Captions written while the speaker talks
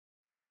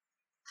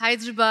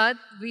Hyderabad,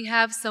 we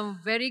have some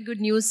very good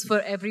news for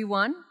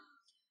everyone.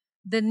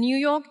 The New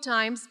York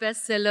Times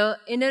bestseller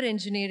Inner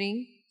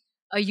Engineering,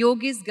 A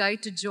Yogi's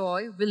Guide to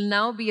Joy, will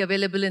now be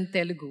available in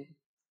Telugu.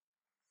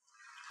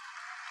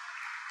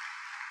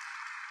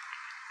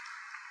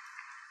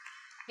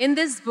 In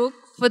this book,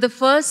 for the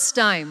first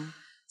time,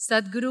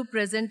 Sadhguru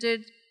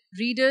presented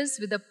readers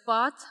with a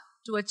path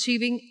to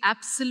achieving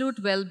absolute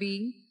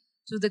well-being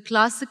through the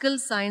classical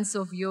science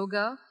of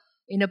yoga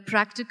in a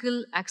practical,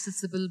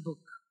 accessible book.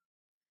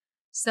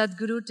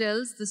 Sadhguru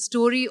tells the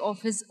story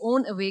of his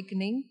own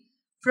awakening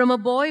from a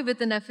boy with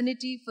an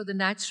affinity for the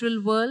natural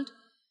world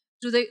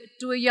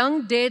to a young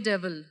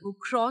daredevil who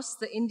crossed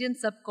the Indian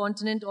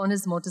subcontinent on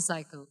his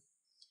motorcycle.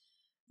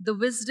 The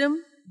wisdom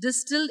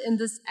distilled in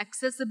this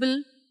accessible,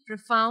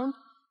 profound,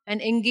 and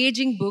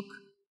engaging book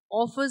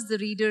offers the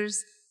readers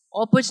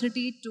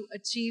opportunity to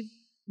achieve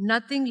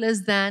nothing less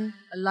than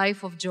a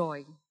life of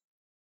joy.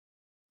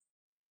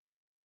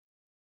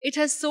 It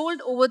has sold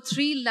over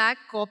 3 lakh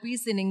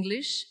copies in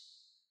English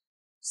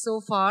so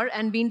far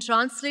and been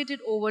translated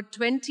over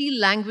 20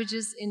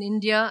 languages in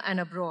India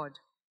and abroad.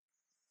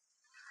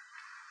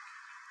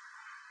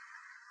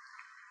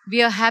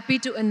 We are happy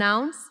to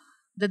announce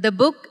that the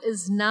book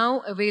is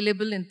now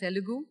available in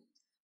Telugu,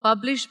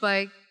 published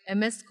by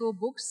MSCO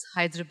Books,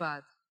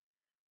 Hyderabad.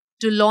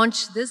 To launch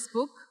this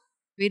book,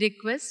 we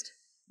request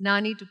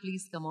Nani to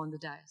please come on the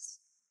dais.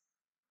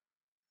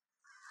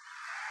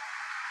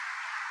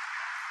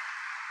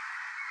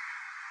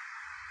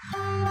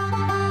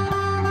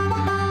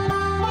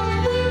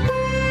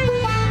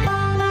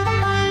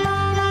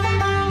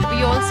 We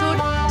also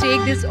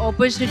take this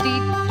opportunity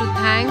to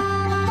thank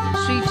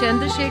Sri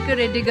Chandrasekhar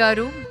Reddy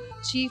Garu,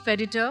 Chief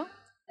Editor,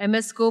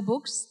 MSCO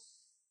Books,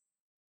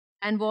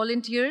 and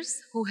volunteers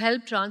who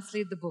helped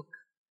translate the book.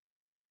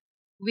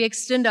 We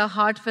extend our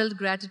heartfelt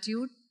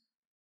gratitude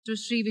to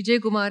Sri Vijay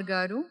Kumar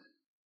Garu,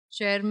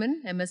 Chairman,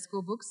 MSCO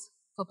Books,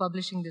 for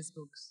publishing these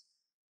books.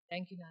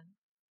 Thank you, Nani.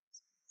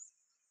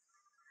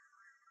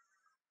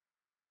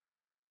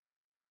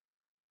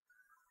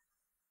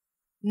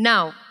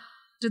 Now,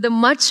 to the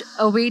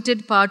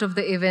much-awaited part of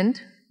the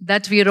event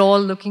that we are all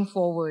looking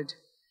forward.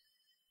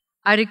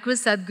 I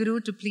request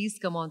Sadhguru to please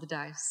come on the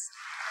dais.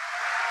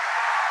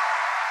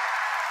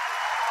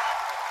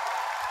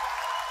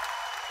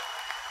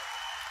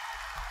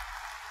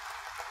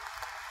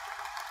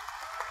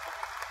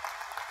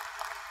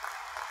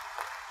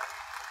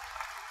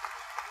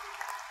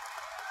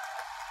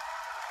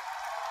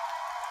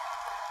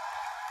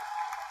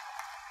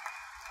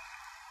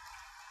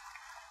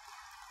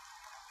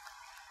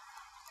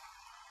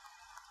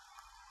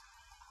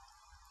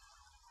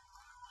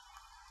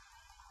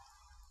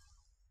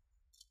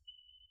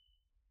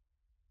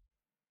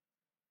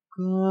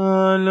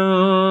 Kalo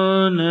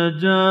na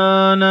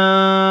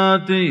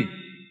janati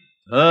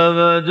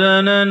tava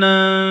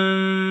jananam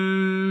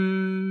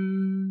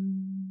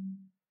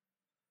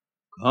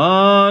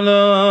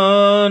Kalo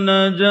na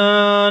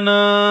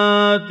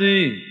janati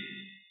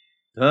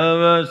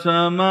tava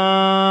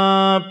samapanam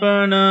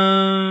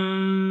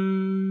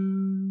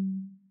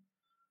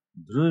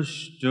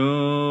Drushto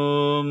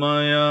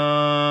maya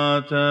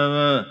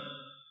tava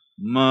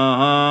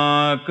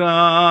mahakaraha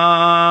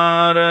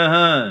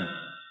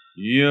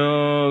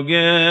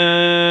Yogeshwara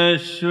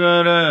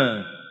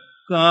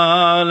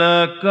Kala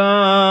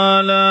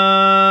Kala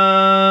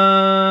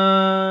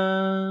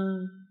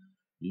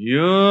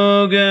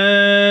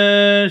Yogeshwara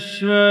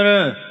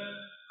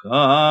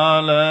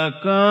Kala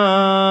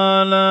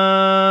Kala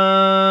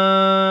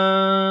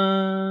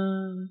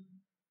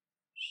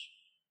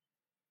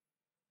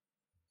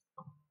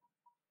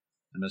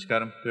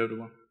Namaskaram to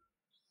everyone.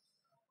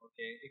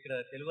 Okay, ఇక్కడ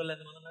తెలుగు వాళ్ళు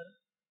ఎంతమంది ఉన్నారు?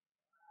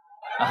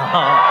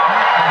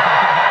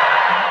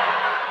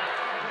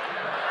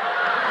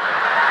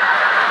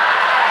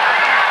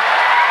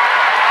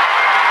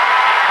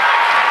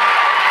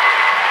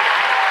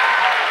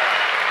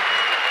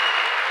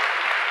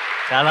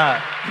 చాలా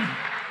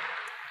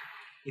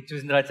ఇది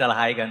చూసిన తర్వాత చాలా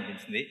హాయిగా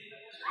అనిపించింది.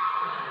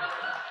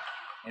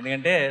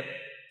 ఎందుకంటే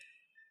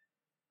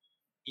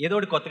ఏదో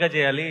ఒకటి కొత్తగా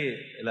చేయాలి,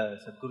 ఇలా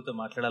సద్గురుతో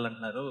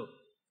మాట్లాడాలంటున్నారు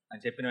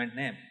అని చెప్పిన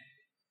వెంటనే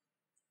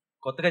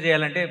కొత్తగా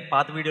చేయాలంటే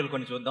పాత వీడియోలు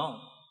కొన్ని చూద్దాం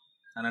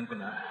అని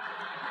అనుకున్నా.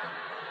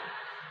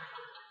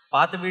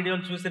 పాత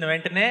వీడియోలు చూసిన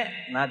వెంటనే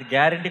నాది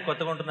గ్యారంటీ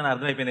కొత్తగా ఉంటుందని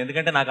అర్థమైపోయింది.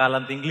 ఎందుకంటే నాకు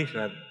వాళ్ళంత ఇంగ్లీష్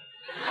రాదు.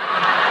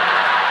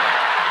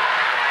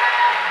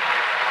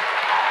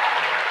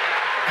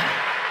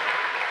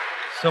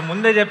 సో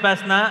ముందే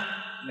చెప్పేస్తున్నా,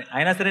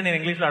 అయినా సరే నేను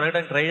ఇంగ్లీష్లో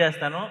అడగడానికి ట్రై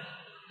చేస్తాను.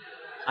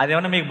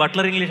 అదేమన్నా మీకు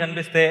బట్లర్ ఇంగ్లీష్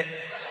అనిపిస్తే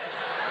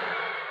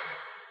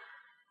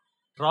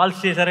ట్రాల్స్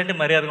చేశారంటే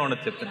మర్యాదగా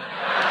ఉండదు చెప్తున్నా.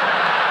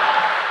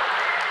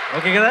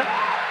 ఓకే కదా?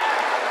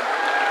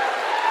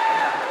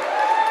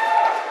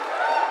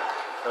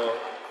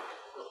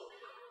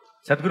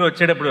 సద్గురు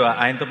వచ్చేటప్పుడు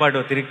ఆయనతో పాటు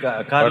తిరిగి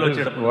కార్లో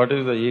వచ్చేటప్పుడు what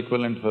is the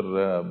equivalent for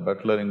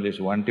butler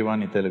English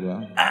 1 Telugu?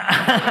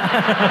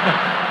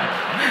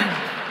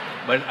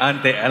 But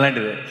అంతే,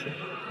 అలాంటిదే.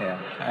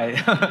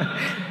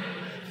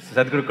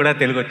 సద్గురు కూడా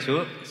తెలుగు వచ్చు,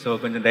 సో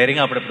కొంచెం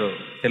ధైర్యంగా అప్పుడప్పుడు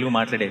తెలుగు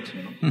మాట్లాడేయచ్చు.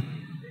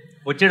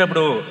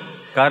 వచ్చేటప్పుడు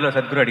కార్లో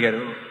సద్గురు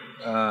అడిగారు,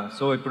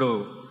 సో ఇప్పుడు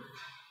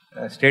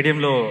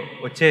స్టేడియంలో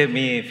వచ్చే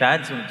మీ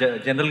ఫ్యాన్స్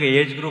జనరల్గా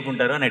ఏజ్ గ్రూప్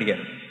ఉంటారు అని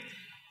అడిగారు.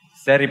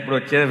 సార్ ఇప్పుడు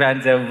వచ్చే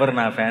ఫ్యాన్స్ ఎవ్వరు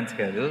నా ఫ్యాన్స్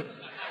కాదు,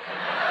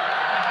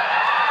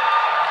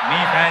 మీ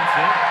ఫ్యాన్స్,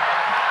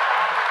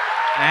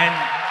 అండ్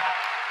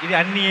ఇది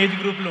అన్ని ఏజ్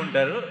గ్రూపులు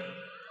ఉంటారు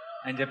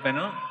అని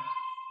చెప్పాను.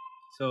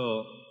 సో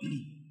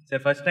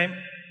సార్ ఫస్ట్ టైం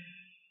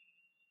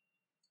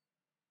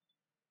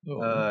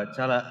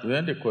చాలా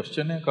ఇదేంటి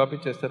క్వశ్చన్ కాపీ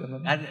చేస్తారు?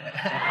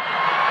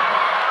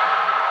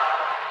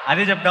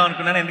 అదే చెప్దాం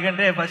అనుకున్నాను,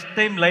 ఎందుకంటే ఫస్ట్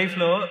టైం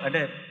లైఫ్లో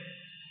అంటే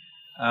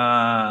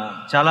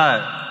చాలా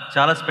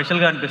చాలా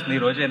స్పెషల్గా అనిపిస్తుంది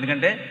ఈరోజు.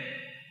 ఎందుకంటే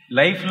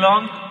లైఫ్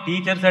లాంగ్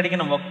టీచర్స్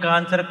అడిగిన ఒక్క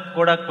ఆన్సర్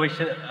కూడా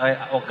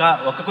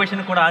ఒక్క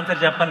క్వశ్చన్ కూడా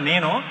ఆన్సర్ చెప్పను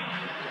నేను.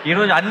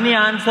 ఈరోజు అన్ని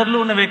ఆన్సర్లు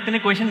ఉన్న వ్యక్తిని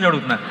క్వశ్చన్స్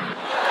అడుగుతున్నాను.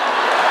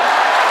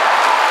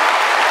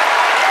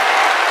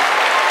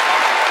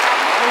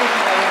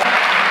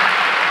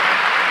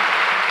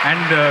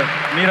 అండ్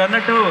మీరు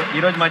అన్నట్టు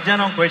ఈరోజు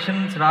మధ్యాహ్నం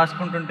క్వశ్చన్స్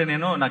రాసుకుంటుంటే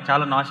నాకు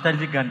చాలా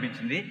నాస్టాలజిక్గా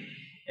అనిపించింది.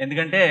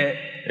 ఎందుకంటే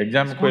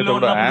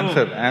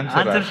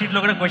ఆన్సర్ షీట్లో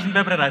కూడా క్వశ్చన్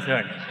పేపర్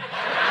రాసేవాడిని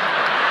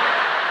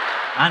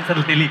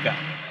ఆన్సర్లు తెలియక.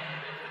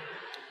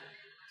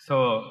 సో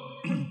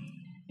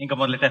ఇంకా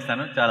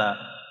మొదలెట్టేస్తాను. చాలా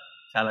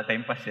చాలా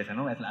టైం పాస్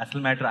చేశాను.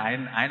 అసలు మ్యాటర్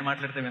ఆయన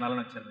మాట్లాడితే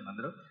వినాలని వచ్చారు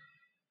అందరూ.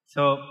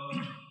 సో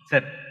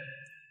సార్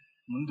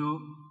ముందు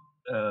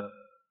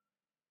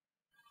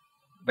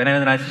when I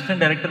was an assistant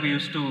director, we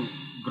used to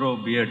grow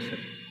beards, sir,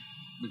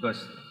 because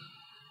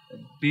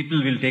people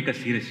will take us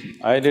seriously.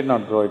 I did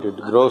not grow it, it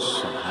grows.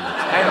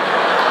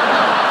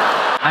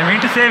 I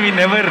mean to say we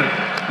never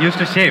used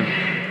to shave,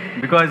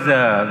 because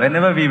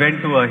whenever we went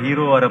to a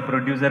hero or a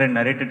producer and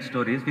narrated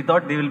stories, we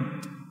thought they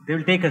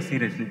will take us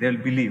seriously, they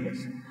will believe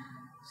us.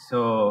 So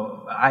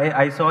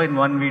I saw in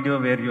one video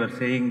where you are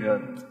saying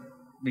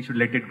we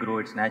should let it grow,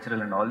 it's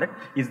natural and all that.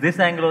 Is this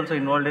angle also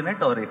involved in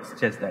it, or it's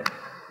just that?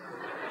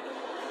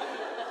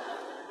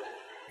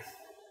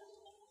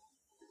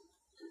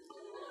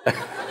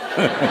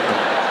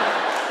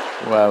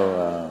 Well,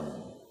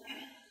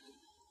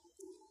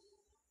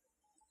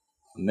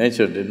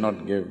 nature did not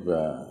give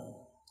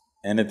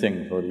anything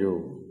for you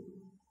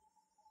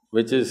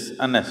which is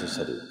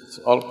unnecessary. It's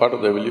all part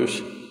of the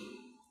evolution.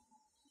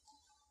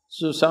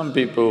 So some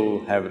people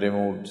have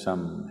removed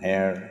some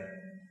hair,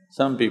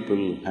 some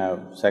people have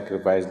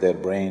sacrificed their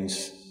brains,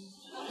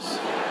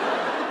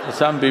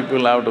 some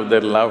people out of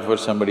their love for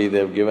somebody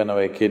they've given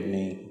away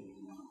kidney.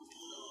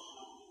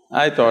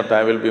 I thought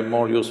I will be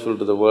more useful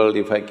to the world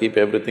if I keep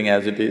everything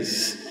as it is.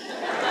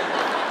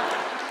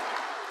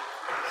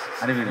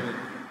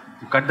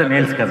 You cut the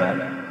nails, kada?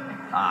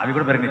 Avi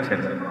kuda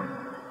perinicharu.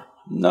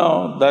 No,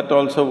 that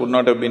also would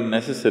not have been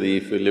necessary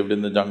if we lived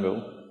in the jungle.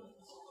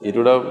 It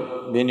would have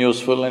been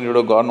useful and it would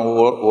have gone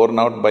worn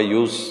out by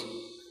use.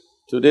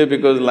 Today,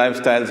 because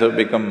lifestyles have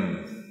become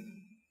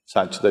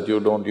such that you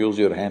don't use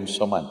your hands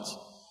so much,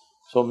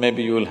 so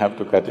maybe you will have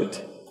to cut it.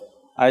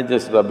 I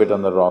just rub it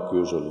on the rock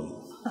usually.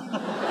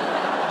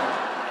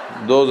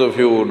 Those of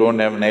you who don't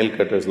have nail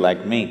cutters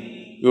like me,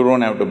 you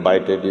don't have to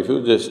bite it, if you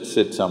just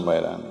sit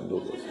somewhere and do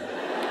this.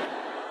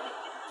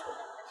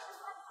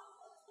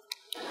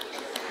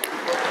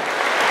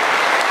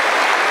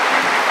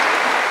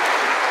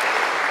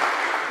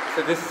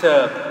 So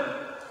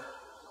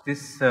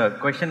this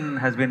question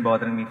has been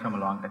bothering me from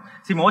a long time.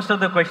 See, most of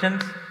the questions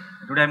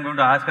today I'm going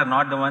to ask are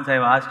not the ones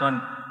I've asked on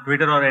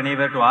Twitter or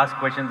anywhere. To ask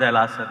questions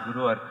I'll ask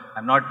Sadhguru, or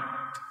I'm not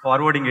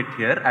forwarding it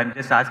here, I'm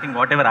just asking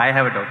whatever I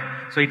have it out.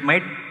 So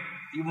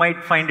you might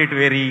find it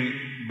very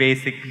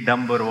basic,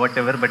 dumb or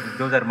whatever, but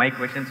those are my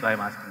questions, so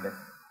I'm asking them.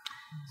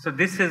 So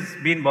this has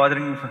been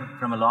bothering me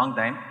from a long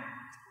time.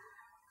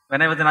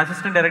 When I was an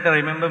assistant director, I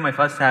remember my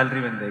first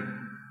salary when they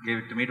gave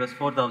it to me, it was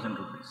 4,000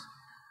 rupees.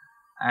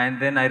 And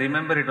then I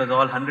remember it was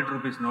all 100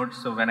 rupees notes,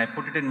 so when I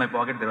put it in my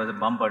pocket, there was a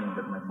bump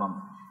under my bum.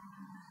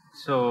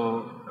 So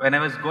when I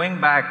was going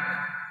back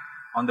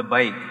on the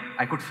bike,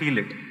 I could feel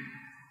it.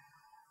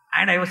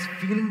 And I was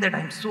feeling that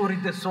I'm so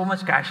rich, there's so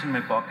much cash in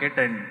my pocket,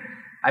 and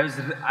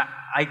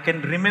I can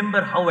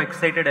remember how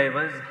excited I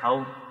was, how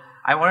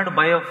I wanted to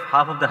buy off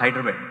half of the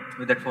Hyderabad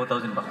with that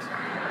 4,000 bucks.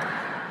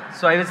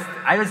 So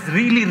I was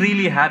really,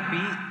 really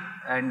happy,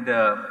 and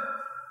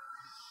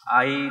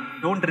I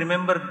don't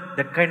remember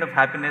that kind of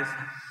happiness,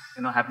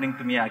 happening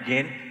to me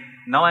again.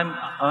 Now I'm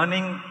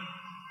earning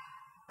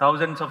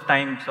thousands of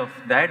times of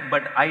that,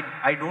 but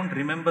I don't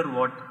remember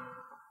what,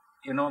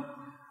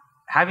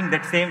 having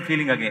that same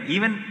feeling again.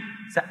 Even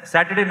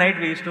Saturday night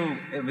we used to,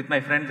 with my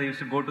friends, I used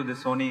to go to the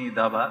Sony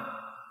Dhaba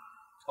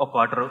or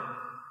Quattro.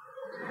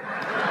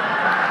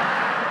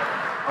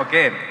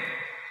 Okay.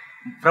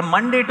 From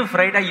Monday to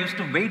Friday, I used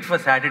to wait for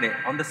Saturday.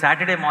 On the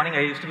Saturday morning,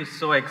 I used to be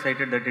so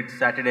excited that it's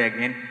Saturday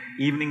again.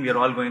 Evening, we are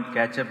all going to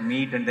catch up,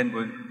 meet, and then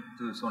going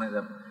to Sony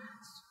Dhaba.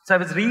 So I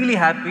was really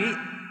happy.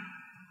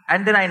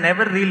 And then I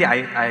never really,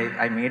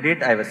 I made it.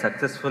 I was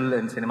successful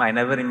in cinema. I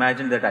never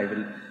imagined that I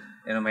will,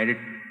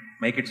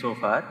 make it so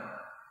far.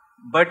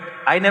 But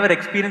I never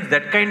experienced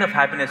that kind of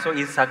happiness. So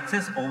is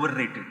success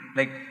overrated?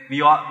 Like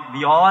we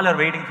all are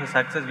waiting for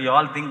success. We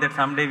all think that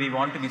someday we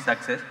want to be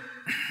success.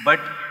 But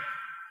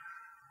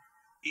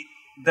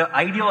the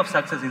idea of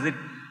success, is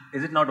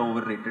it not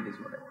overrated is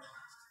what I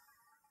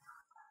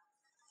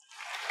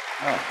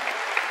want.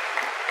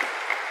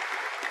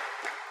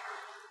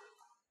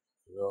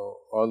 So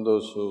all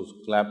those who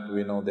clapped,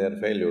 we know they are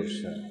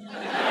failures.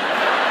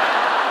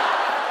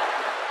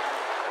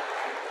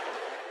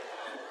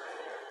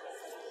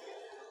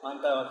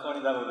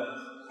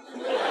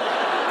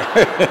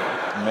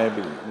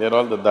 Maybe, they're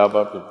all the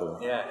Daba people.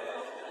 Yeah.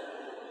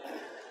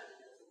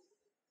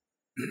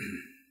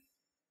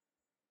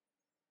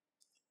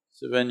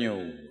 So when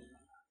you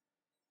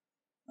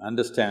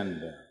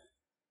understand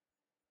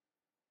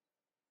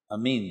a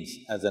means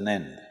as an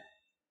end,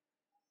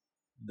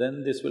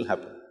 then this will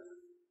happen.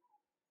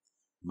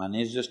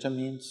 Money is just a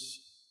means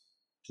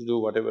to do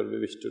whatever we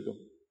wish to do.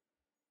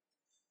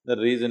 The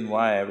reason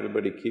why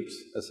everybody keeps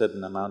a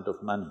certain amount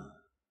of money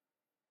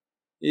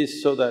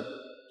is so that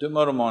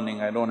tomorrow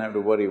morning I don't have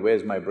to worry,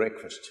 where's my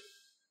breakfast?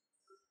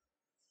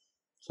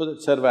 So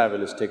that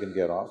survival is taken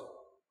care of,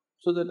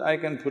 so that I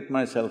can put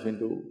myself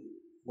into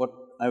what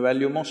I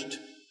value most.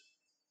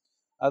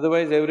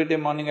 Otherwise, every day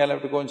morning I'll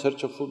have to go in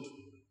search of food.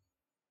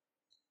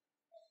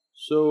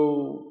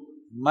 So,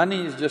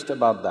 money is just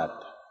about that.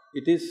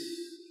 It is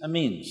a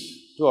means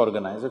to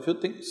organize a few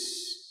things.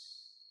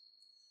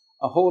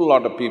 A whole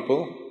lot of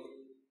people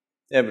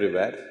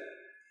everywhere,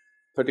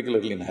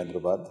 particularly in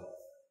Hyderabad,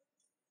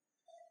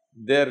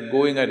 they're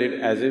going at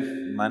it as if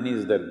money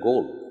is their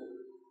goal.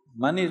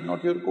 Money is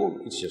not your goal,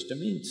 it's just a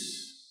means.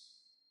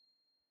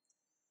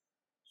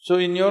 So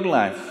in your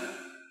life,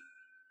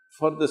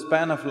 for the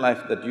span of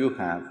life that you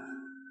have,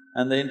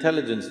 and the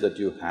intelligence that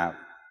you have,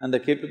 and the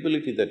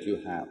capability that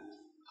you have,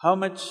 how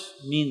much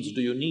means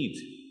do you need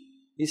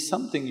is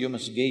something you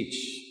must gauge.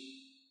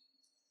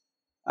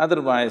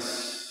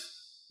 Otherwise,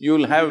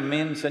 you'll have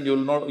means and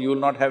you'll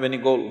not have any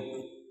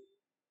goal.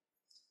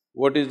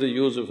 What is the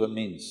use of a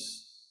means?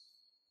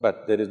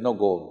 But there is no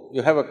goal.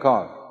 You have a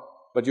car,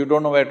 but you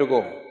don't know where to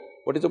go.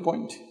 What is the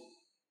point?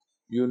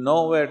 You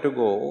know where to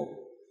go.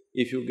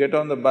 If you get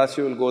on the bus,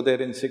 you will go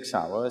there in 6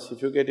 hours.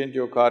 If you get into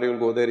your car, you'll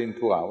go there in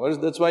 2 hours.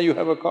 That's why you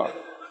have a car,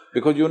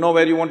 because you know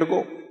where you want to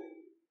go.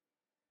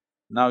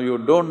 Now you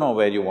don't know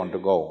where you want to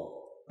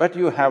go, but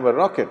you have a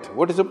rocket.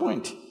 What is the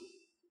point?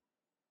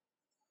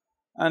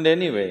 And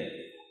anyway,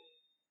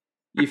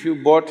 if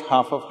you bought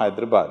half of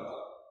Hyderabad,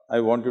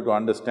 I want you to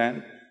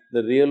understand,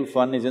 the real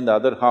fun is in the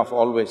other half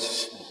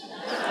always.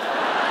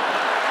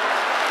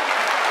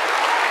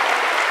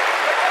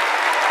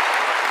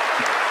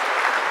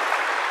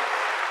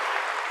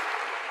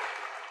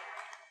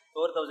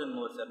 4,000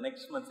 more, sir,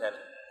 next month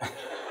salary.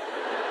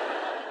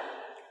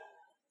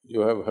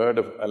 You have heard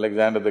of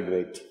Alexander the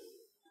Great?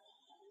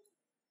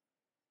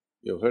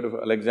 You've heard of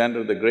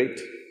Alexander the Great?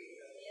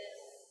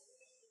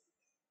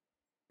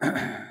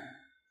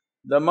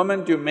 The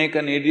moment you make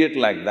an idiot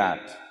like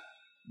that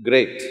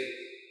great,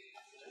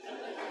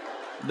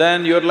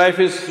 then your life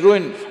is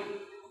ruined.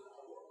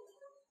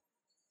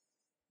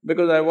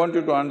 Because I want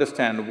you to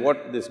understand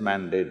what this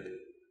man did.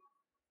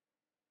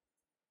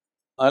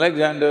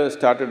 Alexander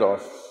started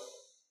off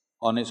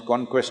on his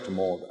conquest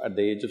mode at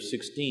the age of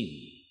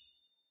 16.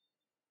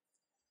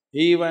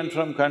 He went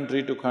from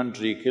country to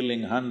country,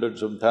 killing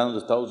hundreds of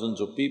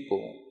thousands of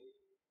people,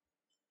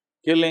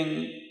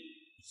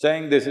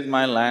 saying, this is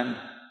my land,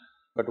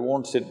 but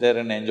won't sit there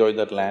and enjoy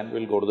that land,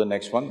 we'll go to the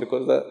next one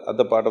because the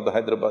other part of the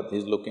Hyderabad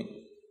he's looking.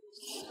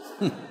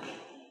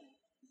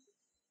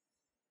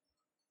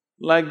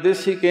 Like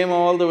this, he came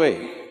all the way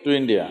to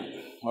India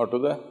or to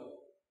the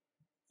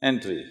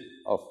entry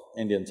of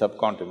Indian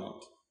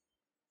subcontinent.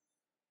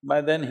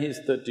 By then he's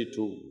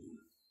 32.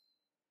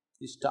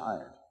 He's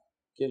tired,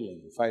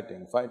 killing,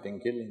 fighting,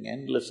 killing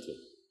endlessly.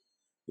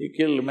 He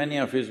killed many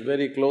of his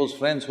very close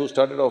friends who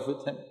started off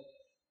with him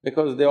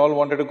because they all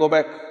wanted to go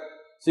back.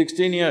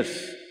 16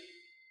 years,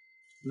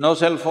 no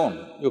cell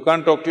phone, you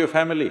can't talk to your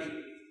family.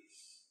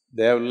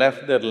 They have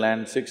left their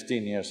land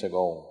 16 years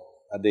ago.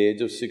 At the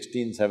age of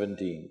 16,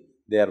 17,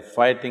 they are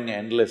fighting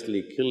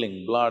endlessly,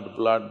 killing, blood,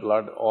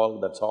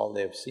 that's all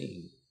they have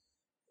seen.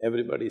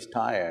 Everybody's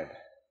tired,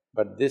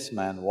 but this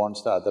man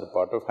wants the other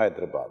part of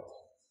Hyderabad.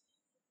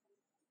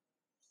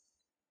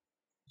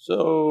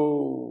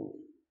 So,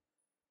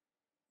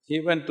 he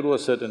went through a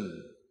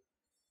certain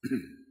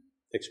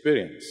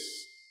experience.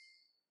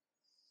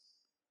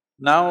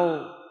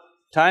 Now,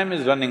 time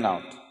is running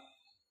out.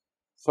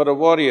 For a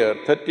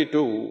warrior,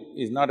 32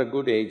 is not a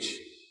good age.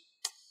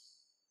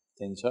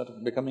 Things are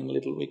becoming a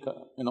little weaker,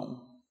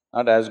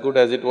 not as good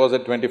as it was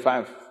at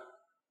 25.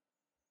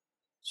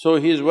 So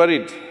he is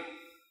worried.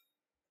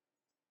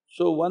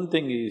 So one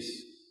thing is,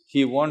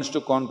 he wants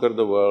to conquer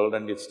the world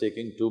and it's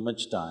taking too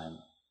much time.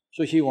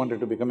 So he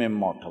wanted to become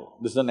immortal.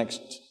 This is the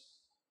next.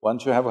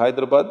 Once you have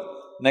Hyderabad,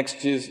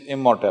 next is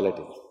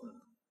immortality.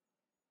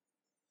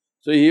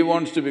 So he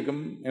wants to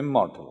become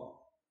immortal.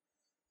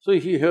 So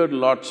he heard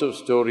lots of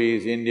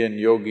stories, Indian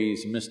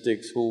yogis,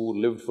 mystics who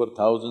lived for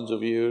thousands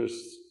of years,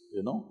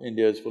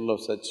 India is full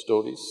of such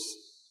stories.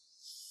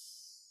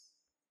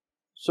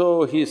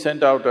 So he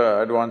sent out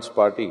an advance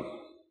party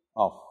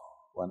of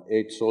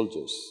 8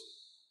 soldiers.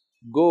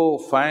 Go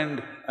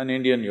find an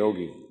Indian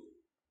yogi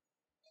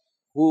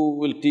who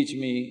will teach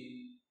me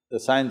the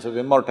science of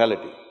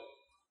immortality.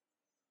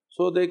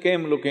 So they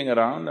came looking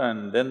around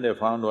and then they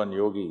found one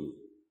yogi,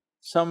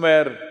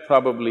 somewhere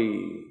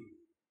probably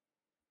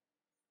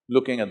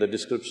looking at the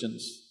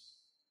descriptions,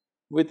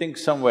 we think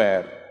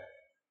somewhere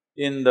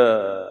in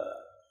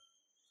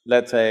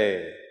let's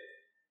say,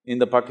 in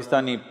the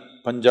Pakistani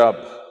Punjab,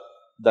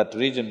 that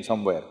region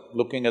somewhere,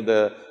 looking at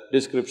the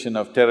description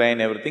of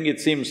terrain, everything, it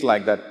seems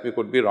like that. We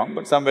could be wrong,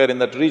 but somewhere in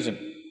that region,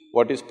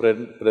 what is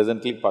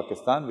presently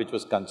Pakistan, which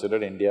was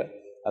considered India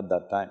at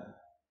that time.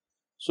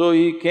 So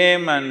he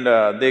came and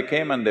they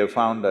came and they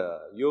found a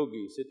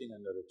yogi sitting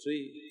under a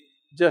tree,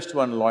 just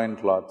one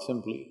loincloth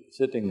simply,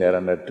 sitting there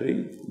under a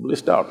tree,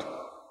 blissed out.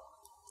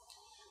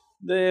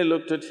 They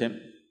looked at him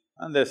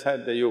and they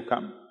said, "You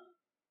come,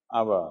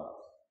 our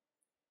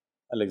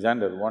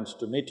Alexander wants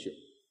to meet you."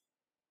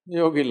 The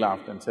yogi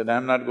laughed and said,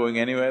 "I'm not going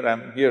anywhere,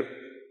 I'm here.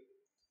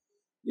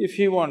 If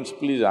he wants,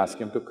 please ask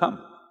him to come."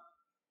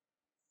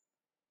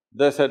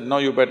 They said, "No,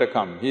 you better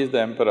come, he is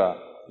the emperor,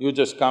 you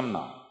just come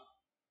now."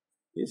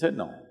 He said,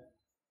 "No."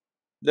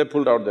 They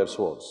pulled out their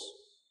swords.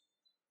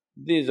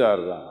 These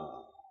are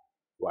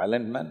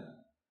violent men,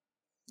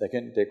 they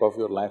can take off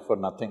your life for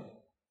nothing.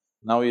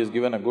 Now he has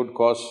given a good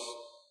cause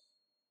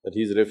that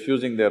he is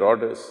refusing their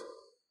orders.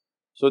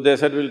 So they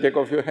said, "We'll take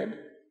off your head."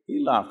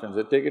 He laughed and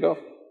said, "Take it off.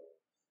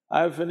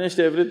 I've finished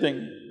everything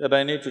that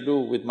I need to do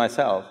with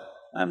myself,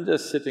 I'm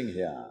just sitting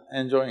here,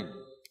 enjoying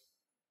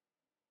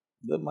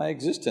my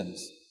existence.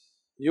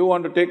 You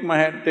want to take my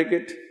head, take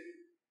it.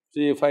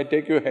 See, if I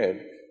take your head,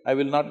 I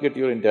will not get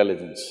your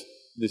intelligence.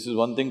 This is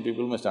one thing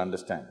people must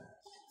understand.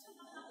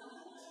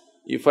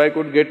 If I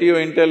could get your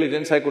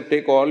intelligence, I could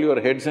take all your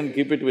heads and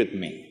keep it with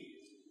me.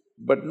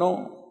 But no,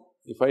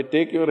 if I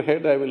take your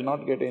head, I will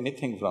not get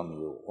anything from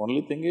you.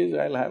 Only thing is,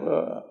 I'll have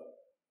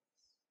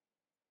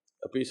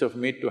a piece of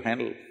meat to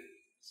handle."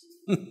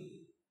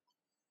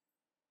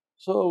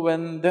 So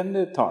then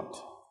they thought,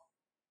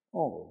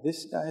 "Oh, this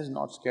guy is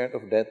not scared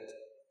of death,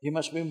 he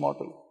must be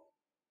immortal."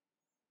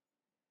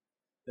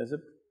 They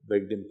said,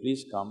 begged him,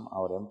 "Please come,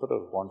 our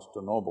emperor wants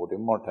to know about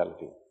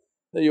immortality."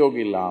 The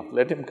yogi laughed,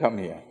 "Let him come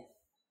here."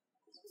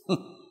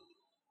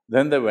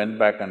 Then they went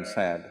back and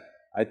said,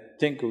 "I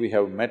think we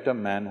have met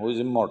a man who is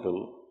immortal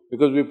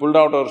because we pulled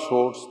out our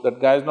swords,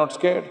 that guy is not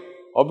scared,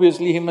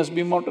 obviously he must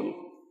be immortal."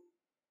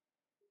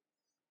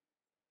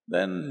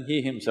 Then he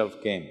himself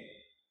came.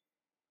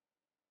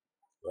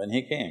 When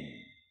he came,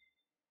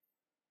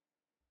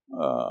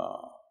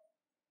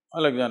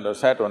 Alexander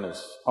sat on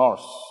his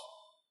horse.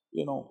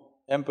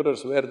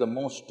 Emperors wear the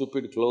most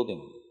stupid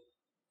clothing.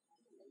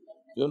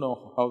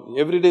 How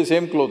every day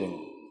same clothing.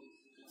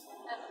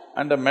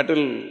 And a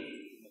metal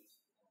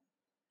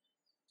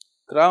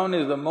crown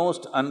is the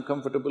most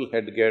uncomfortable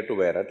headgear to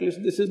wear. At least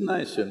this is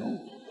nice,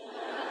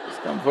 this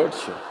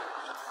comforts you.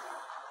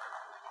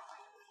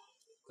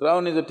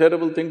 Crown is a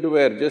terrible thing to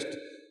wear, just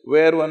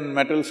wear one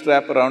metal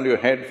strap around your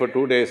head for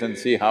 2 days and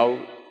see how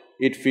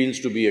it feels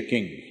to be a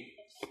king.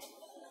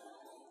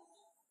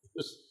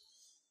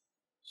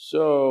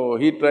 So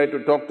he tried to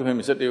talk to him,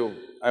 he said,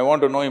 "I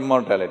want to know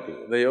immortality."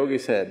 The yogi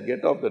said,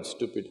 "Get off that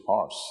stupid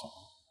horse."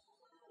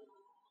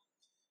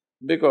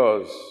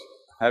 Because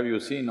have you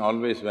seen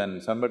always when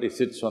somebody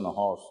sits on a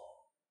horse,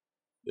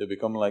 they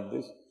become like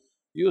this?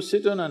 You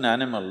sit on an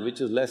animal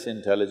which is less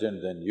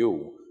intelligent than you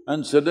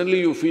and suddenly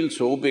you feel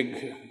so big.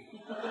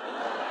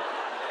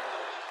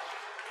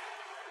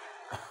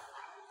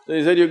 So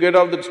he said, "You get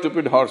off that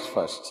stupid horse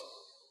first."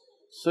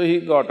 So he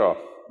got off.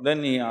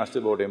 Then he asked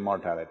about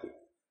immortality.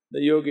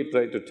 The yogi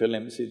tried to tell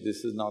him, "See, this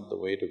is not the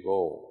way to go.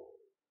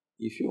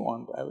 If you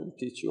want, I will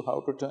teach you how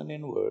to turn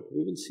inward,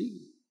 we will see."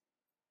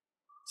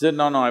 He said,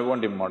 "No, I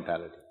want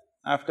immortality."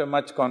 After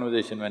much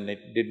conversation, when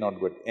it did not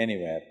go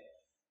anywhere,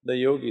 the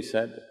yogi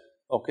said,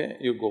 "Okay,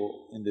 you go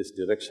in this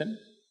direction."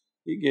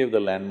 He gave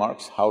the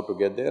landmarks, how to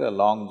get there, a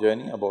long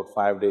journey, about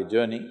 5-day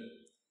journey.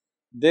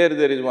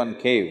 There is one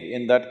cave.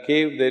 In that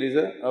cave, there is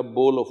a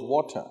bowl of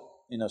water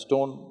in a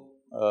stone,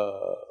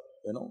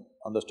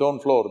 on the stone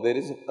floor, there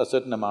is a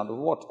certain amount of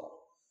water.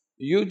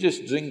 You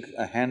just drink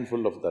a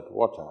handful of that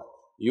water,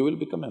 you will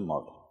become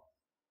immortal.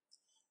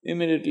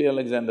 Immediately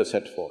Alexander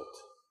set forth.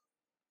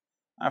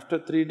 After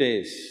 3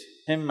 days,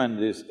 him and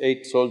these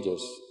 8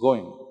 soldiers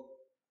going,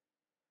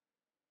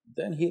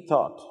 then he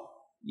thought,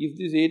 if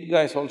these 8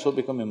 guys also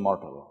become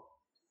immortal,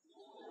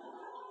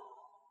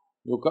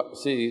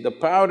 see, the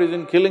power is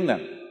in killing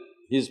them.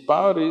 His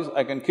power is,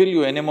 I can kill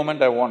you any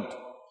moment I want.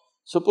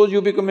 Suppose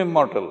you become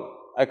immortal,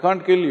 I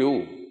can't kill you,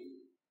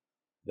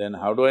 then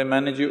how do I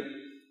manage you?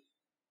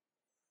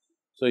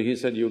 So he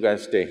said, "You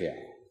guys stay here.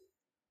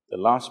 The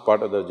last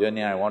part of the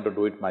journey, I want to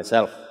do it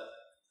myself."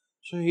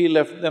 So he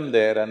left them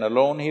there and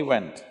alone he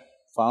went,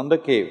 found a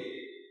cave.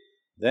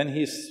 Then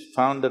he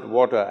found that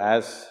water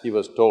as he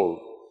was told.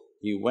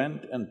 He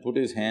went and put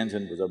his hands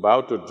and was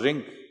about to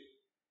drink.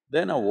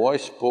 Then a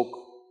voice spoke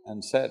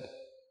and said,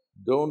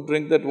 "Don't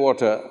drink that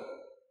water.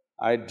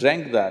 I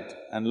drank that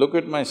and look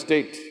at my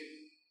state."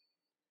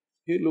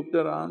 He looked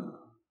around,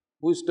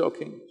 who is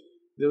talking?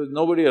 There was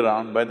nobody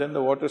around, by then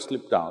the water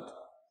slipped out.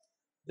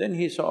 Then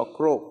he saw a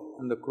crow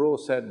and the crow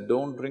said,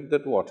 "Don't drink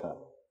that water.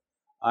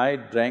 I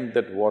drank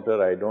that water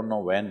I don't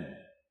know when.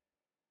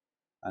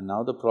 And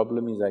now the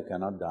problem is I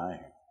cannot die."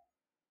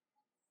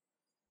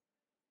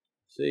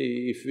 See,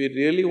 if we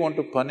really want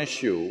to punish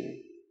you,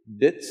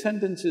 death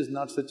sentence is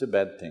not such a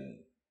bad thing.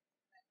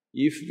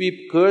 If we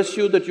curse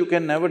you that you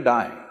can never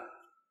die,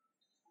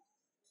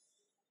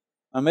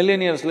 a million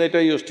years later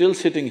you're still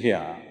sitting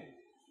here,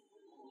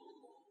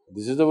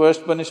 this is the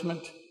worst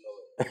punishment.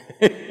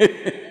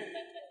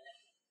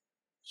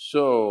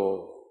 So,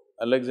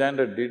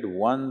 Alexander did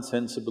one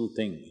sensible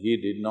thing, he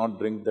did not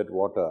drink that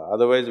water,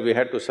 otherwise we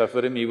had to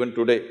suffer him even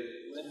today.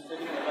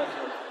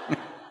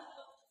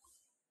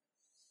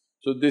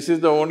 So this is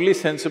the only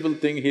sensible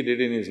thing he did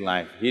in his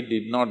life, he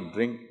did not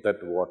drink that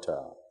water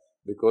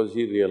because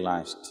he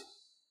realized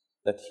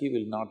that he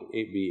will not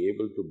be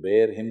able to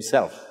bear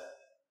himself.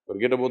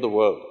 Forget about the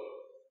world.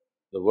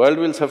 The world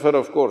will suffer,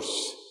 of course,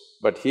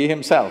 but he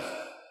himself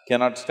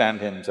cannot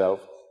stand himself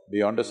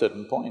beyond a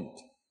certain point.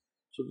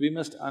 So we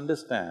must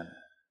understand,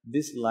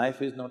 this life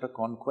is not a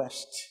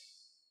conquest.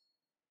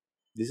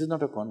 This is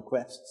not a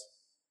conquest.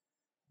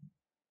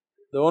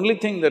 The only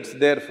thing that's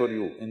there for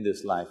you in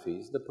this life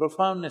is the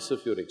profoundness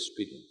of your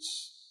experience.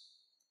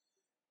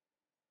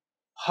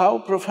 How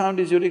profound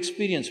is your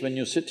experience when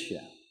you sit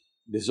here?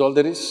 This is all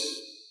there is,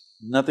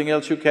 nothing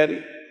else you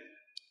carry.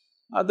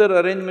 Other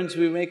arrangements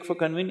we make for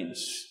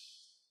convenience.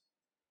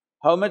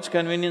 How much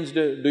convenience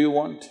do you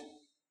want?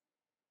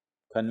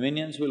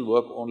 Convenience will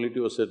work only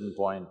to a certain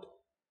point.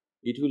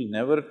 It will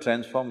never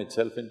transform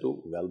itself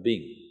into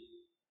well-being.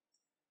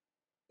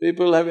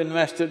 People have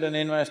invested and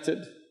invested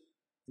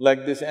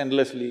like this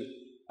endlessly.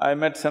 I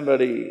met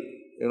somebody,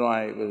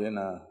 I was in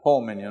a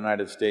home in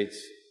United States,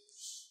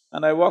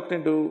 and I walked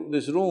into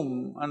this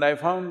room and I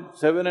found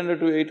 700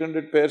 to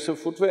 800 pairs of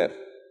footwear.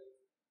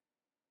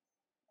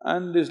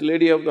 And this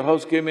lady of the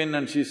house came in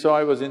and she saw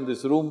I was in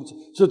this room,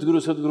 "Sadhguru,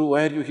 Sadhguru,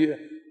 why are you here?"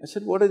 I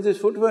said, "What is this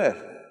footwear?"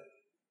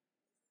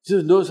 She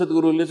says, "No,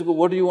 Sadhguru, let's go."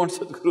 "What do you want,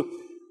 Sadhguru?"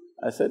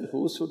 I said,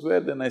 "Whose footwear?"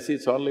 Then I see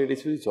it's all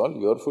ladies' feet. "It's all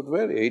your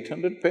footwear,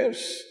 800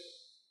 pairs."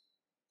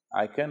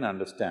 I can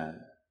understand.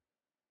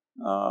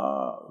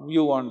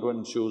 You want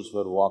one shoes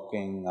for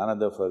walking,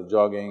 another for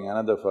jogging,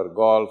 another for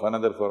golf,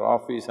 another for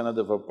office,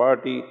 another for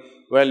party.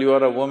 Well, you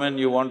are a woman,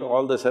 you want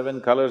all the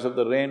 7 colors of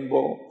the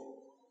rainbow.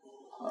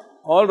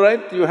 All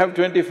right, you have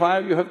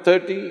 25, you have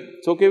 30,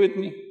 it's okay with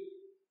me.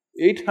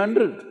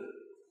 800.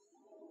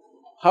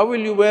 How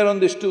will you wear on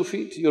these 2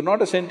 feet? You're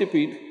not a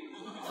centipede.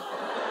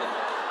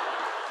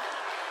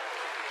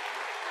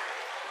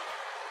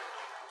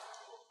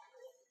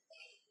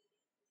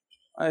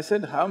 I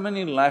said, "How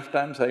many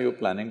lifetimes are you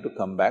planning to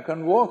come back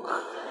and walk?"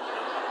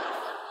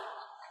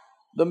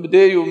 The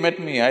day you met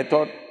me, I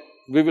thought,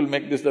 we will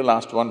make this the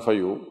last one for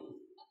you.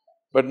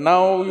 But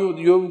now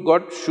you've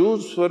got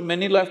shoes for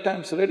many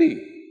lifetimes ready.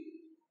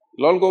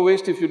 It'll all go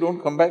waste if you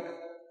don't come back.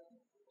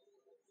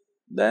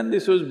 Then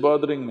this was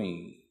bothering me.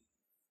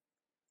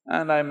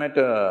 And I met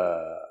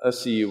a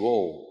CEO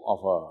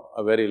of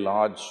a very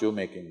large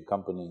shoemaking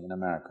company in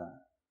America.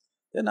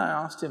 Then I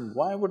asked him,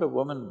 why would a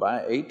woman buy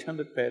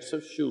 800 pairs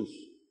of shoes?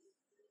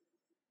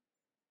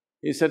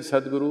 He said,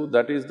 "Sadhguru,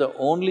 that is the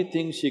only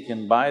thing she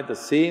can buy the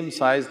same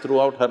size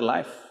throughout her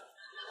life."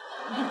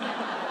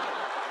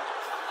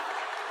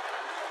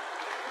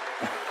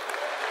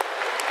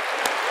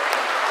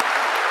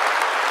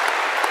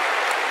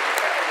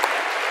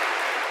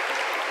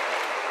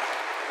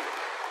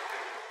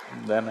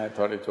 Then I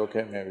thought it's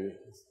okay, maybe.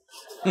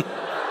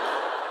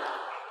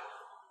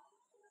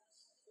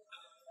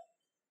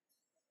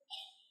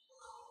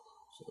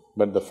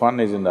 But the fun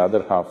is in the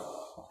other half.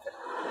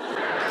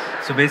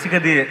 So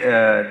basically,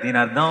 దీని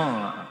అర్థం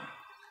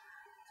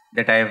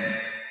that I have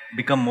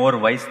become more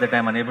wise, that I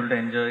am unable to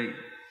enjoy.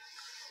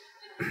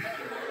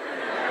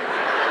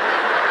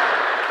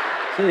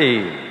 See,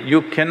 you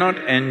cannot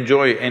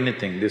enjoy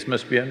anything, this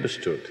must be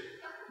understood.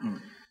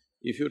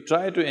 If you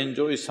try to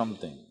enjoy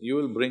something, you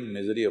will bring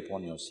misery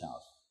upon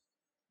yourself.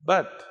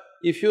 But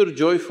if you're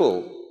joyful,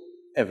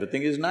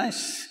 everything is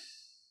nice.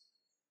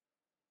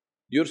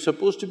 You're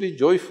supposed to be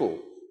joyful,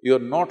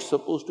 you're not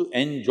supposed to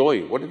enjoy.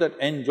 What is that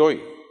enjoy?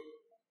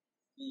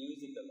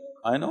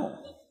 I know.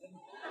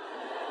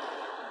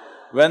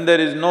 When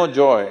there is no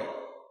joy,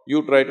 you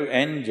try to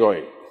enjoy.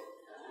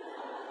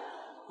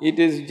 It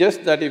is just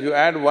that if you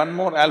add one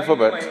more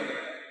alphabet…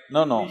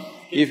 No.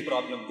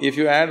 If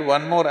you add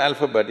one more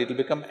alphabet,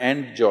 it'll become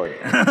end-joy.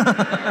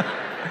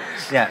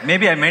 Yeah,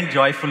 maybe I meant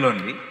joyful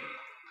only,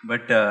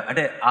 but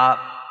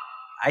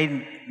I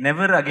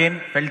never again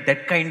felt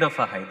that kind of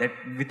a high, that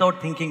without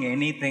thinking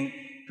anything,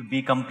 to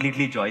be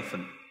completely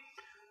joyful.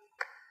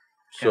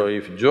 So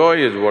if joy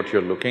is what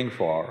you're looking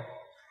for,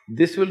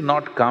 This will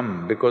not come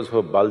because of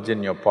a bulge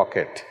in your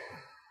pocket.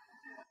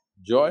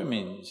 Joy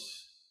means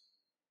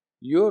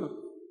your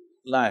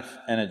life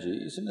energy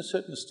is in a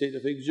certain state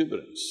of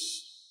exuberance.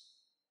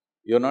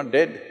 You're not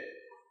dead.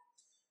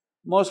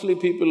 Mostly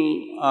people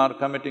are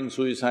committing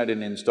suicide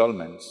in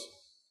installments.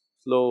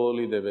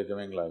 Slowly they're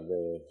becoming like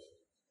this.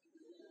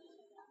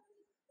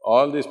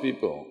 All these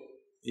people,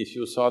 if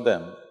you saw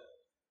them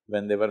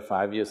when they were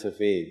 5 years of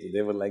age,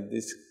 they were like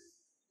this.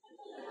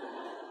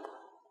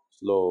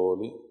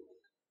 Slowly.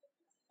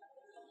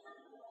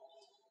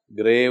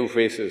 Grave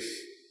faces.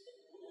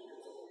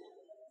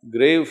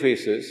 Grave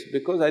faces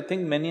because I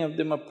think many of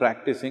them are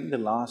practicing the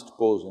last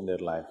pose in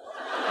their life.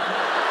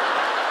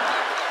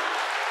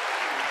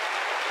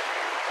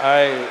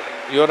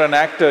 You're an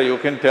actor, you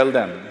can tell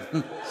them.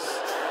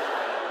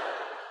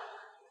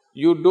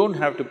 You don't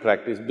have to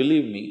practice,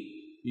 believe me.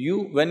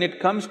 When it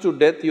comes to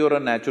death, you're a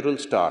natural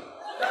star.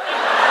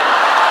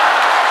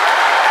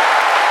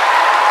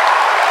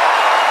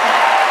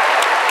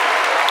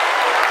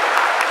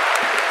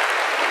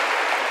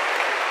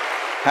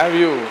 Have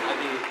you…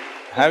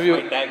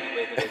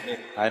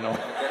 I know.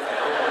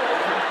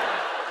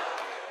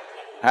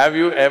 Have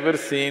you ever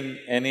seen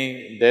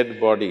any dead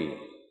body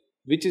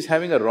which is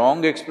having a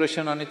wrong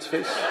expression on its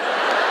face?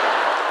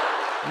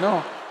 No.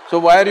 So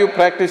why are you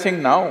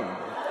practicing now?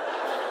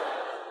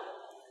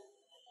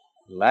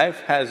 Life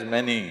has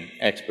many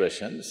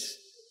expressions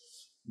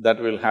that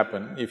will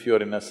happen if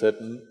you're in a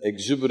certain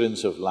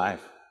exuberance of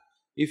life.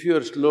 If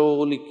you're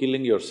slowly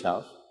killing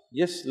yourself,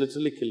 yes,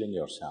 literally killing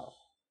yourself,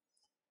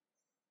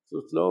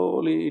 so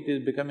slowly it is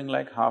becoming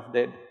like half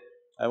dead.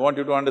 I want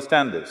you to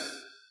understand this.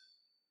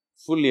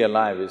 Fully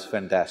alive is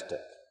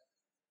fantastic.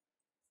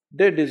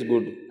 Dead is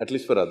good, at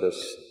least for others.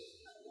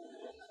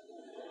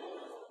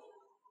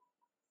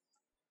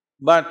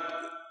 But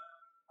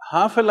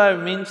half alive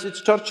means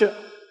it's torture.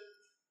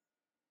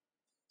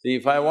 See,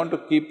 if I want to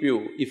keep you…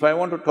 if I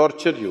want to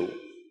torture you,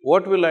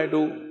 what will I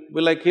do?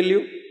 Will I kill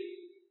you?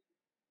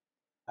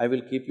 I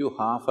will keep you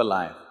half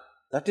alive.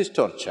 That is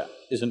torture,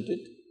 isn't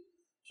it?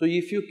 So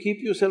if you keep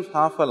yourself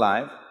half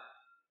alive,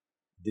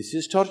 this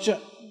is torture.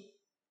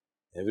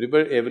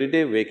 Every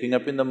day waking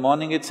up in the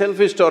morning itself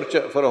is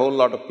torture for a whole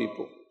lot of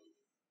people.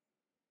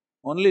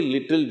 Only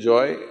little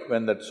joy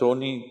when that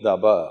Sony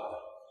Daba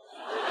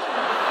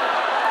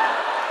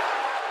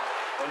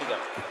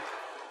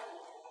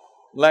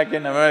like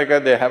in America,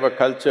 they have a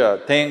culture,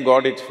 thank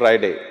God it's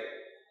Friday.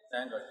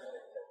 Thank God.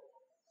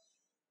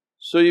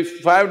 So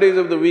if 5 days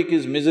of the week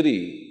is misery,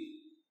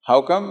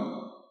 how come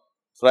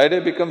Friday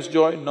becomes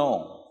joy? No,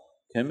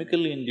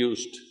 chemically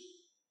induced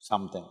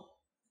something.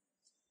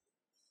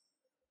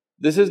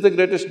 This is the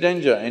greatest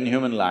danger in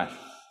human life.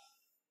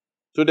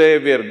 Today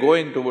we are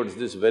going towards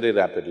this very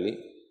rapidly.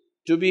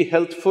 To be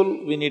healthful,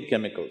 we need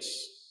chemicals.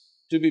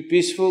 To be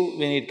peaceful,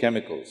 we need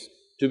chemicals.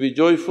 To be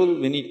joyful,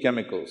 we need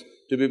chemicals.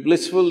 To be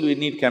blissful, we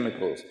need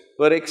chemicals.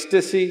 For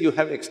ecstasy, you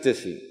have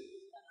ecstasy.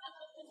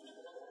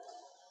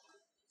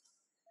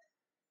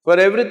 For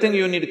everything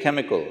you need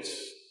chemicals.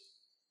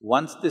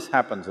 Once this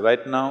happens,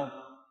 right now,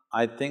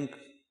 I think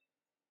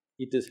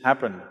it has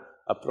happened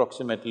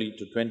approximately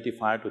to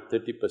 25 to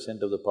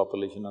 30% of the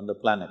population on the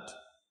planet.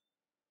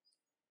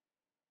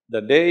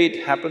 The day it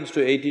happens to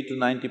 80 to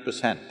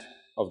 90%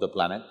 of the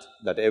planet,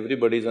 that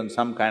everybody is on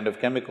some kind of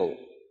chemical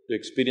to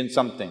experience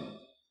something,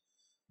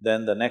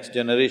 then the next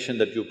generation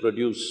that you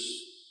produce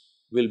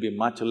will be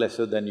much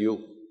lesser than you.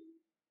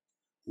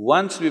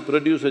 Once we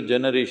produce a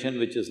generation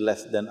which is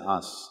less than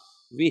us,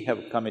 we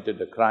have committed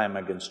a crime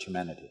against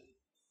humanity.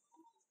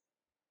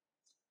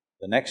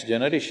 The next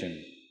generation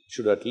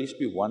should at least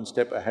be one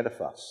step ahead of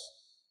us.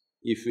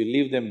 If we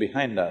leave them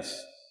behind us,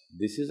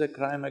 this is a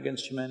crime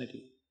against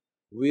humanity.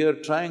 We are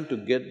trying to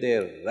get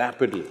there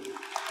rapidly.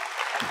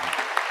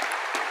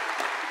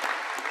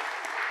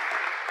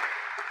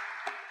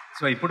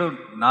 So ఇప్పుడు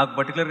నాకు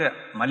పర్టికులర్గా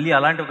మళ్ళీ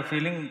అలాంటి ఒక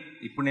feeling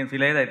ఇప్పుడు నేను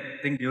feel అయ్యేది I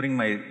think during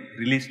my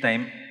release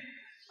time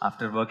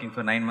after working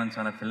for 9 months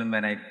on a film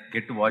when I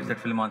get to watch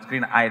that film on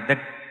screen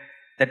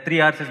that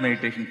 3 hours is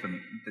meditation for me.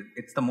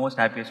 It's the most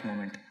happiest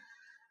moment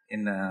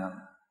in a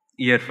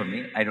year for me.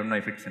 I don't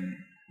know if it's a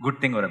good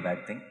thing or a bad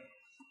thing.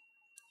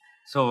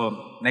 So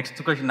next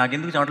question, నాకు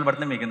ఎందుకు చెమటలు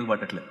పడుతున్నాయి, మీకు ఎందుకు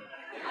పట్టట్లేదు?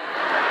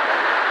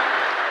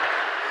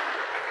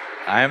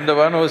 I am the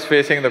one who is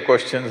facing the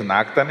questions,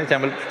 నాకు తానే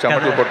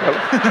చెమటలు పట్టాలి.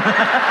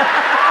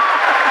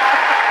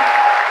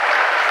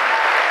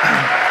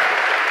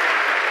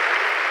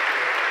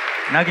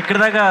 నాకు ఇక్కడ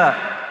దాకా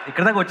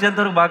వచ్చేంత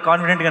వరకు బాగా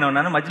కాన్ఫిడెంట్గానే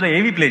ఉన్నాను. మధ్యలో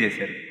ఏవీ ప్లే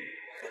చేశారు.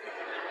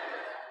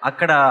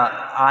 అక్కడ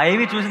ఆ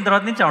ఏవీ చూసిన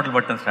తర్వాత నుంచి చెమటలు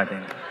పట్టడం స్టార్ట్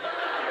అయింది.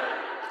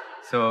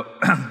 సో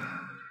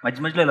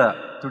మధ్యలో ఇలా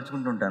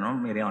తుడుచుకుంటూ ఉంటాను,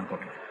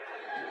 మీరేమనుకోకండి.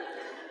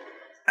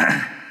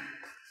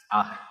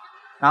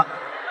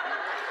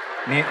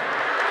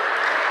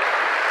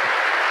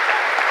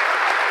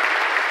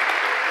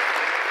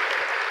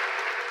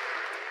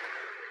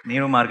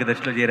 నేను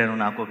మార్గదర్శిలో చేరాను,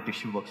 నాకు ఒక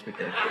టిష్యూ బాక్స్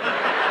పెట్టారు.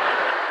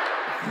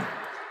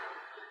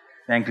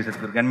 Thank you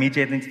Sadhguru. కానీ మీ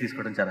చేతి నుంచి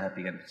తీసుకోవడం చాలా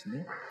హ్యాపీగా అనిపించింది.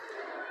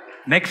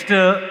 నెక్స్ట్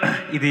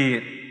ఇది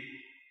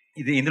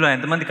ఇది ఇందులో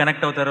ఎంతమంది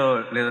కనెక్ట్ అవుతారో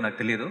లేదో నాకు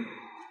తెలియదు.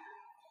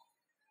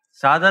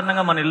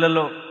 సాధారణంగా మన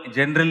ఇళ్లలో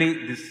జనరలీ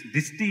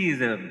దిష్టి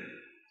is a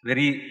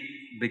very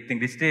big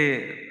thing. దిష్టి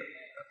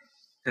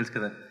తెలుసు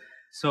కదా.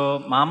 సో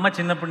మా అమ్మ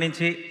చిన్నప్పటి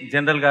నుంచి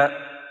జనరల్గా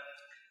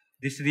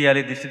దిష్టి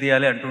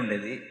తీయాలి అంటూ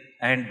ఉండేది.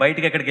 అండ్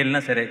బయటికి ఎక్కడికి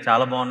వెళ్ళినా సరే,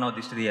 చాలా బాగున్నావు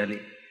దిష్టి తీయాలి,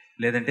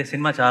 లేదంటే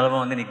సినిమా చాలా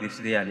బాగుంది నీకు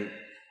దిష్టి తీయాలి,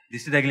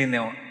 దిష్టి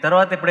తగిలిందేమో.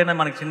 తర్వాత ఎప్పుడైనా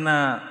మనకి చిన్న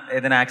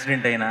ఏదైనా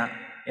యాక్సిడెంట్ అయినా,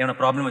 ఏమైనా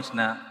ప్రాబ్లం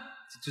వచ్చినా,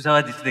 చూసావా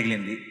దిష్టి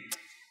తగిలింది.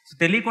 సో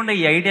తెలియకుండా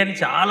ఈ ఐడియాని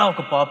చాలా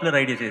ఒక పాపులర్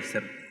ఐడియా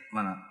చేస్తారు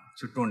మన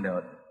చుట్టూ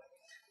ఉండేవారు.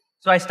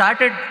 So I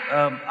started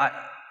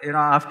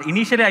after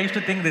initially I used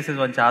to think this is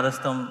one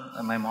chadastam,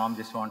 my mom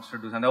just wants to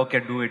do something, okay,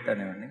 do it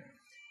అనేవాడిని.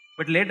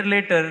 But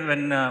later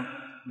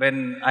when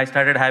I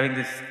started having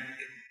this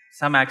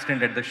some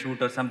accident at the shoot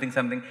or something,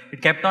 it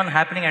kept on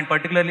happening, and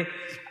particularly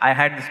I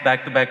had this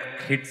back-to-back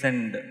hits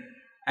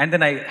and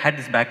then I had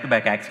this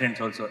back-to-back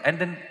accidents also, and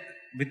then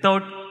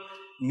without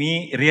me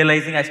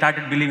realizing I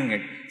started believing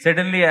it.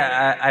 Suddenly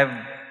I've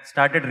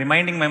started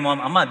reminding my mom,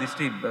 amma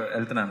dishti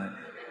eltunana.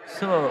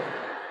 So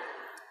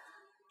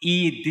ఈ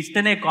దిష్టి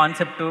అనే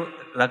concept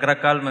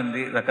రకరకాల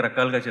మంది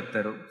రకరకాలుగా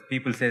చెప్తారు.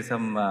 People say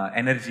some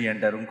energy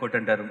అంటారు, ఇంకోటి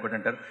అంటారు.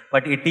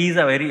 But it is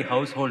a very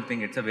household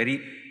thing. It's a very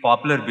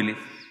popular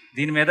belief.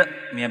 దీని మీద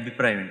మీ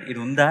అభిప్రాయం ఏంటి? ఇది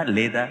ఉందా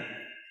లేదా?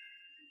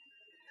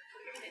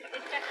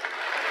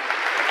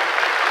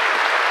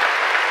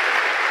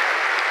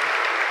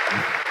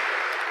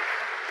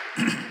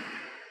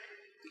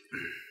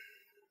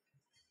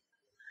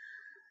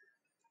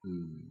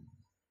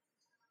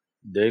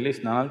 డైలీ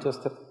స్నానాలు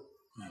చేస్తారు.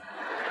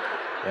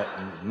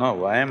 No,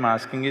 why I'm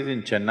asking is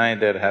in Chennai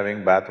they're having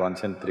bath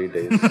once in 3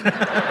 days.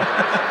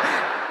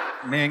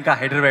 మేము ఇంకా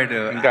హైదరాబాద్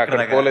ఇంకా అక్కడ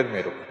పోలేదు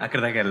మీరు, అక్కడ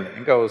దాకా వెళ్ళలేదు.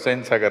 ఇంకా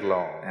హుస్సేన్ సాగర్లో.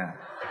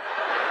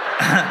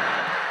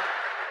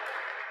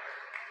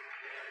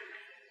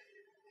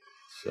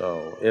 So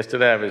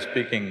yesterday I was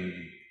speaking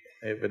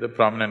with a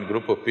prominent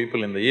group of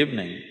people in the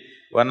evening.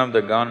 One of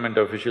the government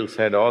officials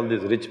said, all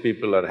these rich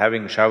people are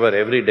having shower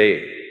every day.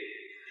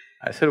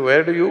 I said,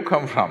 where do you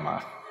come from?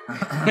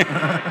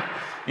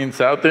 In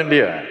South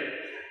India,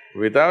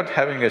 without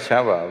having a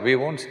shower, we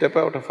won't step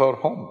out of our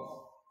home.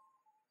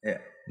 Yeah.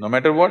 No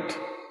matter what.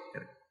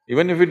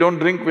 Even if we don't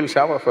drink, we'll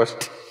shower first.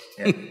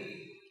 Yeah.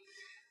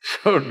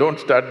 So don't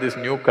start this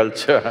new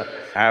culture,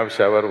 have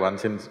shower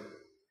once in…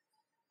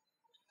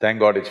 Thank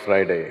God it's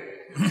Friday.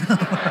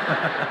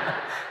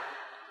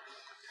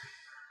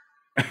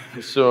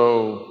 So,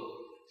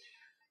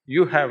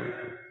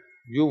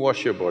 you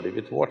wash your body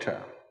with water.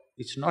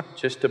 It's not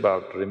just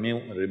about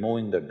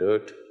removing the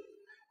dirt.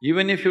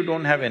 Even if you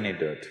don't have any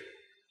dirt,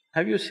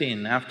 have you seen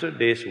after a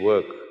day's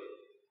work,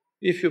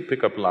 if you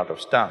pick up a lot of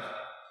stuff,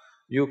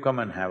 you come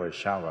and have a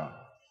shower,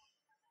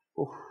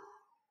 oh,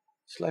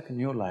 it's like a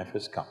new life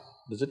has come.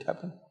 Does it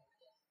happen?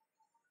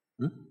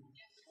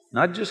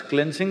 Not just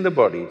cleansing the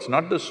body, it's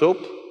not the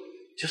soap,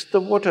 just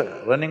the water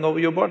running over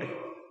your body.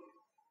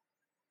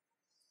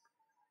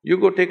 You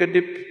go take a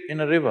dip in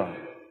a river,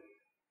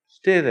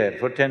 stay there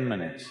for 10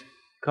 minutes,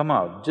 come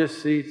out, just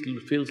see,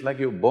 it feels like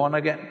you're born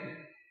again.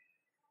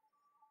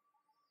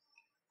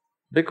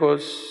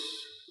 Because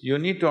you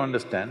need to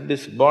understand,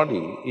 this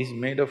body is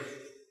made of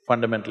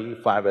fundamentally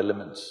 5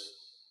 elements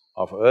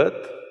of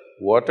earth,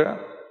 water,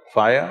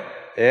 fire,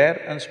 air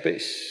and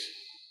space.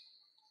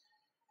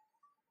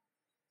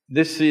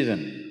 This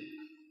season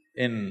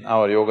in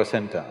our yoga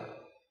center,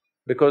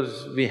 because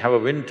we have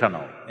a wind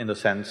tunnel, in the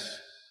sense,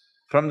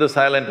 from the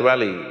silent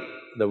valley,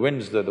 the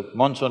winds, the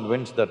monsoon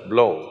winds that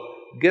blow,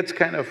 gets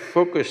kind of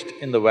focused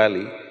in the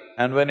valley,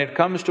 and when it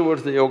comes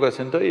towards the yoga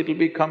center,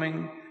 it'll be coming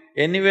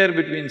anywhere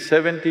between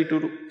 70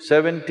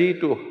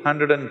 to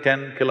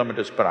 110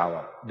 kilometers per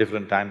hour,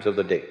 different times of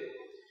the day.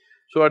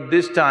 So at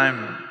this time,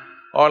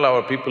 all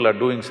our people are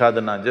doing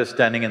sadhana, just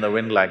standing in the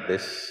wind like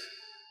this,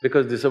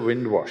 because this is a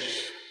wind wash.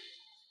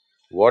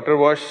 Water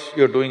wash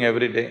you're doing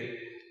every day,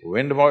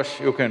 wind wash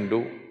you can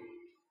do.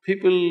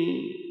 People,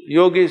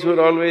 yogis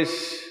were always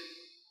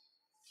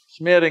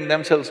smearing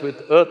themselves with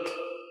earth,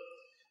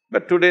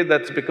 but today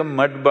that's become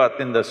mud bath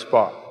in the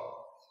spa,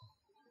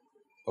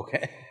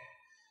 okay?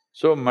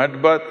 So mud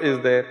bath is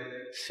there.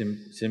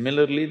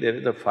 Similarly, there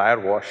is a fire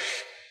wash.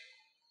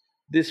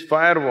 This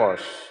fire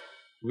wash,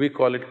 we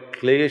call it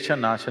klesha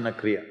nashana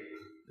kriya.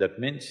 That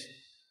means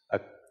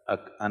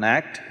an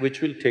act which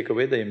will take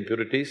away the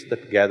impurities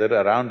that gather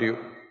around you.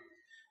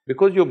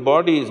 Because your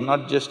body is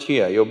not just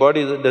here, your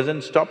body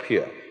doesn't stop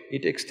here,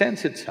 it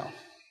extends itself.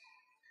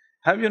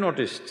 Have you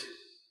noticed?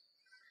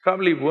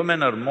 Probably women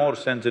are more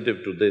sensitive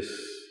to this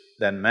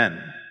than men.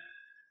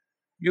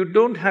 You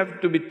don't have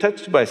to be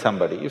touched by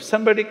somebody. If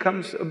somebody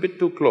comes a bit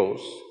too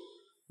close,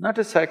 not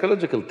a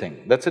psychological thing,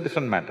 that's a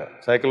different matter.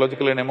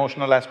 Psychological and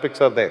emotional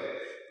aspects are there.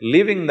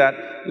 Leaving that,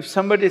 if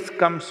somebody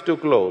comes too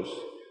close,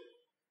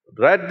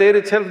 right there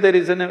itself there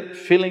is a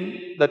feeling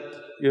that,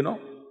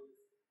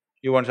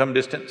 you want some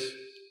distance.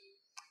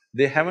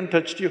 They haven't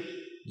touched you,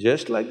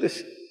 just like this.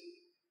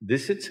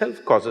 This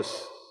itself causes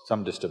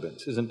some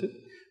disturbance, isn't it?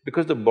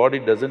 Because the body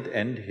doesn't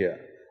end here,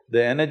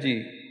 the energy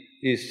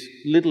is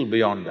little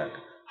beyond that.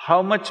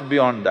 How much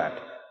beyond that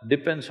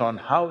depends on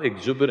how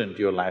exuberant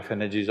your life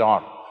energies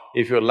are.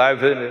 If your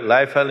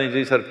life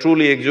energies are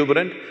truly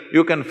exuberant,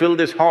 you can fill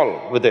this hall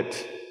with it.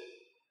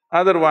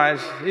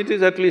 Otherwise, it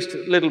is at least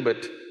a little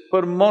bit.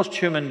 For most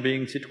human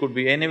beings, it could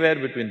be anywhere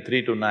between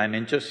 3 to 9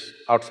 inches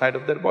outside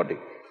of their body.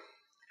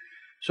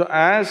 So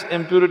as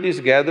impurities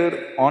gather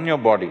on your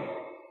body,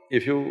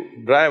 if you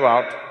drive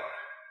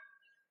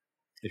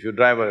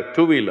a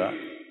two-wheeler,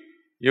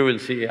 you will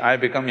see I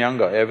become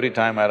younger every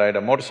time I ride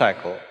a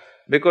motorcycle.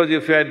 Because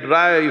if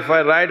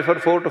I ride for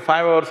 4 to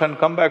 5 hours and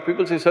come back,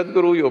 people say,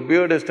 Sadhguru, your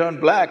beard has turned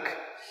black,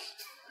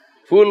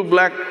 full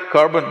black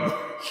carbon.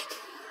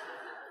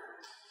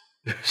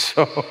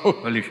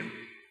 Pollution.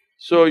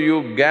 So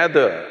you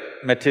gather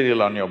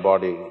material on your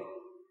body,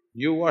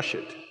 you wash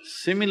it.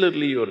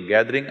 Similarly, you're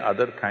gathering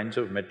other kinds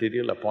of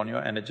material upon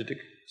your energetic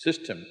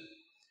system.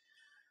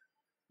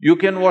 You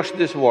can wash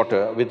this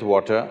water with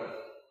water,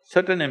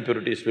 certain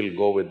impurities will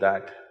go with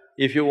that.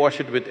 If you wash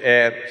it with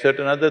air,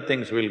 certain other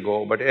things will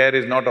go, but air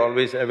is not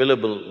always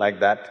available like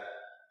that.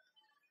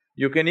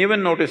 You can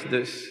even notice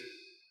this,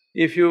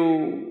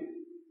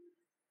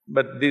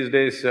 but these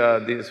days,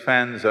 these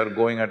fans are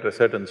going at a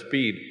certain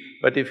speed,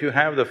 but if you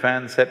have the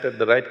fan set at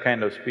the right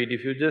kind of speed,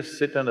 if you just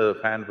sit under the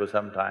fan for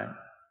some time,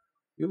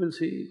 you will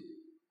see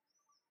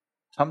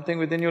something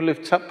within you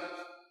lifts up.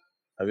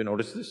 Have you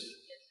noticed this?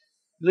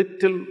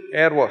 Little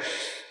air wash.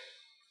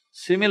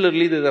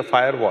 Similarly, there's a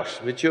fire wash,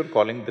 which you're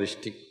calling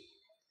drishti.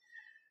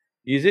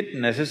 Is it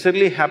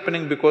necessarily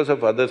happening because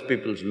of other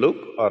people's look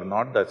or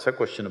not, that's a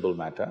questionable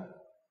matter.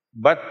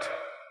 But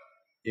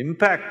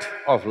impact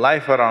of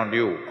life around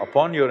you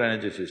upon your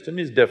energy system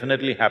is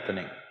definitely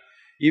happening.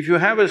 If you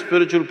have a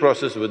spiritual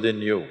process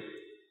within you,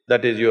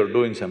 that is, you're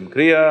doing some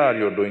kriya or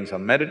you're doing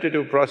some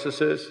meditative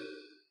processes,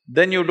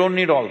 then you don't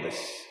need all this,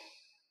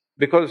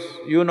 because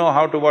you know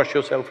how to wash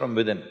yourself from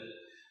within.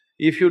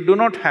 If you do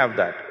not have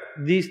that,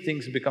 these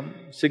things become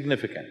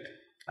significant.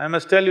 I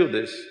must tell you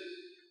this,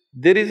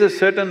 there is a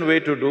certain way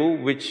to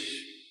do which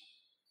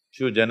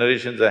few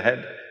generations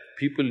ahead,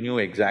 people knew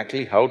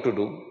exactly how to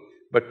do,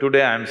 but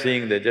today I'm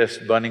seeing they're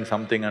just burning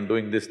something and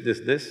doing this.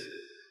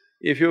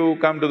 If you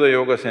come to the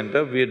yoga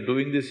center, we're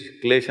doing this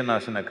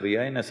Kleshanasana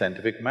Kriya in a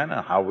scientific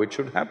manner, how it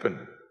should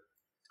happen.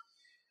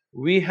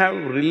 We have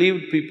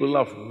relieved people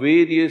of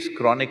various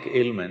chronic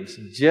ailments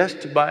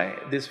just by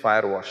this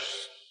fire wash.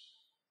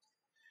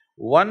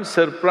 One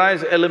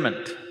surprise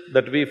element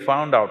that we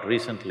found out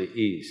recently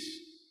is,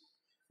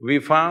 we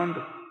found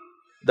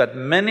that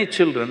many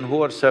children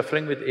who are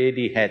suffering with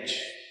ADH,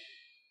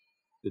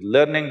 with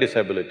learning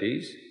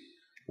disabilities,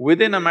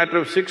 within a matter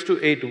of 6 to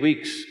 8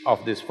 weeks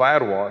of this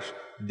fire wash,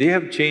 they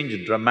have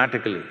changed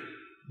dramatically.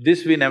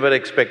 This we never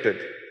expected.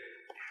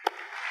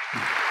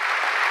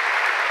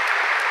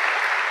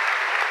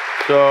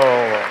 So,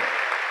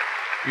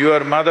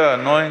 your mother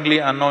knowingly,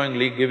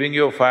 unknowingly giving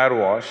you a fire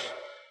wash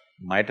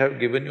might have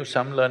given you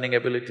some learning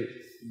ability.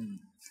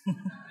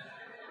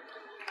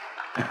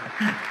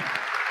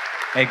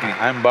 I agree.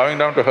 I'm bowing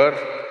down to her.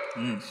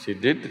 She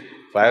did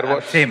fire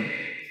wash. Same.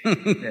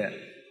 Yeah.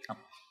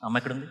 Amma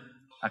ekkundi?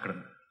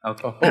 Akkundi.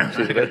 Okay. Oh,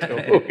 she's right.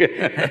 Okay.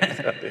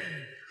 Sorry.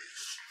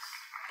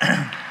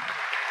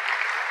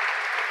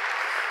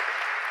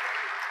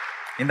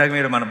 ఇందాక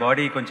మీరు మన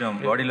body కొంచెం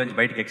బాడీలోంచి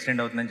బయటకి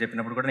extend అవుతుందని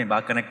చెప్పినప్పుడు కూడా నేను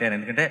బాగా కనెక్ట్ అయ్యాను,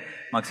 ఎందుకంటే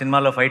మాకు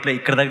సినిమాలో ఫైట్లో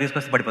ఇక్కడ దాకా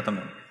తీసుకొస్తే పడిపోతాం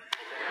మేము.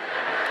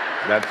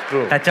 That's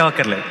true. టచ్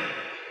అవ్వక్కర్లేదు.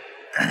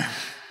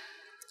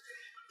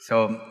 సో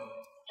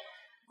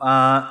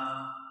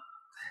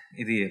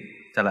ఇది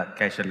చాలా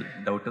క్యాషువల్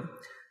డౌట్.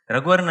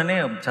 రఘువరన్ అనే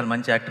చాలా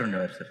మంచి యాక్టర్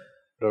ఉండేవారు సార్.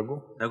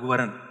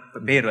 రఘువరన్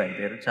పేరు, ఆయన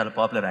పేరు, చాలా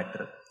పాపులర్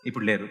యాక్టర్,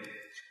 ఇప్పుడు లేరు.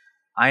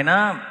 ఆయన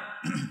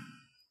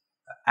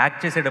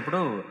యాక్ట్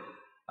చేసేటప్పుడు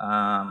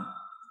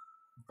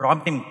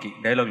ప్రాంప్టింగ్కి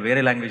డైలాగ్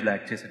వేరే లాంగ్వేజ్లో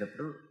యాక్ట్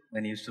చేసేటప్పుడు,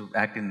 when he used to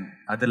act in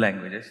other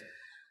languages,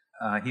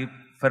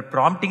 for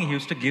prompting he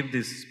used to give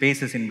these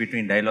spaces in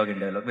between dialogue and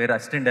dialogue, where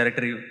assistant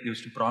director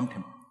used to prompt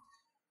him.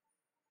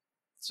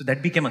 So that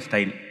became a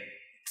style.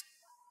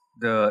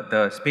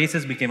 The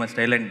spaces became a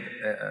style, and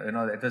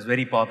it was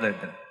very popular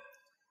then.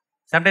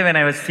 Sometimes when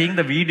I was seeing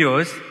the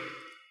videos,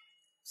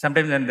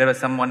 sometimes when there was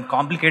some one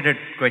complicated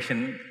question,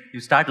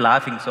 you start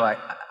laughing, so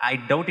I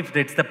doubt if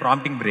that's the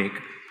prompting break.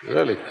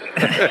 Really?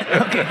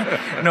 Okay.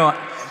 No,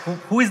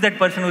 who is that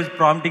person who is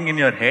prompting in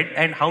your head,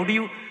 and how do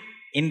you,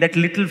 in that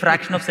little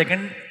fraction of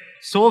second,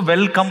 so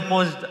well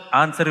composed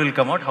answer will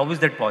come out? How is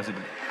that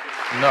possible?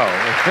 No.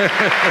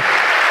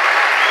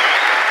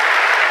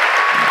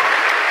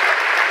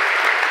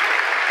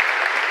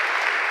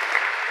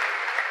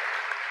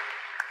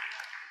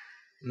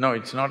 No,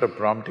 it's not a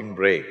prompting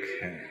break.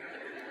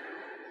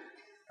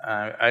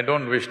 I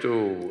don't wish to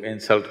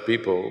insult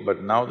people, but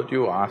now that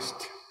you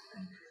asked,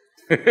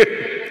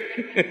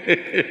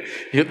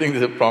 you think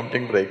there's a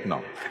prompting break? No.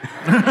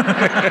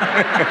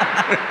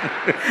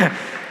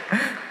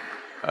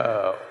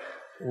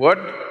 What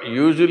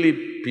usually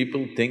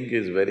people think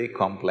is very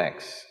complex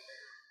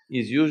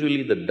is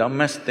usually the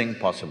dumbest thing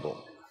possible.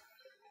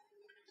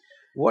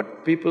 What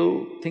people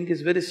think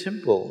is very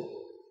simple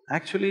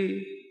actually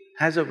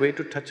has a way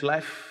to touch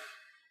life.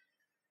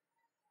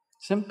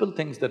 Simple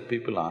things that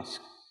people ask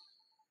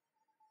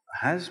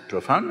has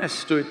profoundness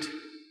to it.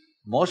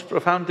 Most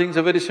profound things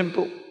are very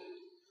simple.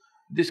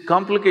 This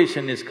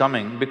complication is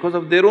coming because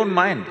of their own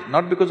mind,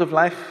 not because of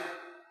life.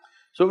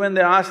 So when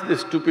they ask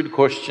these stupid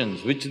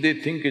questions, which they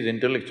think is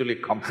intellectually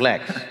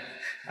complex,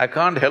 I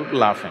can't help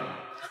laughing.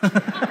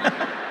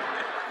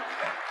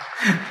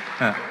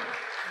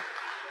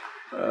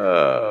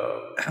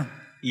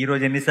 ఈ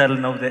రోజు ఎన్నిసార్లు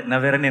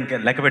Navarro నేను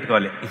లెక్క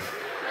పెట్టుకోవాలి.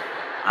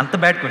 అంత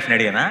bad question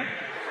అడిగానా?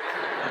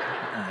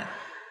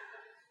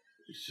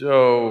 So,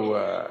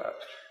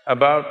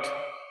 about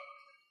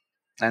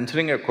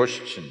answering a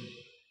question,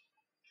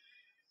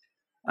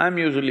 I'm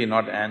usually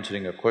not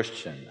answering a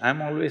question, I'm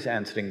always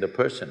answering the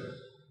person.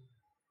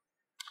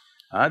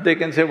 They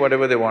can say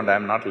whatever they want,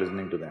 I'm not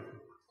listening to them.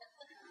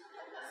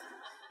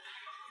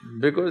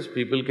 Because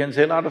people can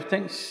say a lot of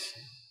things.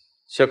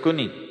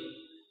 Shakuni,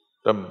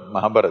 from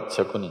Mahabharata,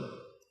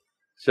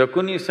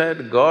 Shakuni said,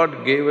 God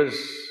gave us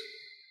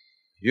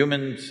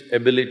humans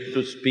ability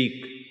to speak,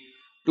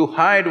 to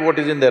hide what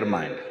is in their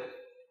mind.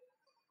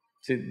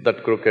 See that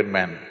crooked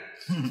man.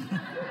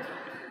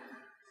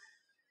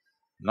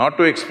 Not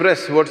to express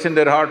what's in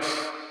their hearts,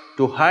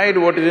 to hide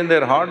what is in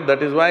their heart,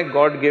 that is why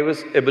God gave us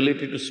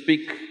ability to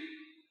speak.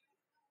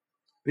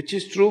 Which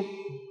is true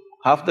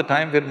half the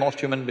time for most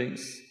human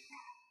beings.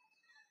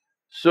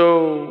 So,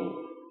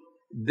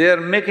 they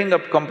are making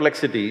up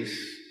complexities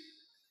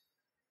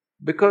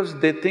because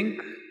they think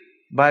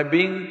by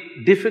being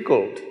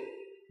difficult,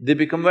 they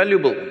become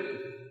valuable.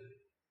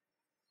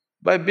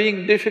 By being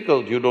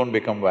difficult, you don't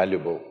become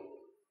valuable.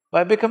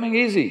 By becoming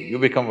easy, you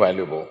become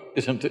valuable,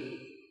 isn't it?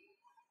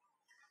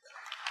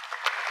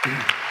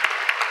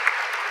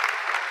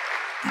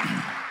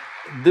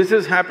 This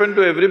has happened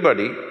to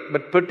everybody,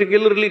 but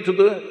particularly to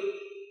the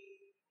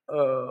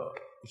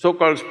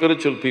so-called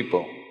spiritual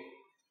people.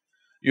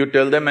 You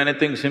tell them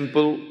anything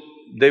simple,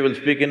 they will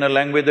speak in a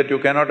language that you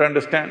cannot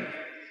understand.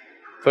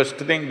 First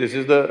thing, this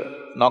is the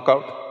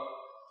knockout.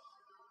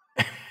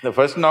 The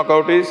first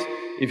knockout is,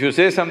 if you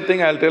say something,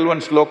 I'll tell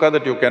one sloka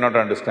that you cannot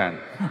understand.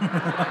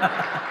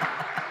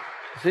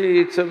 See,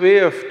 it's a way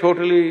of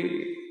totally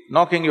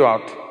knocking you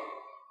out.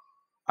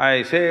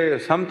 I say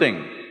something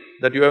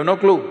that you have no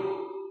clue,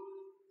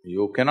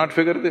 you cannot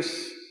figure this.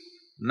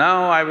 Now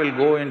I will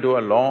go into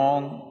a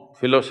long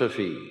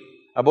philosophy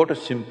about a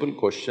simple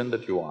question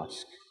that you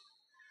ask.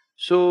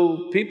 So,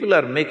 people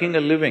are making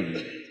a living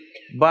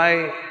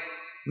by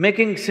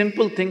making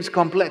simple things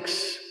complex.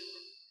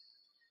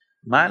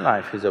 My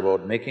life is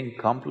about making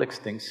complex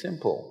things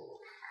simple.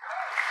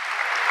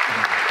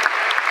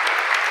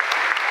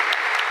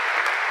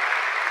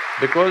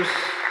 Because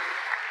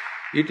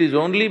it is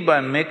only by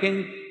making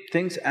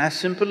things as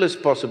simple as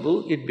possible,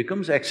 it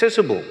becomes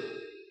accessible.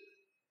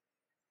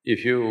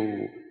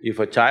 If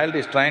a child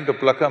is trying to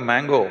pluck a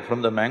mango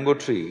from the mango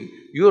tree,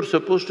 you're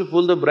supposed to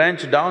pull the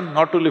branch down,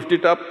 not to lift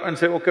it up and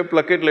say, okay,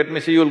 pluck it, let me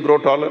see, you'll grow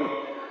taller.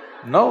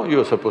 No,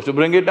 you're supposed to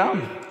bring it down.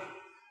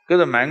 Because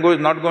the mango is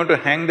not going to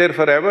hang there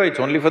forever, it's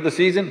only for the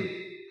season.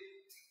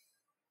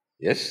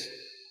 Yes,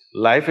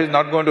 life is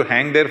not going to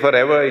hang there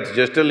forever, it's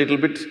just a little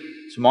bit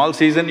small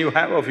season you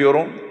have of your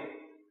own.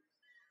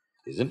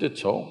 Isn't it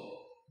so?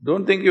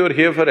 Don't think you're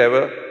here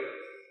forever.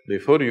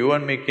 Before you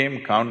and me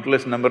came,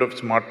 countless number of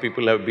smart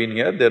people have been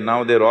here,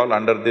 they're all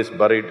under this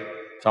buried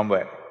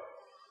somewhere.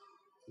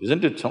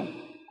 Isn't it so?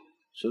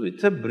 So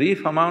it's a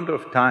brief amount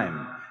of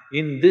time.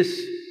 In this,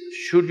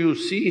 should you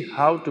see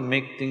how to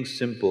make things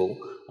simple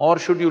or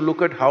should you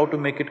look at how to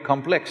make it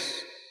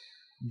complex?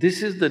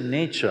 This is the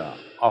nature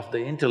of the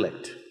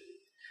intellect.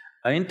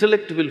 An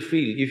intellect will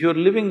feel, if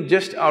you're living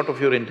just out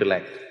of your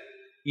intellect,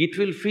 it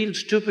will feel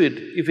stupid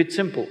if it's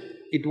simple.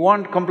 It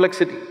wants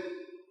complexity.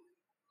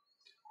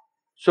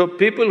 So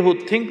people who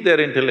think they're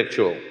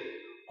intellectual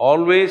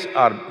always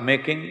are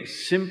making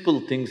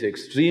simple things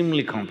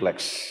extremely complex,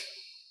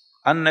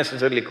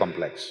 unnecessarily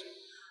complex.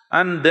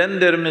 And then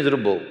they're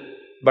miserable,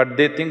 but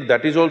they think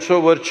that is also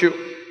a virtue.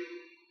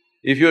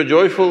 If you're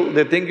joyful,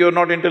 they think you're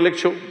not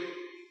intellectual.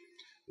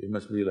 You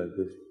must be like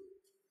this.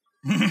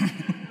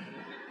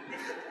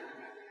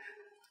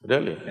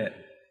 Really? Yeah.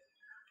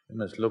 You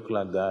must look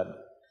like that.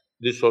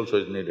 This also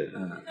is needed.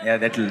 Yeah,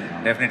 that'll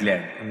definitely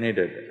add.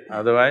 Needed.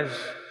 Otherwise,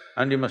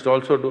 and you must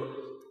also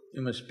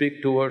you must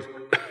speak towards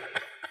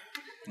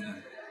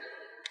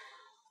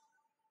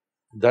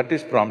that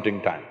is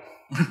prompting time.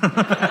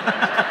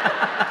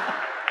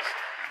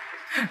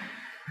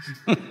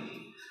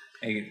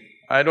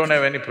 I don't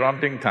have any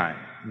prompting time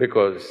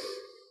because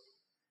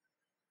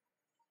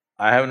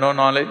I have no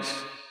knowledge,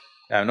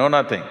 I have no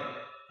nothing.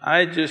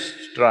 I just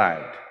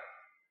tried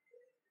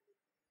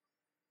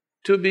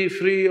to be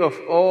free of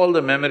all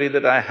the memory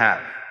that I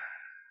have.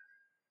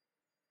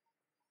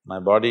 My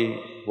body,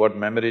 what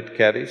memory it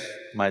carries,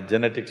 my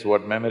genetics,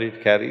 what memory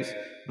it carries,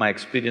 my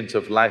experience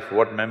of life,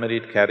 what memory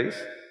it carries,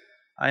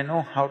 I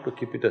know how to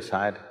keep it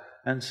aside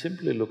and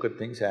simply look at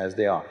things as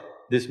they are.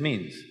 This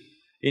means,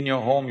 in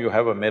your home you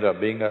have a mirror,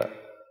 being a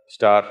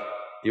star,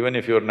 even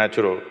if you're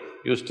natural,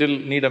 you still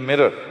need a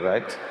mirror,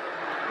 right?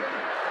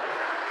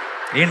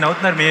 ఏం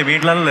నవ్వుతున్నారు మీ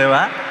ఇంట్లో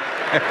లేవా?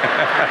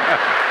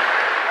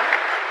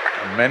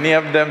 Many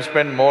of them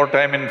spend more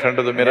time in front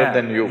of the mirror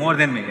than you. More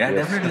than me, yeah, Yes.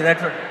 definitely,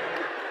 that's what…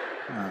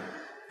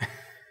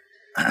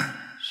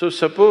 So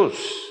suppose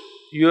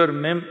your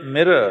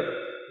mirror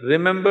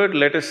remembered,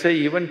 let us say,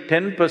 even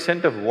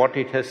 10% of what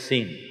it has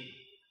seen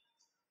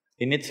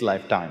in its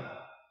lifetime.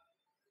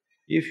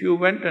 If you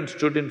went and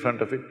stood in front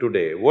of it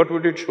today, what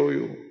would it show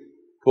you?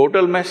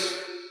 Total mess.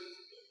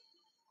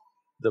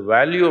 The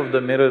value of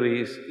the mirror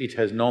is, it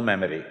has no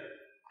memory.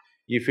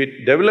 If it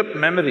developed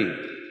memory,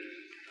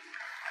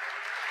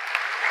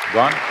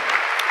 gone.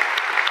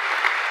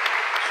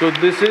 So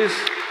this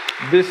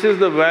is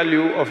the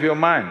value of your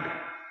mind.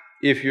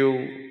 If you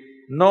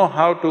know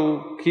how to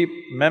keep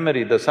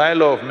memory, the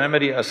silo of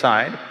memory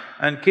aside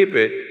and keep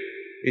it,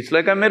 it's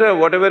like a mirror,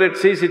 whatever it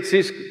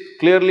sees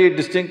clearly,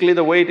 distinctly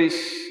the way it is.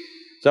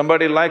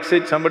 Somebody likes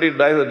it, somebody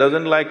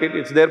doesn't like it,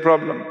 it's their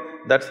problem,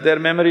 that's their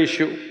memory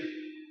issue.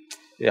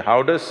 How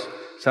does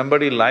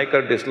somebody like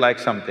or dislike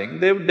something?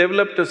 They've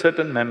developed a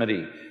certain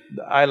memory.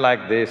 I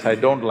like this, I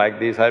don't like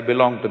this, I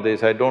belong to this,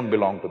 I don't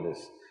belong to this.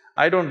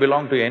 I don't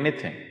belong to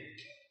anything.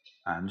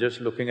 I'm just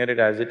looking at it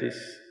as it is.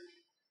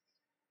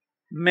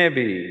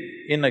 Maybe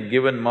in a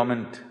given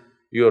moment,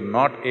 you're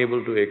not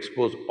able to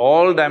expose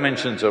all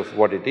dimensions of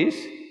what it is,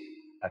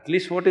 at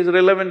least what is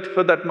relevant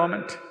for that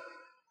moment.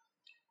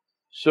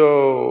 So,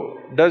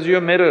 does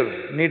your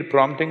mirror need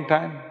prompting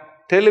time?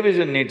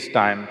 Television needs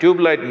time, tube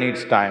light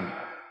needs time,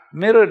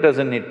 mirror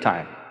doesn't need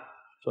time,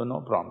 so no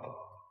prompting.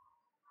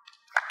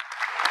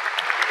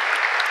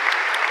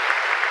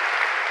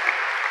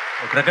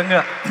 ఒక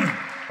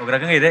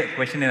రకంగా ఇదే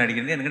question నేను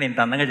అడిగింది, ఎందుకంటే ఇంత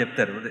అందంగా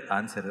చెప్తారు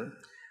answer.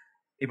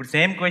 ఇప్పుడు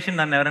సేమ్ క్వశ్చన్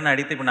నన్ను ఎవరైనా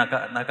అడిగితే, ఇప్పుడు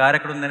నా కార్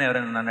ఎక్కడ ఉందని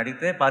ఎవరైనా నన్ను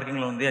అడిగితే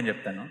పార్కింగ్లో ఉంది అని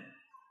చెప్తాను.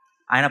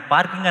 ఆయన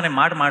పార్కింగ్ అనే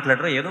మాట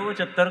మాట్లాడరు, ఏదో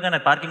చెప్తారు కానీ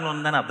పార్కింగ్లో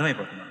ఉందని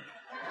అర్థమైపోతున్నాను.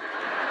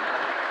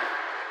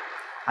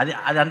 అది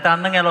అంత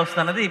అందంగా ఎలా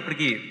వస్తుంది అన్నది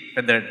ఇప్పటికి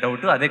పెద్ద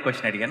డౌట్. అదే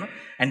క్వశ్చన్ అడిగాను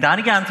అండ్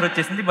దానికి ఆన్సర్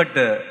వచ్చేసింది, బట్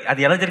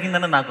అది ఎలా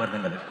జరిగిందన్నది నాకు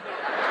అర్థం కాలేదు.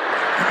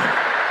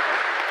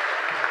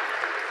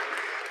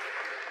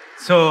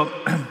 సో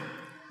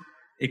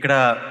ఇక్కడ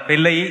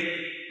పెళ్ళయి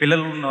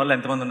పిల్లలు ఉన్న వాళ్ళు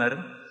ఎంతమంది ఉన్నారు?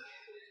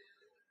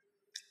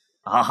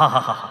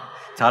 ఆహాహా,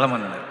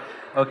 చాలామంది ఉన్నారు.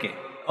 ఓకే,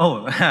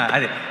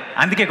 అదే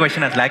అందుకే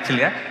క్వశ్చన్ అసలు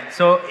యాక్చువల్గా.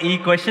 సో ఈ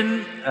question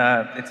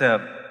it's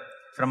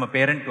from a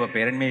parent to a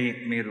parent.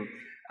 మీరు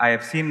I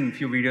have seen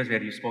few videos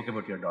where you spoke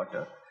about your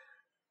daughter.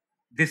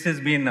 This has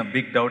been a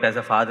big doubt as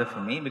a father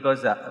for me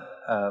because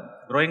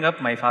growing up,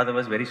 my father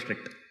was very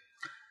strict.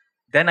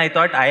 Then I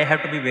thought I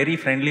have to be very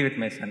friendly with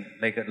my son,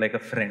 like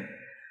a friend.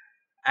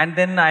 And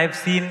then I have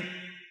seen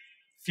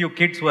few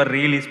kids who are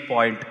really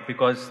spoiled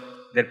because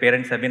their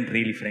parents have been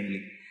really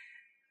friendly.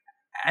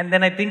 And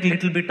then I think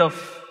little bit of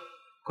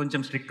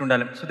koncham strict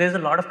undalem. So there's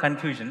a lot of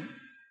confusion.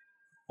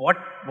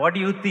 What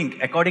do you think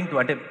according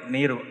to ante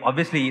neeru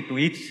obviously to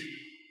each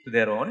to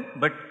their own,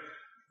 but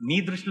మీ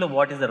దృష్టిలో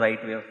what is the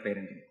right way of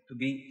parenting? To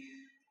be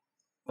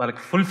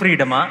వాళ్ళకి full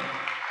ఫ్రీడమా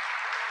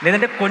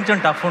లేదంటే కొంచెం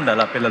tough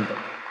ఉండాలి ఆ పిల్లలతో?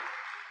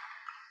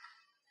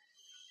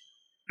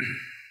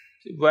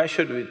 Why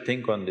should we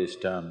think on these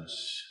terms?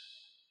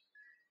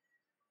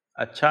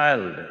 A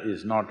child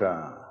is not a…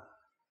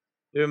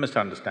 You must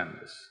understand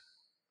this.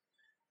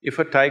 If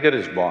a tiger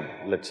is born,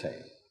 let's say,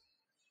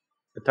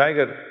 a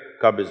tiger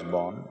cub is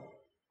born,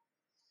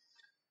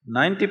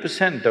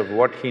 90% of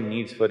what he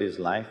needs for his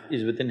life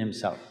is within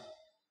himself.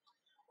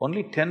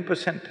 Only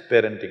 10%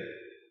 parenting.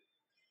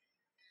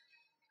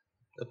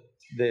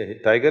 The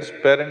tiger's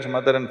parents,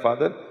 mother and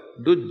father,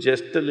 do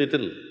just a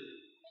little.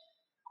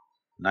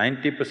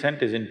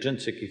 90% is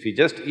intrinsic. If he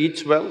just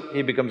eats well,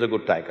 he becomes a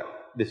good tiger.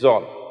 This is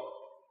all.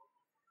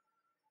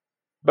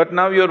 But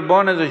now you're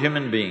born as a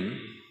human being,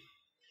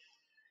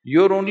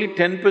 your only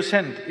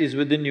 10% is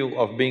within you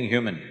of being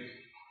human.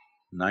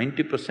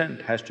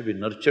 90% has to be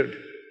nurtured.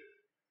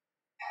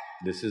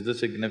 This is the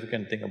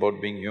significant thing about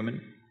being human,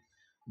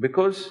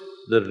 because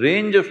the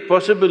range of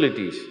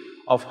possibilities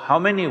of how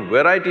many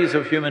varieties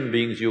of human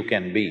beings you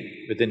can be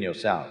within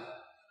yourself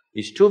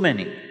is too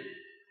many.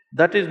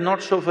 That is not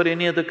so for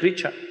any other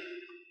creature.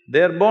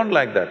 They are born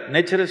like that,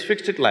 nature has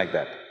fixed it like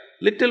that.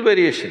 Little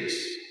variations,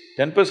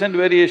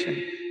 10% variation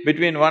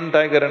between one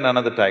tiger and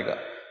another tiger.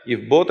 If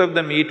both of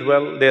them eat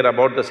well, they're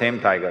about the same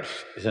tigers,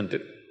 isn't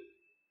it?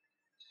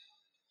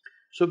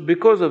 So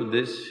because of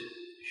this,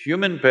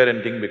 human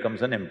parenting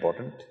becomes an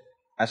important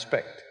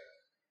aspect.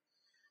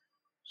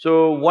 So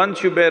once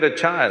you bear a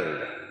child,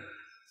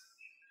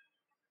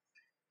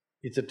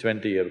 it's a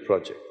 20-year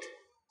project.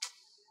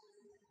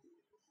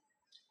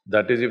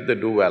 That is if they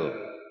do well.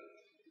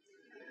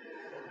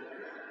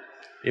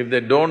 If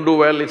they don't do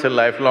well, it's a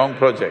lifelong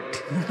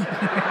project.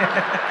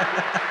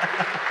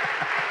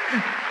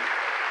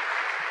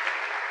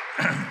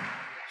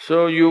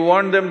 So you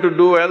want them to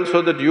do well so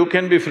that you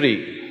can be free.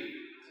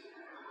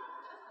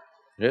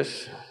 Yes?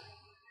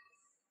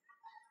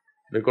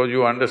 Because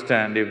you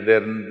understand if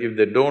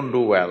they don't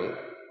do well,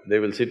 they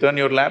will sit on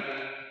your lap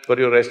for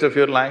your rest of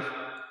your life.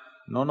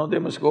 No, they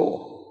must go.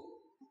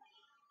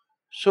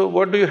 So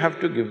what do you have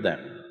to give them?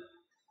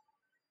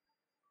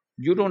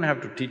 You don't have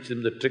to teach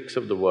them the tricks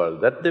of the world,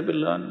 that they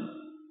will learn.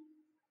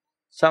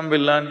 Some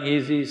will learn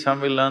easy, some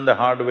will learn the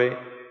hard way.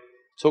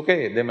 It's okay,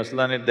 they must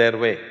learn it their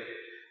way.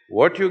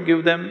 What you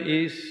give them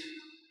is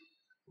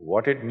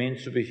what it means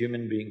to be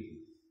human being.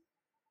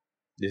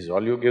 This is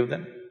all you give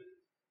them.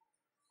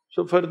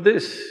 So for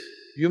this,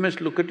 you must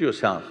look at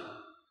yourself.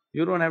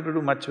 You don't have to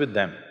do much with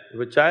them. If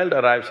a child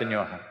arrives in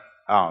your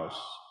house,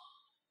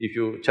 if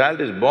your child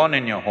is born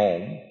in your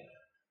home,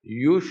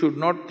 you should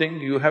not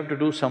think you have to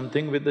do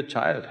something with the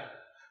child.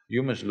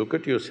 You must look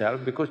at yourself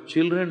because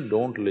children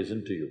don't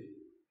listen to you.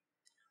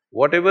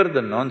 Whatever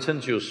the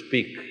nonsense you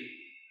speak,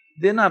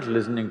 they're not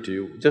listening to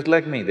you, just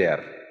like me they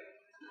are.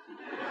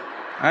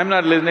 I'm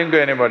not listening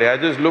to anybody, I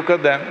just look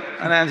at them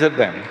and answer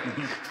them.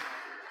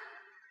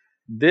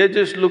 They're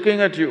just looking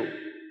at you,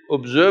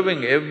 observing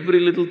every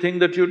little thing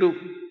that you do.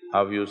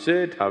 How you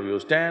sit, how you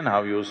stand,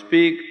 how you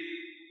speak,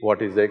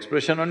 what is the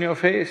expression on your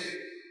face.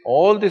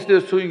 All this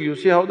they're doing, you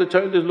see how the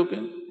child is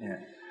looking?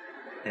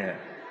 Yeah.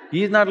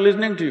 He's not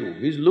listening to you,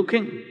 he's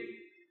looking.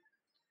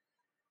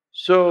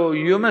 So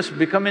you must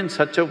become in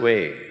such a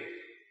way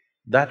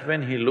that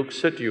when he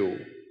looks at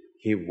you,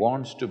 he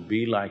wants to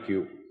be like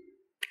you.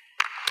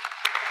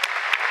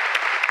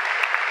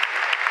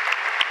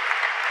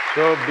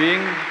 So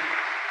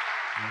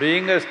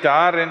being a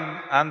star in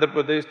Andhra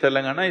Pradesh,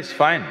 Telangana is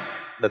fine,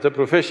 that's a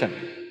profession.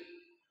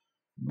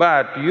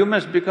 But you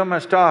must become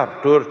a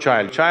star to your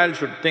child. Child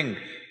should think,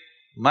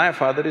 my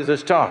father is a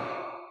star,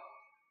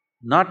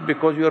 not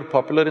because you are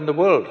popular in the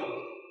world,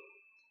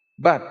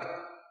 but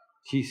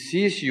he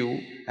sees you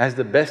as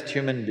the best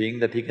human being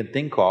that he can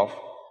think of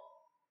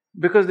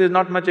because there's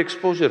not much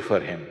exposure for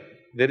him,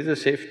 there is a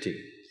safety.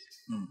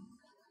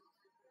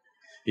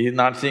 He's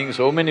not seeing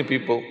so many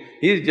people,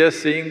 he's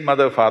just seeing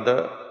mother,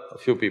 father, a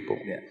few people.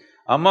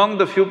 Among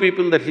the few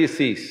people that he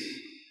sees,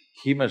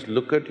 he must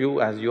look at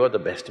you as you are the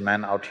best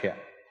man out here.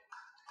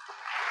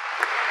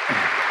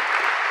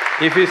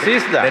 If he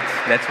sees that…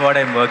 That's what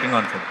I'm working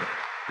on, sir.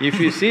 If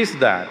he sees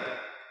that,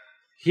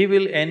 he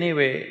will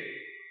anyway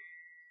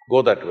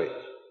go that way.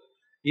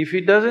 If he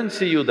doesn't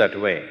see you that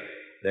way,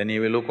 then he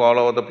will look all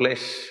over the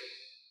place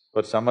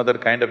for some other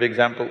kind of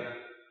example.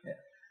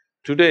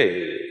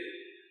 Today,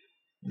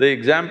 the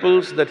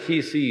examples that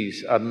he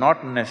sees are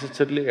not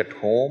necessarily at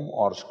home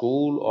or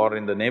school or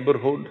in the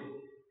neighborhood.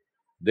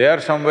 They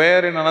are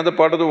somewhere in another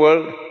part of the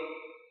world.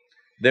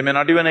 They may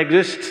not even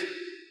exist.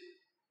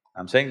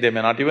 I'm saying they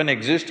may not even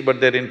exist,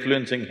 but they're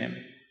influencing him.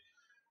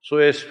 So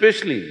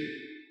especially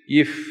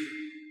if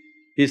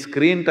his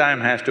screen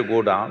time has to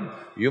go down,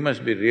 you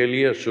must be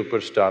really a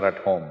superstar at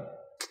home.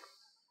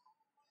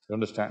 You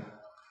understand?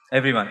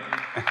 Everyone.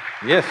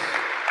 Yes.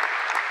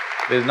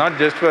 It's not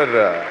just for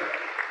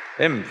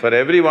him, for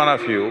every one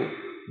of you,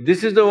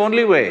 this is the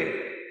only way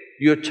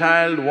your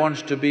child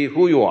wants to be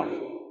who you are.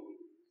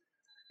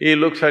 He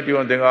looks at you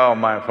and thinks, oh,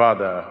 my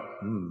father,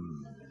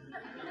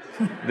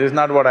 this is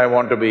not what I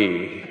want to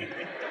be.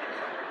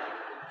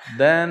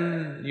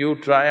 Then you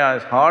try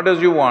as hard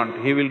as you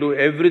want, he will do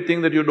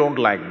everything that you don't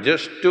like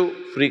just to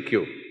freak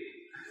you.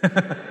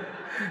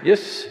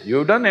 Yes,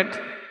 you've done it.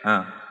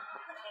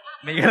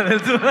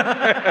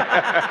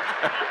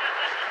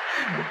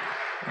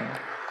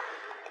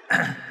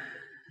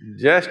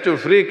 Just to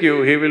freak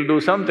you, he will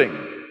do something.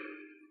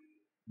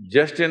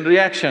 Just in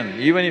reaction,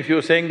 even if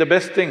you're saying the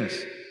best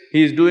things,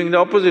 he is doing the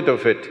opposite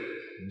of it,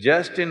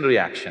 just in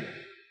reaction.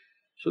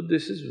 So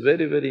this is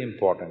very, very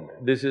important.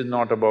 This is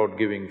not about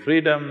giving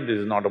freedom, this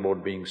is not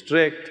about being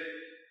strict.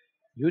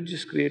 You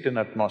just create an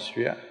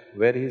atmosphere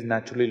where he's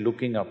naturally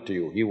looking up to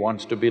you, he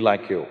wants to be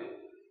like you.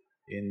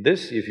 In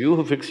this, if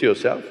you fix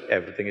yourself,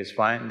 everything is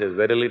fine, there's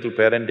very little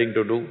parenting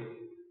to do.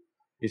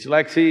 It's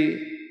like, see,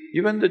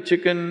 even the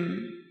chicken,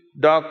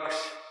 ducks,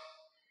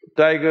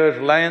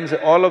 tigers, lions,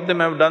 all of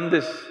them have done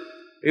this.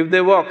 If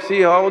they walk,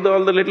 see how all the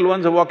little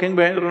ones are walking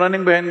behind,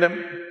 running behind them.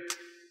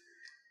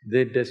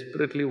 They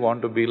desperately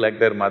want to be like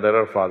their mother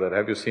or father.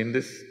 Have you seen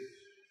this?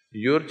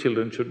 Your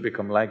children should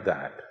become like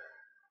that.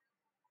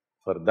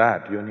 For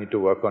that, you need to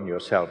work on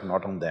yourself,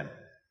 not on them.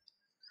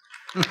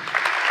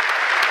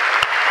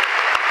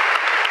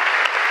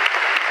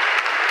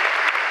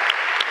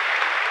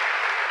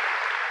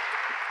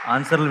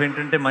 ఆన్సర్లు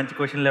వింటుంటే మంచి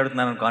క్వశ్చన్లు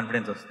అడుగుతున్నాను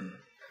confidence వస్తుంది.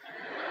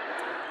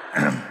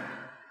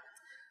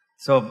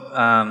 So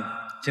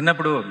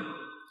చిన్నప్పుడు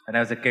when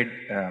I was a kid,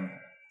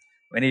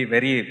 when he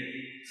very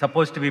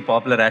supposed to be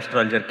popular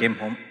astrologer came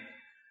home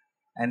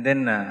and then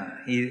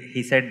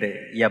he said,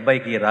 ఈ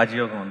అబ్బాయికి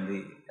రాజయోగం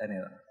ఉంది అని.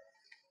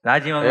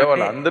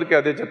 రాజయోగం అందరికీ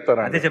అదే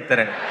చెప్తారా? అదే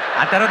చెప్తారా?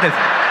 ఆ తర్వాత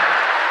తెలుసు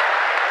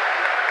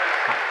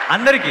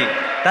అందరికీ.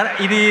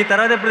 ఇది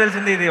తర్వాత ఎప్పుడు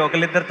తెలిసింది, ఇది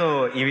ఒకళ్ళిద్దరితో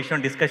ఈ విషయం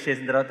డిస్కస్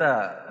చేసిన తర్వాత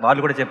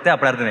వాళ్ళు కూడా చెప్తే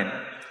అప్పుడు అర్థమైంది.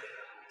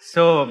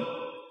 సో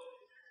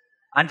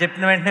అని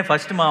చెప్పిన వెంటనే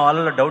ఫస్ట్ మా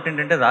వాళ్ళలో డౌట్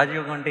ఏంటంటే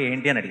రాజయోగం అంటే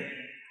ఏంటి అని అడిగారు.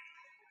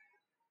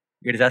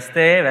 వీడు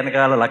చస్తే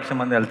వెనకాల 1,00,000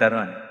 మంది వెళ్తారు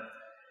అని.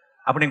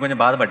 అప్పుడు నేను కొంచెం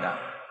బాధపడ్డా,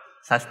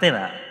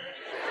 చస్తేనా?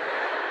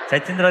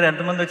 చచ్చిన తర్వాత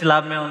ఎంతమంది వచ్చి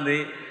లాభమే ఉంది,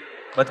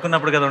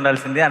 బతుకున్నప్పుడు కదా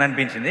ఉండాల్సింది అని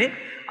అనిపించింది.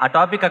 ఆ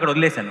టాపిక్ అక్కడ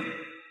వదిలేశాను.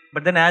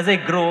 But then as I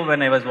grow,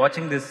 when I was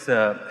watching this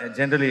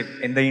generally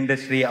in the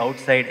industry,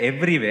 outside,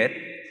 everywhere,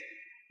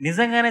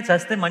 నిజంగానే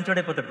చస్తే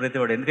మంచోడైపోతాడు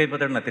ప్రతివాడు. ఎందుకు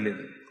అయిపోతాడు నాకు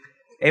తెలియదు.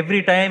 Every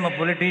time a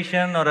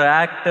politician or an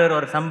actor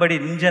or somebody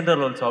in general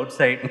also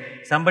outside,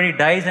 somebody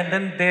dies and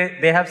then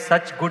they have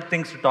such good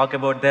things to talk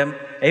about them.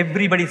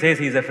 Everybody says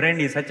he's a friend,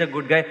 he's such a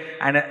good guy.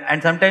 And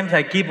sometimes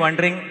I keep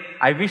wondering,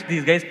 I wish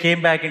these guys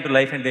came back into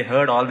life and they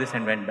heard all this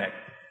and went back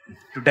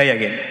to die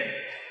again.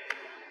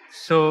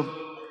 So,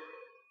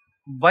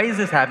 why is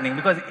this happening?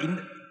 Because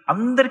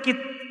అందరికీ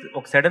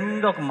ఒక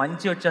సడన్గా ఒక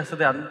మంచి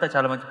వచ్చేస్తుంది, అంతా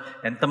చాలా మంచి,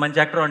 ఎంత మంచి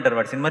యాక్టర్ అంటారు,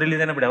 వాడు సినిమా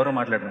రిలీజ్ అయినప్పుడు ఎవరో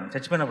మాట్లాడుతున్నాం,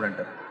 చచ్చిపోయినప్పుడు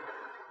అంటారు.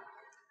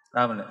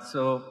 Ravana.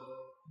 So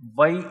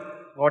why,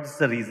 what is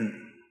the reason?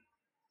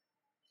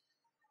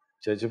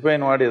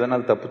 చచ్చిపోయిన వాడు ఏదైనా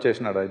తప్పు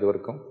చేసినాడా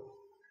ఇదివరకు?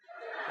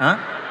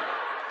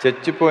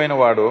 చచ్చిపోయిన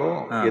వాడు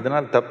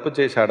ఏదైనా తప్పు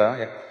చేశాడా?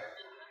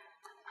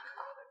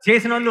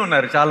 చేసిన వాళ్ళు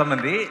ఉన్నారు చాలా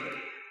మంది,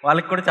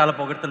 వాళ్ళకి కూడా చాలా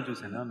పొగడ్తలు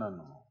చూశాను.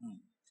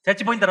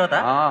 చచ్చిపోయిన తర్వాత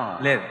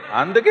లేదు.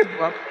 అందుకే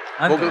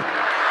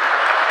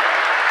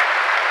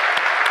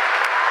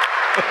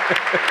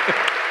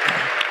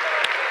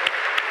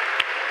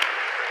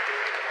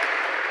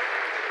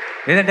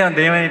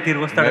లేదంటే ఏమైనా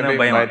తిరిగి వస్తాడని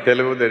భయం.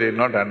 Telugu they did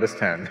not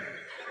understand.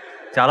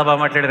 చాలా బాగా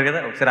మాట్లాడారు కదా,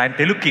 ఒకసారి ఆయన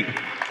తెలుగుకి.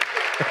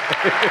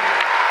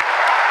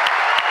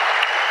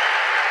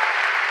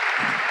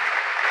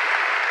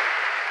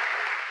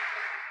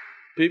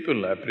 People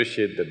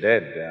appreciate the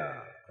dead,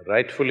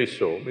 rightfully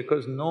so,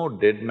 because no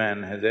dead man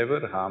has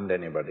ever harmed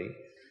anybody.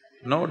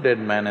 No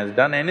dead man has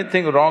done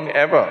anything wrong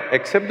ever,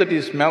 except that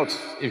he smells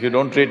if you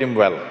don't treat him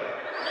well.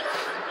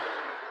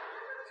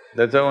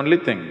 That's the only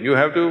thing. You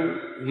have to…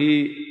 he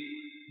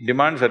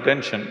demands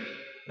attention,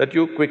 that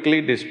you quickly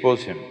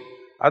dispose him.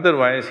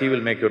 Otherwise, he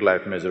will make your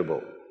life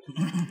miserable.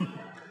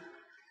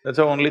 That's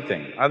the only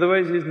thing.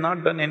 Otherwise, he's not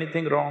done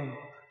anything wrong.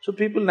 So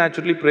people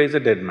naturally praise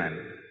a dead man.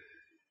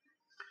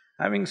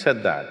 Having said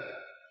that,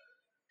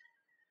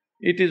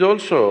 it is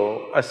also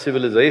a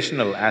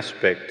civilizational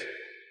aspect,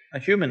 a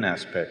human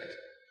aspect,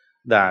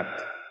 that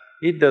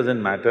it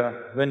doesn't matter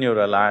when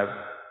you're alive,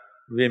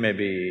 we may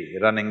be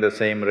running the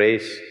same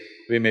race,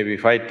 we may be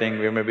fighting,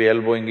 we may be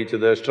elbowing each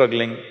other,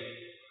 struggling,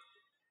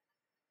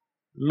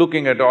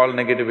 looking at all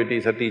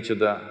negativities at each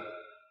other.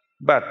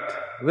 But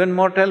when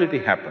mortality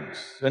happens,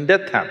 when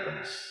death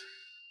happens,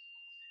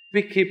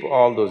 we keep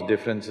all those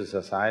differences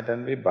aside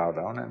and we bow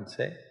down and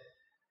say,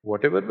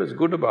 whatever was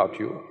good about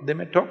you, they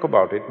may talk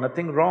about it,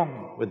 nothing wrong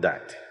with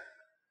that.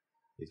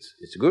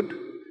 It's good.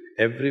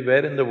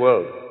 Everywhere in the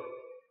world,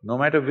 no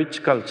matter which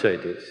culture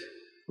it is,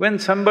 when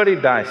somebody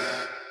dies,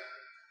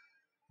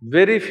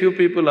 very few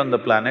people on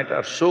the planet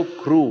are so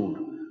crude,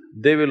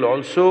 they will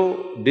also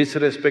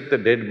disrespect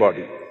the dead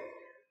body.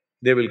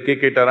 They will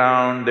kick it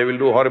around, they will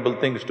do horrible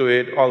things to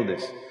it, all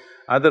this.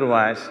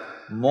 Otherwise,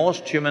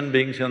 most human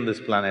beings on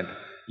this planet,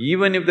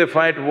 even if they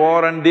fight war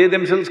and they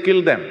themselves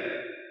kill them,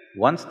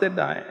 once they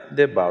die,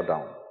 they bow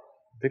down.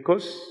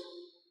 Because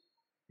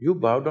you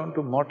bow down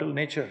to mortal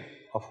nature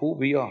of who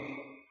we are.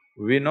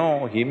 We know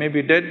he may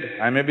be dead,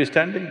 I may be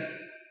standing,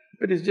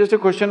 but it's just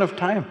a question of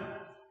time.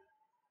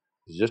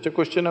 It's just a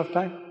question of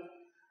time.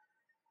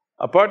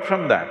 Apart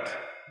from that,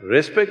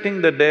 respecting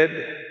the dead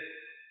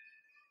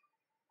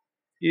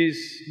is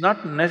not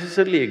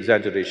necessarily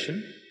exaggeration.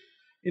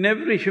 In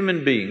every human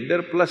being, there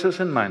are pluses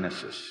and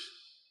minuses.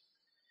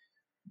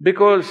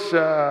 Because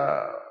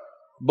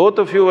both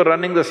of you are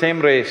running the same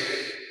race,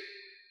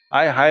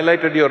 I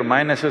highlighted your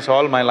minuses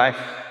all my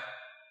life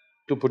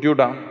to put you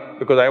down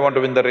because I want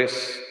to win the race.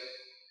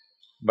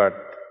 But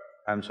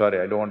I'm sorry,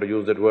 I don't want to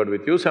use that word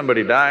with you,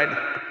 somebody died.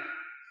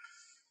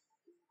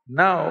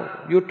 Now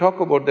you talk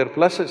about their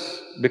pluses,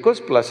 because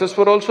pluses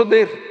were also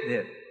there.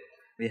 There.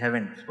 We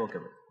haven't spoken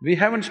about it. We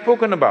haven't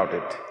spoken about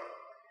it.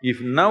 If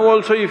now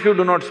also if you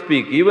do not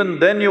speak, even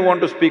then you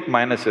want to speak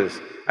minuses,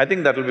 I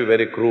think that will be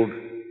very crude.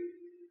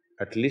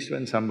 At least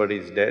when somebody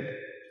is dead,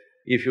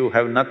 if you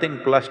have nothing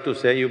plus to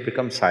say, you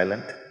become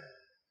silent.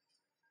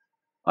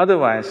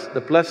 Otherwise,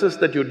 the pluses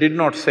that you did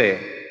not say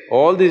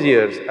all these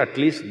years, at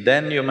least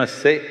then you must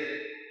say.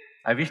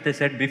 I wish they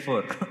said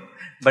before,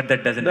 but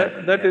that doesn't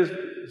happen.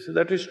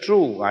 That is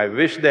true. I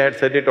wish they had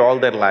said it all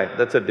their life,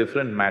 that's a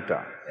different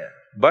matter. Yeah.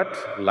 But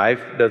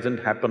life doesn't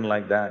happen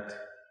like that.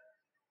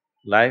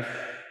 Life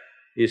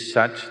is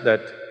such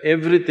that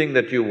everything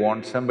that you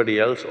want, somebody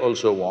else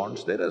also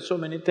wants. There are so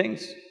many things.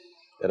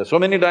 There are so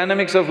many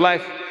dynamics of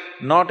life.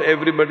 Not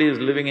everybody is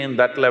living in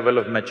that level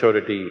of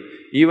maturity.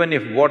 Even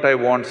if what I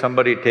want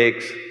somebody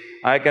takes,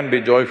 I can be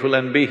joyful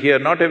and be here.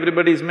 Not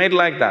everybody is made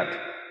like that.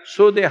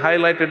 So they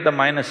highlighted the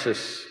minuses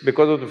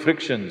because of the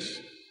frictions.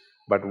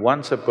 But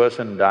once a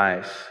person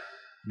dies,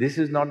 this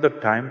is not the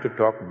time to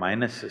talk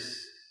minuses.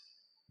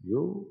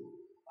 You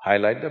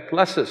highlight the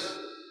pluses.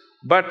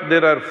 But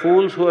there are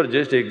fools who are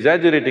just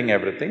exaggerating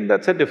everything,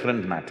 that's a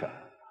different matter.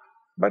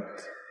 But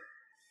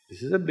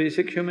this is a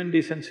basic human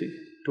decency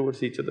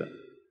towards each other.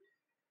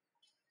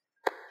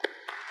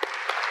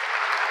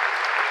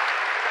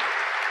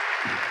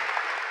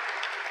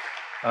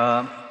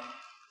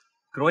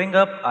 Growing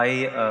up,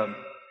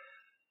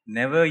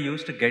 never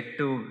used to get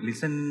to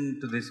listen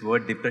to this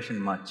word depression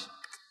much.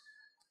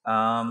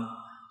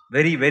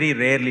 Very, very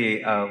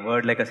rarely a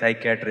word like a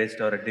psychiatrist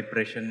or a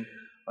depression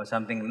or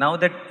something. Now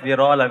that we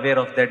are all aware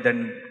of that, then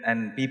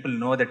and people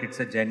know that it's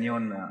a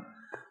genuine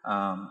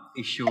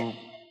issue,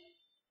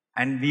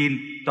 and we'll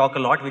talk a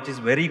lot, which is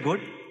very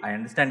good. I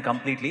understand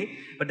completely.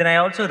 But then I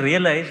also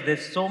realize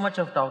there's so much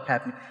of talk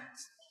happening.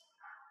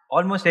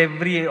 Almost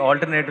every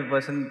alternative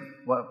person,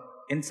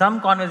 in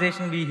some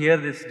conversation, we hear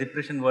this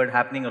depression word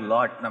happening a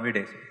lot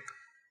nowadays.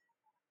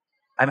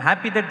 I'm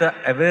happy that the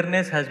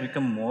awareness has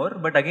become more,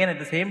 but again, at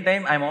the same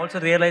time, I'm also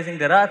realizing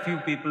there are few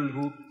people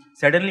who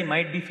suddenly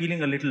might be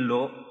feeling a little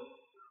low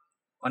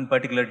one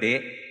particular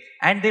day,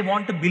 and they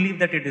want to believe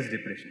that it is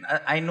depression.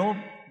 I know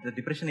the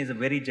depression is a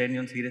very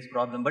genuine, serious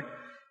problem, but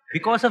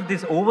because of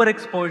this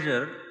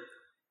overexposure,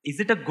 is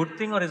it a good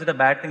thing or is it a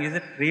bad thing? Is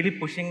it really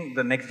pushing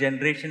the next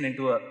generation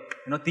into a,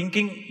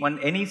 thinking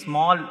any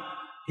small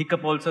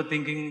hiccup also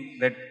thinking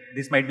that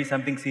this might be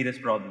something serious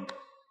problem,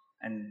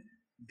 and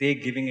they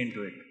giving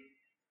into it?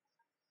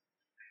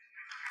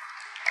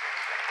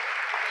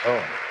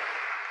 Oh,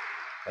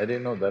 I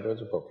didn't know that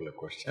was a popular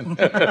question.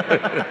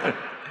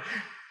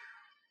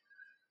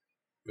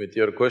 With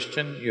your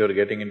question, you're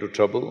getting into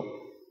trouble.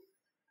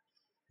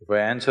 If I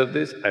answer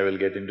this, I will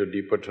get into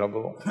deeper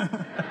trouble.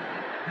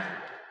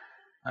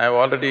 I've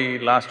already,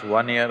 last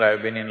 1 year,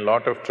 I've been in a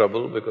lot of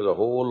trouble because a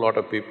whole lot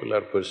of people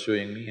are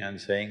pursuing me and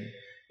saying,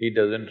 he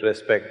doesn't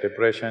respect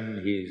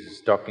depression,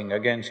 he's talking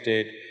against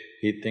it,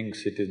 he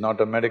thinks it is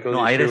not a medical issue.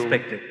 No, I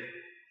respect it.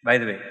 By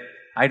the way,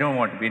 I don't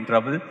want to be in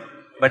trouble,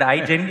 but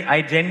I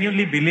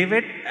genuinely believe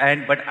it,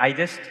 but I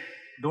just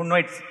don't know,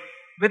 it's…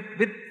 with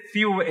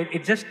few,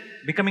 it's just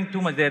becoming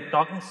too much. They're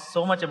talking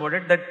so much about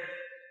it that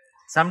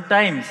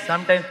sometimes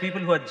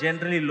people who are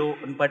generally low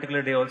on a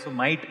particular day also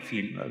might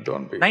feel. No,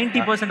 don't be.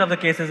 90% of the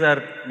cases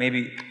are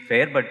maybe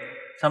fair, but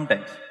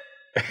sometimes.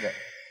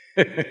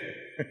 Yeah.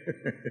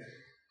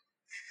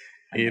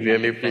 He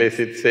really plays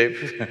it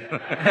safe.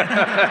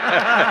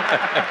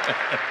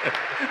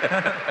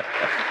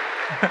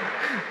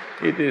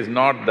 It is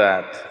not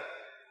that.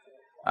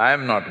 I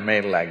am not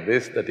made like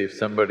this, that if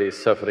somebody is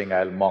suffering,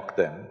 I'll mock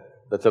them.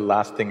 That's the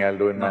last thing I'll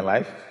do in my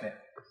life. Yeah.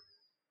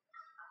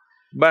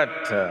 But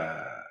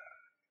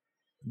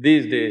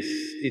these days,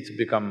 it's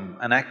become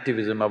an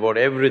activism about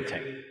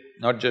everything,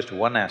 not just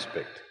one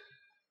aspect.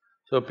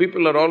 So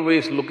people are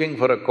always looking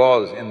for a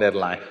cause in their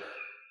life.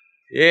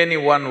 Any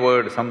one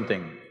word,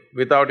 something,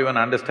 without even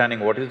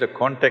understanding what is the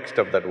context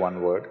of that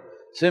one word,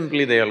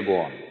 simply they'll go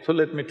on. So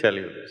let me tell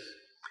you this.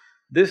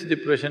 This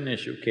depression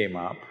issue came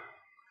up.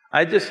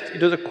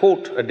 It was a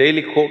quote, a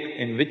daily quote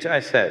in which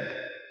I said,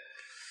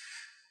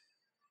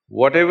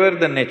 whatever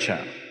the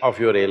nature of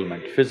your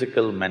ailment,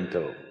 physical,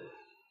 mental,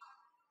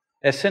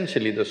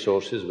 essentially the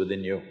source is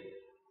within you.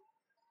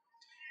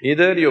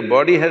 Either your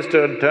body has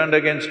turned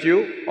against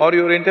you or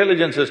your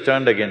intelligence has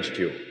turned against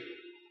you.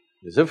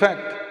 It's a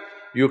fact.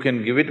 You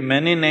can give it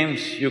many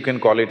names, you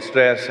can call it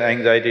stress,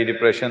 anxiety,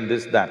 depression,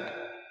 this, that.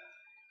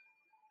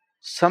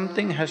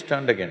 Something has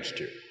turned against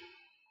you.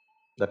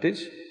 That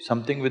is,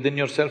 something within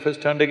yourself has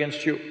turned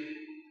against you.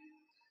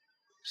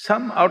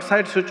 Some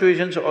outside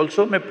situations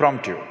also may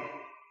prompt you,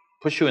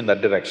 push you in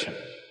that direction.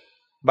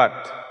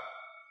 But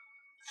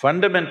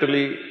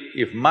fundamentally,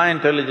 if my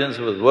intelligence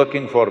was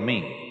working for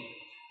me,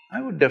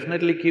 I would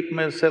definitely keep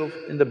myself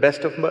in the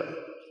best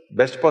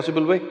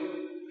possible way.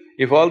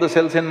 If all the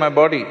cells in my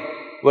body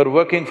were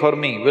working for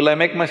me, will I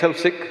make myself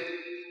sick?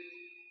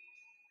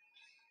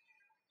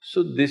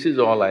 So this is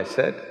all I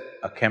said.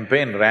 A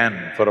campaign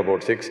ran for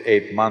about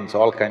 6–8 months,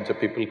 all kinds of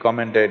people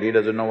commented, he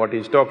doesn't know what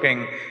he's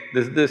talking,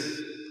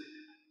 this.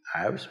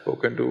 I have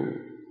spoken to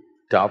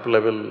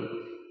top-level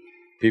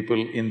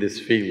people in this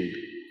field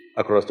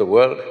across the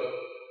world.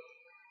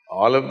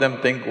 All of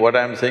them think what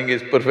I'm saying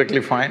is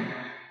perfectly fine.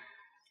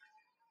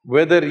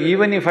 Whether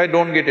even if I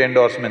don't get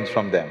endorsements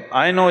from them,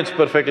 I know it's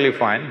perfectly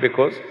fine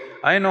because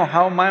I know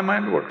how my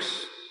mind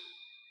works.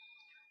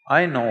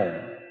 I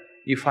know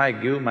if I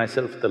give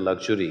myself the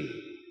luxury,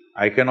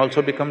 I can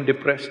also become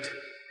depressed.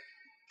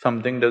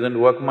 Something doesn't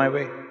work my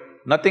way.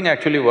 Nothing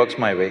actually works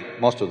my way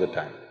most of the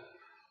time.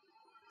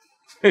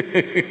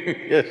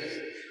 Yes,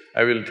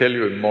 I will tell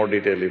you in more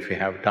detail if we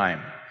have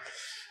time.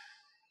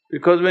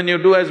 Because when you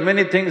do as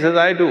many things as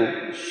I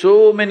do,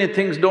 so many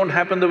things don't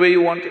happen the way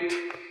you want it.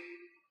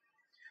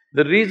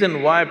 The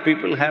reason why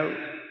people have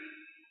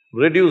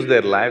reduced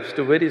their lives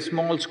to very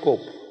small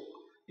scope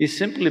is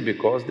simply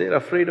because they're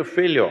afraid of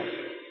failure.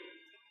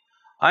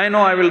 I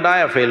know I will die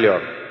a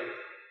failure,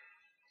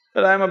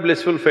 but I'm a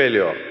blissful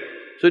failure,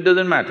 so it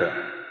doesn't matter.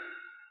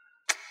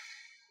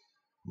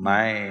 In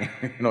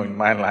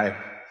my life,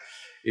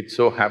 it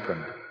so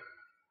happened,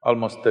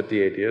 almost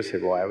 38 years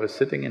ago, I was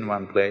sitting in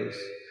one place,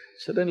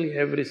 suddenly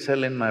every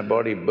cell in my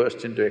body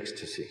burst into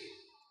ecstasy.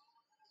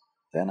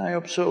 Then I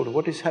observed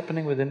what is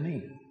happening within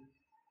me.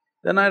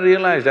 Then I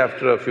realized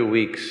after a few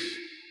weeks,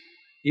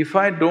 if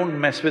I don't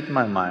mess with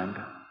my mind,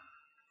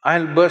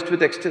 I'll burst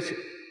with ecstasy.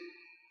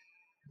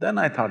 Then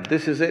I thought,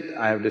 this is it,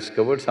 I have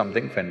discovered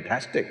something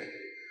fantastic.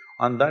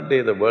 On that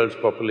day, the world's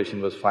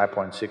population was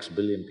 5.6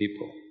 billion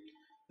people.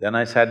 Then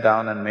I sat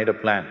down and made a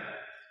plan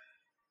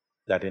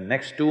that in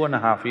next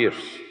 2.5 years,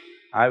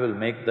 I will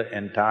make the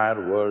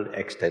entire world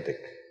ecstatic.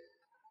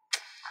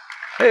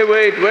 Hey,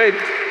 wait,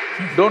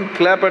 don't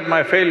clap at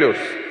my failures.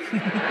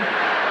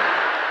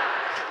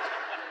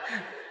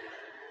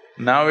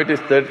 Now it is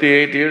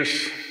 38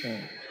 years.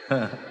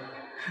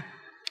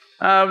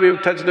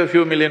 We've touched a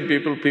few million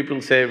people.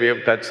 People say we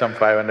have touched some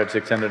 500,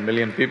 600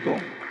 million people.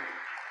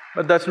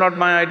 But that's not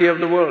my idea of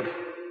the world.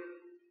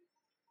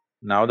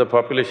 Now the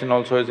population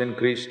also has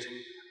increased.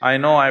 I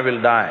know I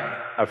will die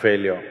a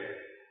failure,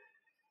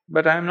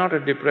 but I'm not a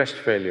depressed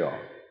failure,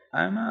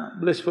 I'm a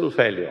blissful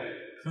failure.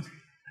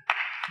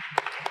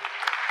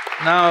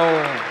 Now,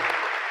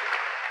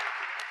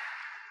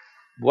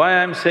 why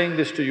I'm saying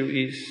this to you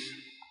is,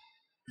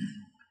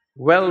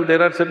 well,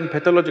 there are certain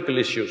pathological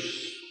issues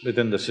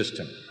within the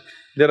system.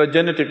 There are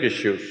genetic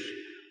issues,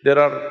 there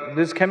are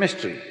these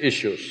chemistry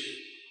issues.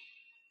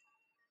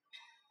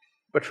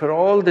 But for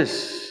all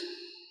this,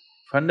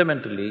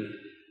 fundamentally,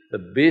 the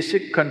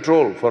basic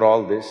control for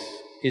all this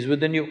is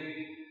within you.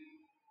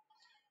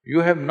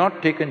 You have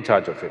not taken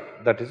charge of it,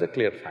 that is a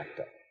clear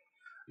factor.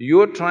 You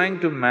are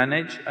trying to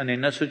manage an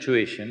inner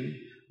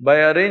situation by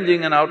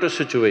arranging an outer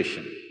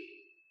situation.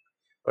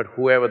 But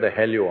whoever the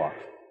hell you are,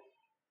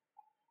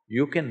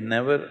 you can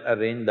never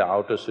arrange the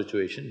outer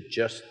situation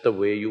just the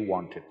way you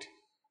want it.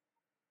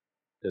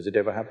 Does it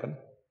ever happen?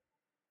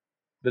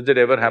 Does it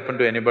ever happen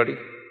to anybody?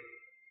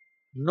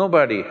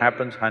 Nobody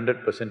happens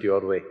 100%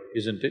 your way,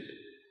 isn't it?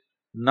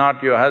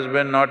 Not your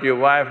husband, not your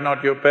wife,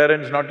 not your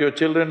parents, not your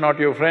children, not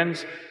your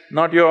friends,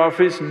 not your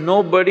office,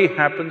 nobody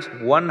happens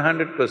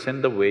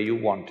 100% the way you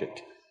want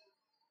it.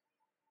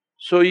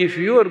 So if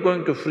you are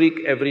going to freak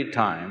every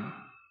time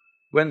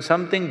when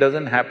something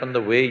doesn't happen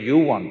the way you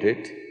want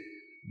it,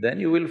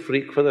 then you will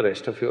freak for the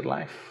rest of your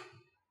life.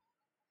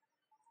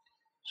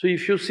 So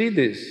if you see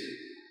this,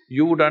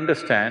 you would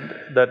understand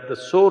that the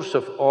source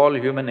of all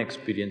human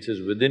experience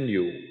is within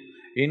you,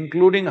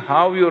 including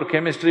how your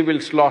chemistry will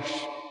slosh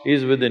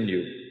is within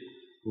you.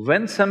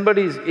 When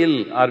somebody is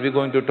ill, are we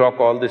going to talk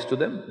all this to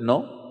them?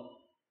 No.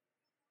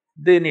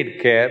 They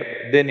need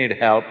care, they need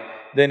help,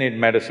 they need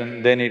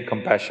medicine, they need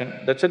compassion,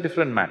 that's a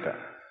different matter.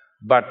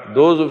 But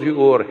those of you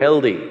who are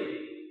healthy,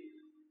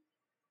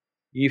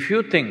 if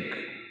you think,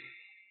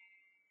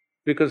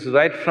 because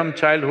right from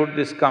childhood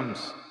this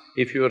comes,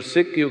 if you are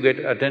sick, you get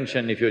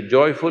attention, if you're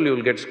joyful,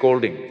 you'll get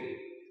scolding.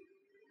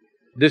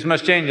 This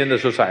must change in the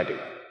society.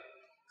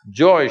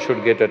 Joy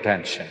should get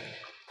attention.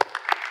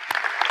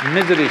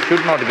 Misery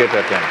should not get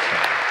attention.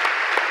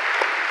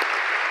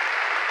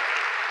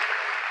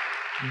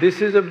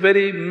 This is a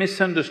very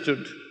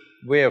misunderstood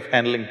way of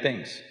handling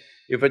things.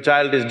 If a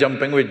child is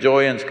jumping with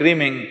joy and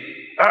screaming,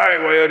 "Hey,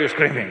 why are you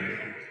screaming?"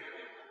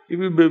 If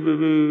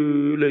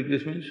you like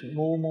this means,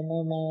 moo, moo,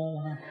 moo,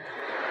 moo.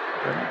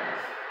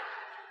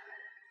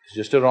 It's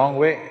just a wrong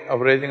way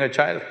of raising a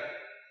child.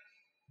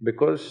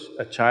 Because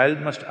a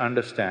child must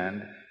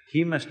understand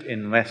he must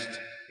invest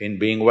in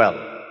being well.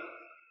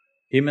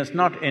 He must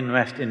not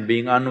invest in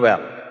being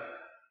unwell.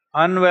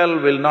 Unwell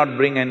will not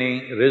bring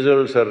any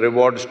results or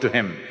rewards to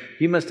him.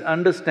 He must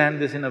understand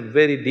this in a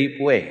very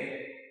deep way.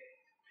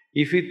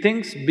 If he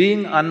thinks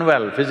being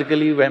unwell,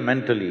 physically or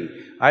mentally,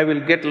 I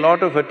will get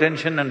lot of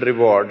attention and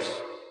rewards,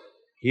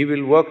 he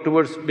will work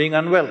towards being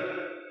unwell.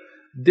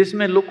 This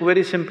may look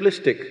very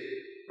simplistic,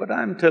 but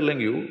I'm telling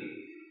you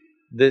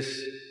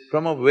this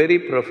from a very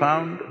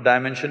profound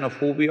dimension of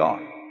who we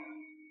are.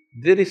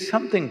 There is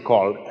something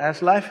called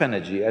as life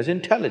energy, as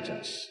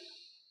intelligence.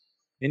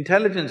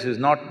 Intelligence is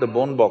not the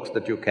bone box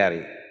that you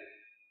carry.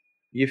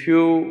 If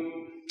you…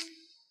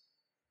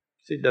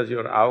 see, does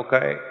your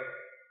avakai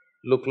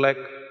look like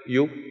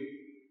you?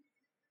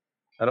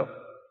 Hello?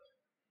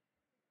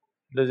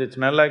 Does it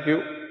smell like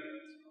you?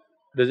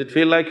 Does it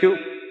feel like you?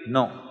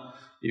 No.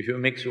 If you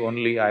mix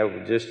only, I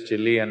have just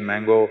chili and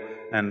mango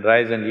and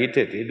rice and eat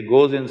it, it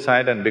goes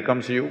inside and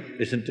becomes you,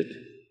 isn't it?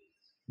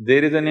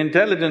 There is an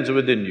intelligence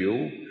within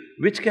you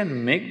which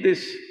can make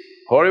this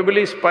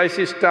horribly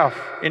spicy stuff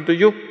into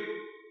you.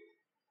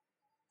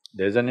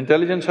 There's an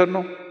intelligence or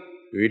no?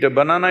 You eat a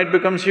banana, it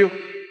becomes you.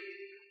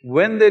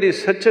 When there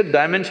is such a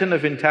dimension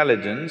of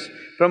intelligence,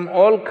 from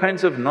all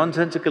kinds of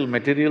nonsensical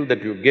material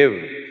that you give,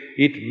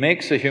 it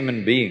makes a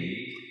human being.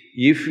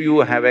 If you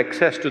have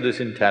access to this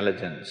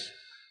intelligence,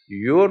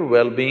 your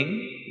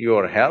well-being,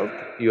 your health,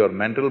 your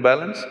mental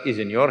balance is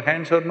in your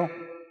hands or no?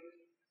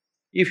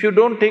 If you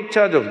don't take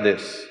charge of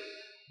this,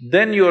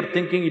 then you are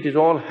thinking it is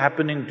all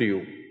happening to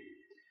you.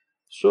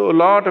 So a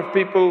lot of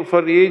people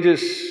for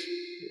ages,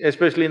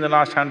 especially in the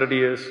last 100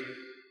 years,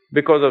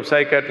 because of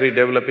psychiatry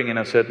developing in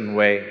a certain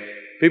way,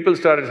 people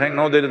started saying,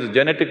 no, there is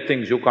genetic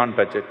things, you can't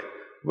touch it.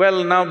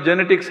 Well, now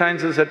genetic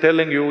sciences are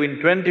telling you in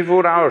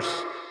 24 hours,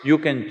 you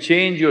can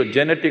change your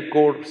genetic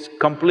code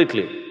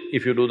completely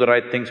if you do the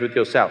right things with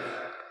yourself.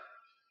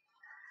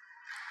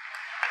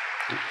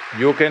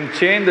 You can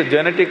change the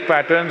genetic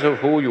patterns of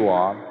who you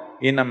are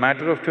in a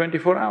matter of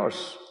 24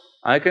 hours.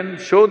 I can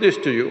show this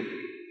to you.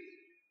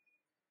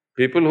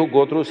 People who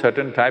go through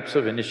certain types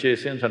of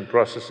initiations and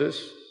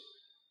processes,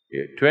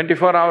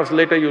 24 hours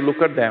later you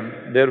look at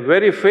them, their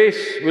very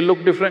face will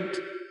look different.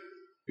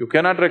 You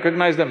cannot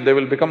recognize them, they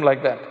will become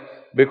like that.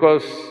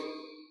 Because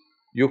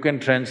you can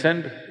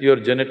transcend your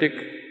genetic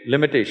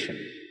limitation.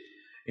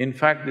 In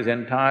fact, this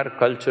entire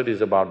culture is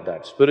about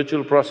that.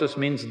 Spiritual process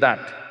means that.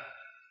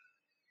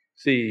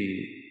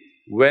 See,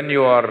 when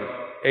you are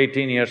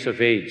 18 years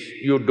of age,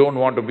 you don't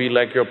want to be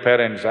like your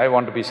parents, I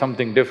want to be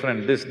something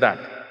different, this, that.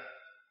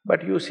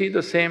 But you see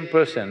the same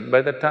person,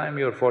 by the time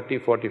you're 40,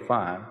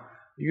 45,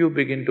 you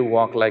begin to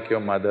walk like your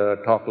mother,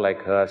 talk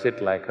like her,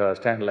 sit like her,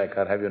 stand like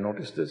her. Have you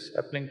noticed this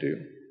happening to you?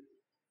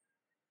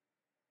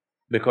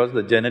 Because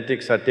the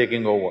genetics are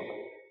taking over.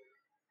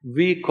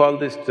 We call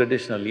this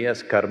traditionally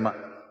as karma.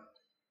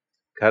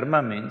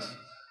 Karma means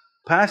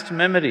past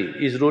memory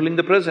is ruling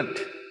the present.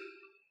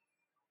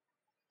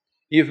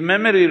 If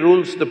memory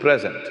rules the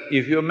present,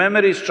 if your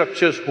memory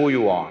structures who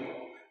you are,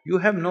 you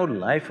have no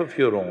life of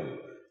your own.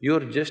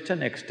 You're just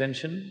an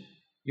extension,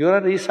 you're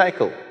a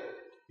recycle,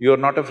 you're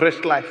not a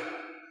fresh life.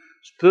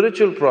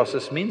 Spiritual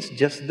process means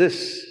just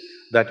this,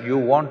 that you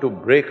want to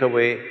break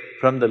away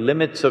from the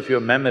limits of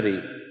your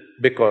memory,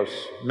 because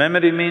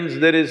memory means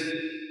there is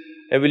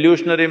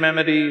evolutionary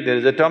memory, there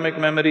is atomic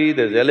memory,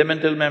 there is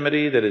elemental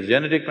memory, there is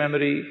genetic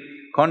memory,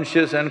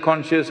 conscious,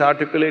 unconscious,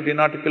 articulate,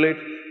 inarticulate,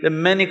 there are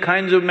many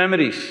kinds of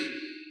memories.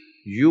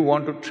 You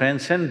want to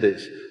transcend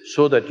this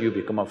so that you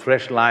become a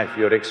fresh life,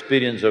 your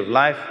experience of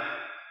life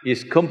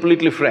is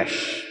completely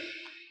fresh.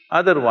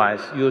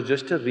 Otherwise, you're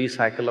just a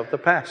recycle of the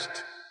past.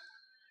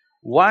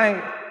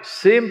 Why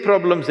same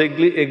problems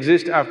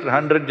exist after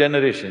 100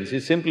 generations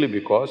is simply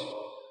because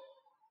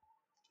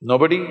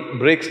nobody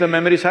breaks the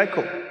memory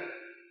cycle.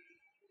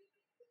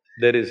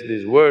 There is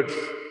these words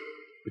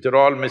which are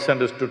all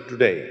misunderstood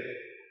today.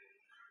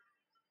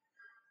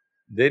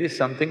 There is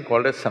something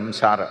called as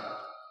samsara.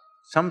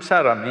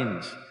 Samsara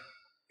means,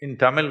 in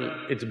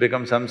Tamil it's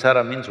become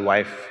samsara means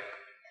wife,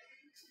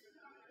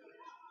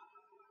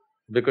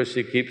 because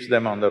she keeps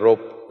them on the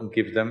rope and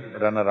keeps them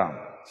run around.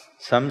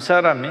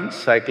 Samsara means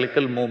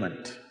cyclical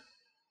movement.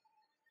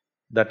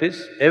 That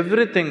is,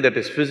 everything that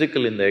is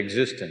physical in the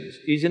existence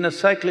is in a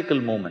cyclical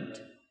movement.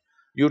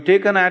 You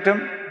take an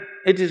atom,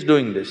 it is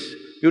doing this.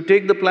 You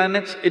take the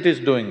planets, it is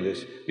doing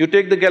this. You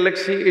take the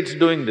galaxy, it's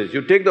doing this.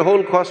 You take the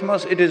whole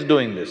cosmos, it is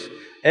doing this.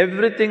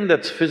 Everything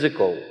that's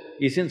physical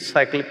is in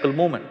cyclical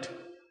movement.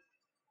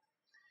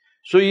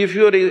 So if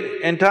your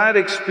entire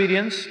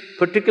experience,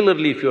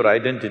 particularly if your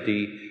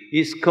identity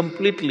is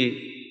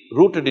completely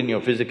rooted in your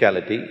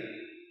physicality,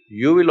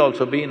 you will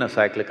also be in a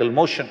cyclical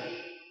motion.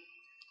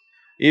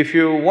 If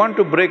you want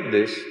to break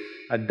this,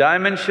 a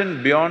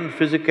dimension beyond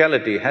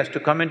physicality has to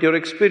come into your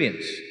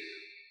experience.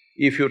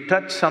 If you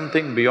touch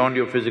something beyond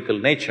your physical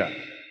nature,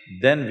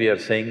 then we are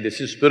saying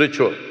this is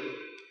spiritual.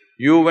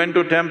 You went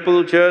to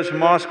temple, church,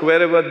 mosque,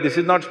 wherever, this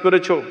is not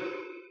spiritual.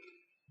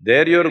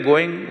 There you're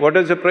going, what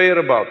is the prayer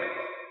about?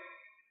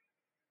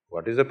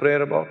 What is the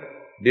prayer about?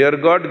 Dear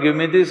God, give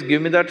me this,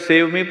 give me that,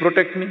 save me,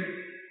 protect me.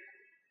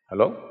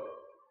 Hello?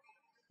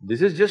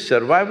 This is just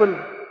survival,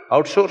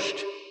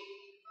 outsourced.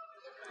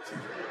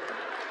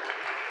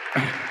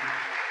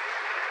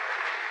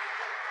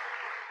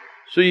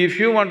 So if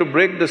you want to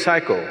break the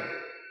cycle,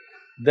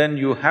 then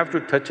you have to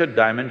touch a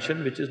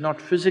dimension which is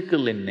not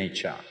physical in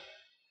nature.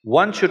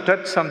 Once you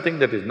touch something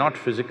that is not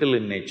physical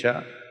in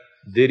nature,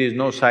 there is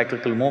no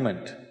cyclical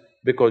movement,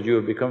 because you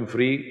have become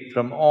free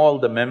from all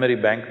the memory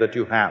bank that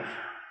you have.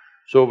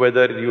 So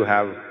whether you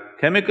have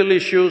chemical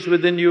issues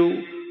within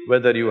you,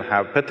 whether you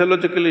have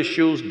pathological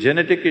issues,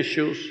 genetic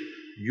issues,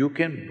 you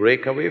can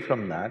break away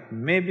from that.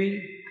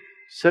 Maybe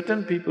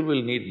certain people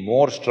will need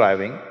more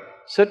striving,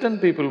 certain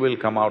people will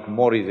come out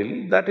more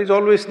easily, that is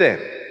always there.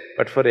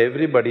 But for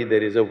everybody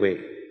there is a way.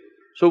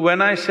 So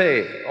when I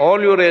say all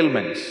your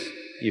ailments,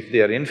 if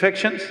they are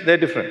infections, they're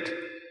different.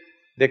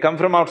 They come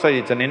from outside,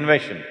 it's an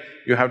invasion,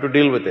 you have to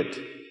deal with it.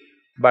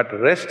 But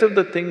rest of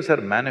the things are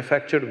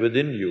manufactured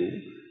within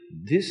you,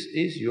 this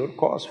is your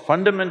cause.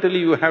 Fundamentally,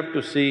 you have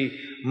to see,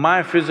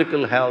 my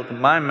physical health,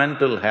 my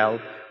mental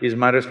health is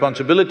my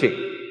responsibility,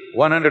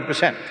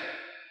 100%.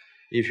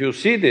 If you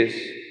see this,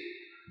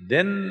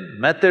 then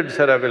methods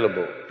are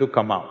available to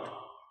come out.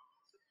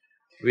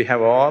 We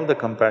have all the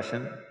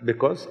compassion,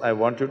 because I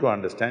want you to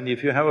understand,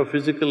 if you have a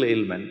physical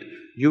ailment,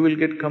 you will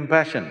get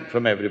compassion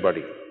from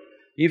everybody.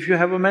 If you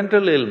have a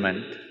mental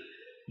ailment,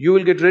 you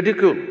will get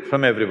ridicule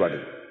from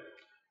everybody.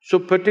 So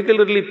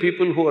particularly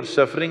people who are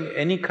suffering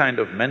any kind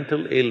of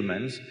mental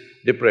ailments,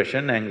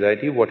 depression,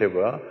 anxiety,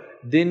 whatever,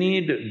 they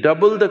need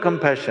double the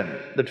compassion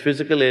that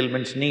physical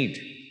ailments need.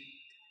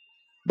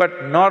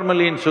 But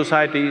normally in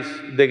societies,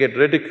 they get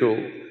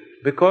ridicule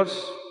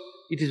because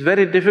it is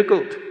very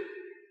difficult.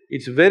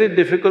 It's very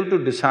difficult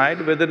to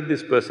decide whether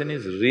this person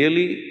is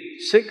really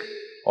sick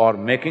or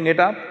making it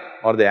up,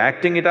 or they're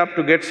acting it up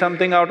to get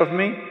something out of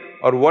me,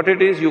 or what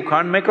it is you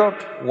can't make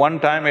out. One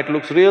time it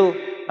looks real,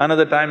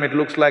 another time it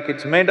looks like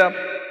it's made up.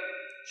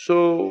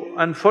 So,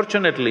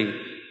 unfortunately,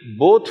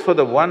 both for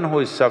the one who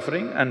is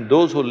suffering and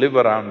those who live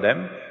around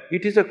them,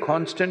 it is a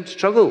constant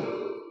struggle.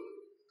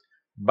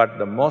 But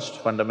the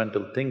most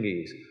fundamental thing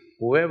is,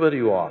 whoever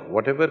you are,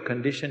 whatever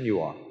condition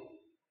you are,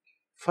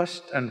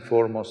 first and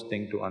foremost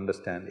thing to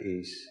understand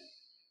is,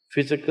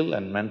 physical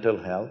and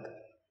mental health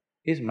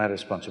is my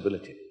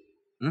responsibility.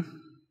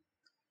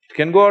 It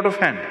can go out of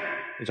hand,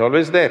 it's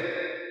always there.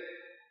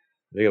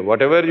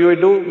 Whatever you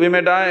do, we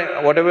may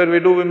die, whatever we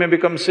do, we may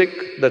become sick,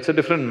 that's a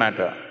different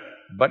matter.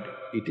 But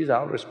it is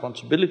our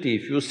responsibility.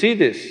 If you see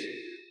this,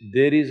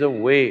 there is a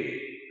way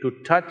to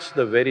touch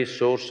the very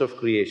source of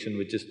creation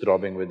which is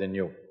throbbing within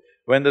you.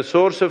 When the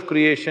source of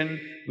creation,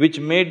 which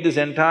made this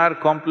entire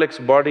complex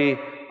body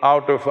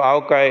out of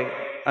Aukai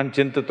and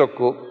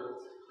Chintatokku,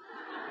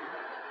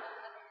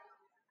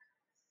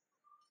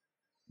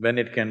 when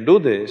it can do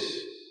this,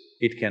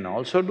 it can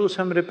also do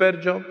some repair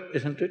job,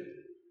 isn't it?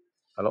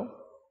 Hello?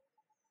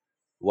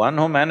 One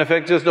who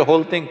manufactures the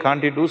whole thing,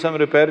 can't he do some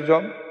repair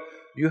job?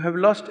 You have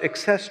lost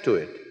access to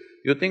it.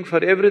 You think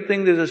for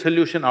everything there's a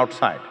solution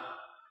outside.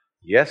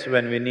 Yes,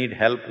 when we need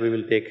help, we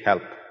will take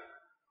help.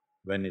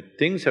 When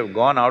things have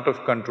gone out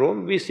of control,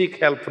 we seek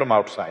help from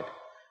outside.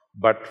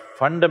 But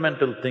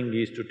fundamental thing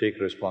is to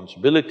take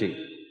responsibility.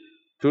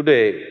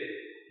 Today,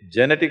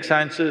 genetic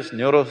sciences,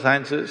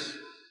 neurosciences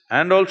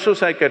and also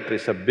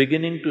psychiatrists are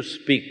beginning to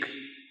speak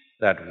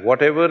that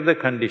whatever the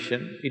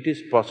condition, it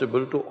is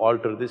possible to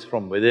alter this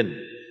from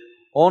within.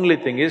 Only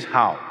thing is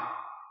how.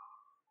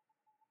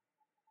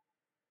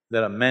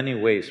 There are many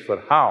ways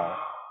for how.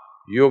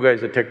 Yoga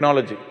is a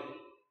technology.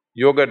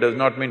 Yoga does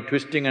not mean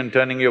twisting and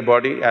turning your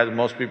body as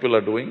most people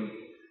are doing.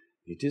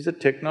 It is a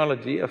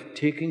technology of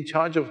taking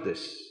charge of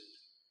this.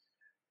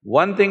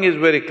 One thing is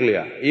very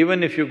clear,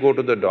 even if you go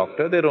to the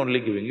doctor, they're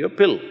only giving you a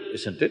pill,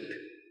 isn't it?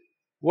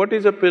 What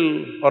is a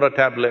pill or a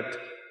tablet?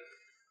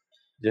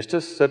 Just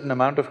a certain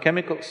amount of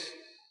chemicals.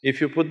 If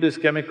you put these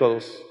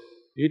chemicals,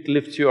 it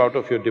lifts you out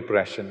of your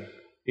depression,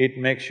 it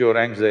makes your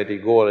anxiety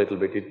go a little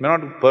bit. It may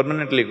not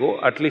permanently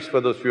go, at least for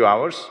those few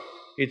hours,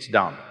 it's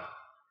down.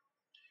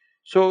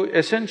 So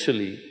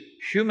essentially,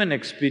 human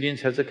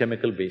experience has a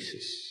chemical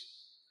basis.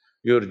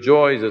 Your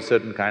joy is a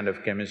certain kind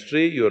of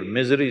chemistry, your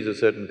misery is a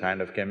certain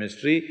kind of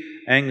chemistry,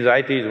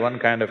 anxiety is one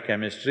kind of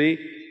chemistry,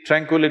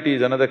 tranquility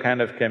is another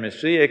kind of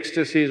chemistry,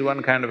 ecstasy is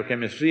one kind of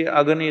chemistry,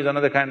 agony is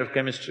another kind of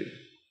chemistry.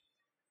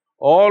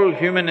 All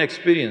human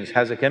experience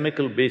has a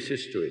chemical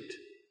basis to it.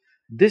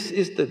 This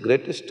is the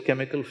greatest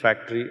chemical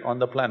factory on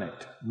the planet,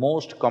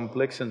 most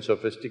complex and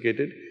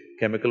sophisticated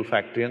chemical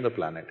factory on the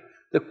planet.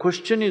 The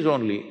question is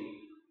only,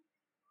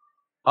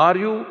 are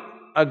you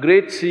a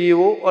great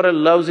CEO or a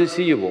lousy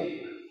CEO?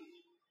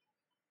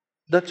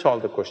 That's all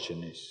the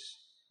question is.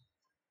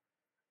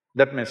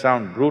 That may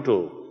sound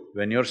brutal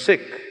when you're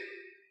sick.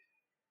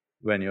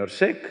 When you're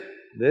sick,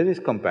 there is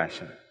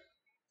compassion.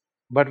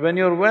 But when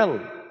you're well,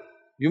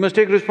 you must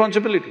take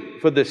responsibility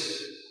for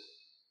this.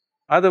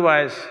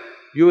 Otherwise,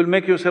 you will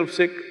make yourself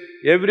sick.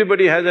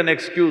 Everybody has an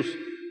excuse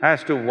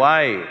as to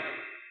why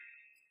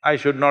I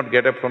should not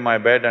get up from my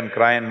bed and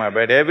cry in my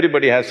bed.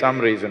 Everybody has some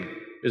reason,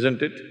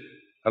 isn't it?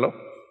 Hello?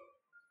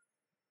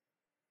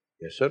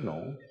 Yes or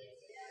no?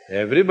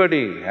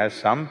 Everybody has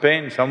some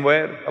pain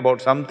somewhere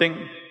about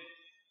something.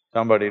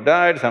 Somebody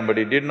died,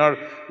 somebody did not…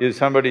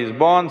 somebody is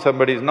born,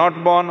 somebody is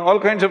not born, all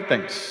kinds of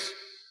things.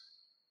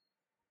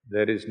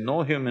 There is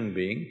no human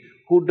being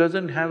who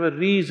doesn't have a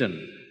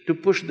reason to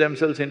push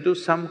themselves into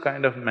some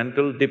kind of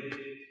mental dip.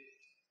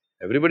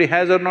 Everybody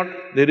has or not,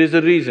 there is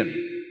a reason.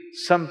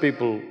 Some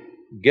people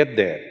get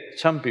there,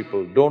 some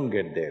people don't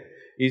get there.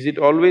 Is it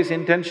always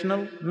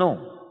intentional? No.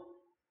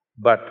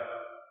 But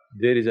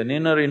there is an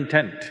inner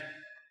intent.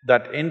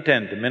 That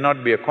intent may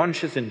not be a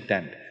conscious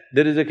intent.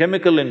 There is a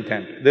chemical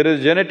intent, there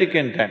is genetic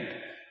intent.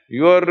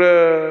 Your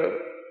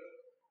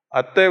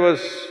atte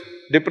was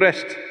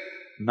depressed,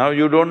 now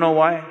you don't know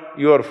why.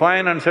 You are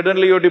fine and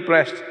suddenly you're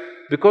depressed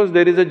because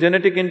there is a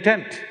genetic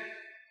intent.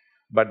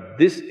 But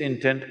this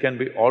intent can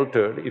be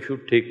altered if you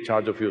take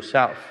charge of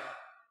yourself.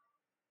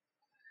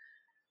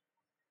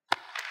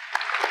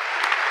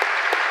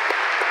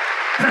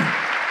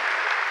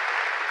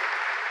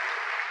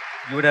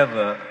 You would have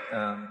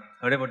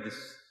heard about this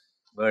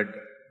word,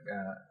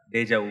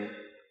 deja vu.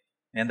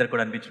 మీ అందరు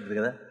కూడా అనిపించుంటుంది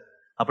కదా,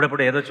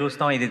 అప్పుడప్పుడు ఏదో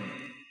చూస్తాం, ఇది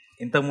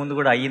ఇంతకుముందు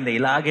కూడా అయ్యిందే,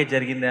 ఇలాగే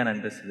జరిగిందే అని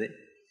అనిపిస్తుంది.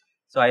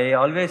 సో ఐ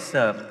ఆల్వేస్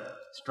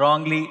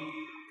స్ట్రాంగ్లీ…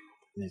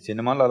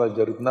 సినిమాలో అలా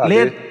జరుగుతుందా?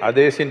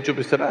 అదే సీన్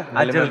చూపిస్తారా?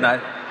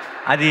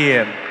 అది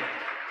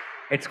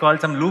it's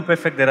called some loop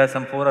effect. There are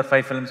some 4 or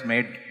 5 films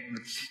made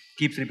which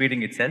keeps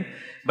repeating itself.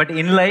 But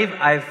in life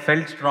I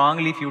felt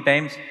strongly few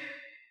times,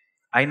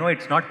 I know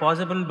it's not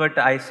possible, but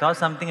I saw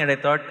something and I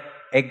thought,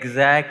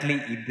 exactly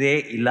ఇదే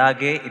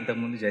ఇలాగే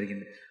ఇంతకుముందు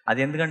జరిగింది. అది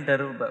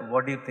ఎందుకంటారు?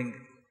 What do you think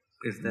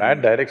is that?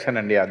 Bad direction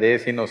అండి, అదే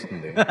scene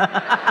వస్తుంది.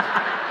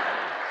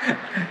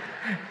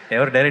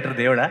 ఎవరు డైరెక్టర్?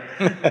 దేవుడా?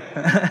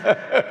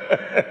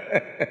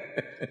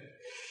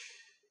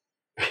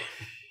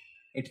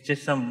 ఇట్స్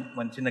జస్ట్ సమ్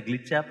మన చిన్న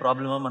గ్లిచ్చా,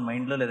 ప్రాబ్లమా మన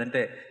మైండ్లో,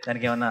 లేదంటే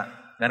దానికి ఏమన్నా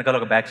వెనకాల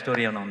ఒక బ్యాక్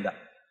స్టోరీ ఏమైనా ఉందా?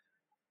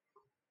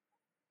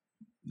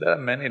 There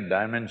are many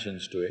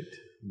dimensions to it.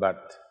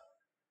 But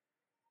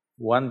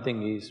one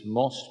thing is,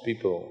 most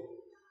people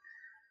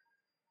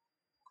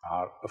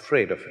are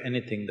afraid of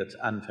anything that's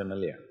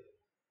unfamiliar.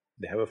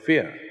 They have a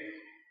fear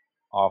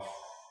of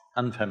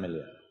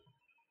unfamiliar.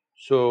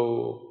 So,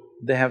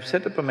 they have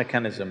set up a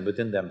mechanism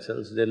within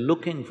themselves, they're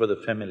looking for the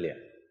familiar.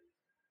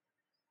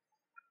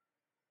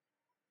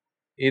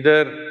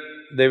 Either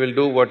they will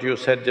do what you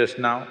said just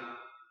now,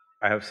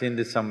 I have seen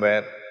this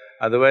somewhere,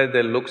 otherwise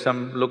they'll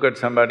look at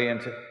somebody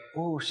and say,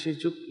 oh, she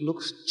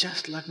looks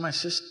just like my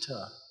sister.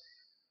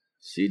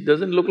 She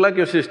doesn't look like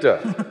your sister.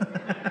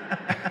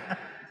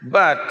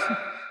 But,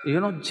 you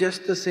know,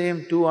 just the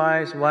same, 2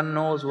 eyes, 1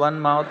 nose, 1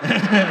 mouth,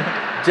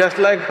 just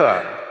like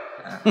her.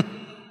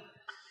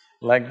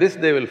 Like this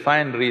they will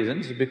find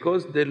reasons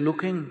because they're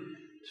looking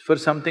for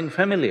something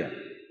familiar.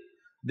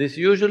 This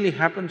usually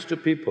happens to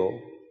people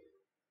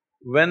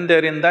when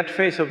they're in that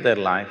phase of their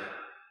life,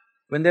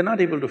 when they're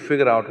not able to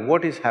figure out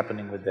what is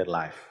happening with their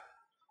life,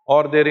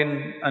 or they're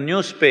in a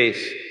new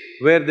space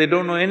where they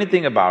don't know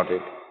anything about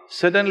it,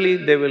 suddenly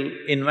they will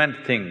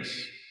invent things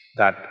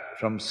that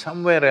from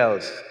somewhere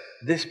else,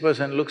 this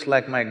person looks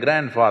like my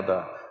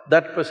grandfather,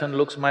 that person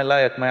looks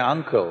like my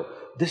uncle,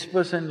 this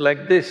person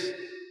like this.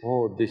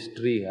 Oh, this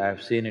tree, I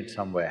have seen it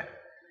somewhere.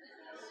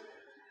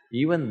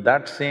 Even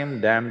that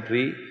same damn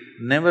tree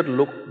never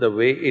looked the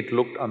way it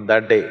looked on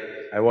that day,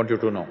 I want you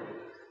to know.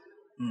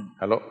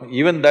 Hello?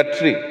 Even that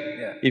tree,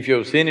 if you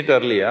have seen it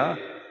earlier,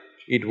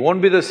 it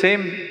won't be the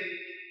same.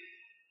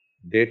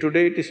 Day to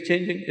day it is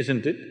changing,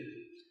 isn't it?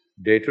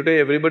 Day to day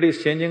everybody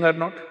is changing or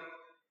not?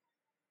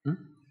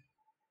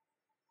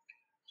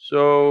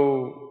 So,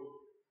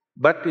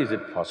 but is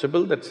it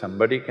possible that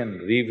somebody can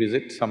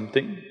revisit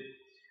something?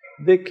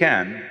 They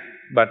can,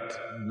 but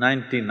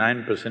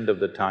 99% of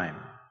the time,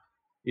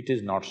 it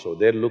is not so.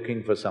 They're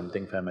looking for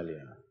something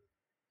familiar.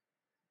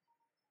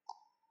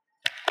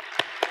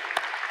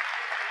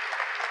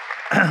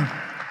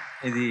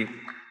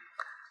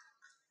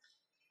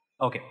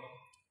 Okay.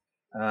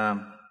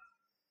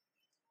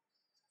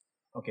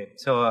 Okay,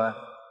 so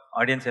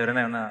audience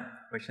ఎవరైనా ఏమైనా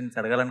questions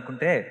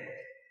అడగాలనుకుంటే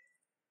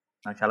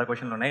నాకు చాలా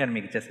క్వశ్చన్లు ఉన్నాయి కానీ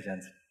మీకు ఇచ్చేస్తే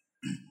chance.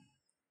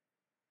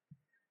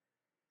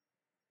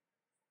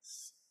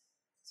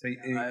 So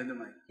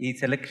ఈ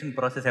సెలెక్షన్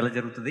ప్రాసెస్ ఎలా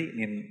జరుగుతుంది?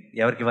 నేను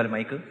ఎవరికి ఇవ్వాలి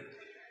mike?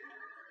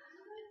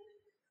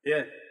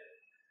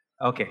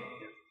 Okay.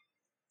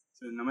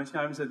 So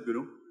Namaskar, I'm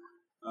Sadhguru.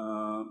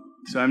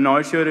 So I'm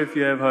not sure if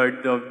you have heard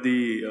of the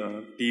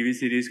TV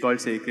series called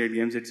Sacred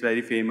Games. It's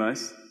very famous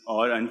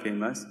or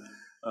unfamous.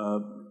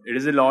 It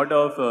is a lot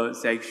of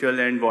sexual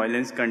and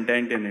violence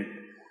content in it.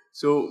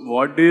 So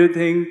what do you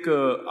think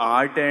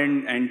art and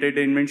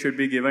entertainment should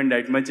be given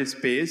that much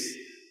space,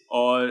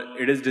 or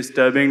it is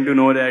disturbing to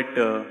know that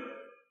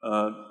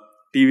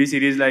TV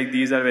series like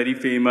these are very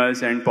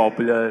famous and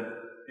popular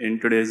in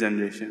today's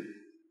generation?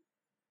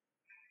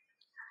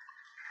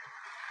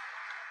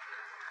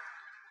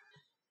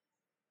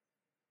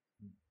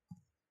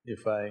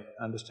 If I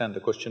understand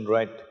the question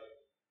right,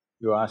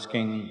 you're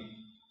asking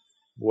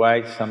why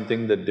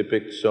something that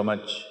depicts so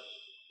much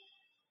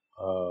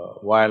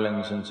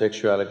violence and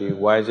sexuality,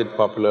 why is it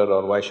popular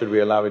or why should we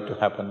allow it to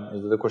happen?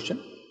 Is that the question?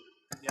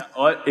 Yeah,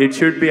 or it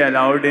should be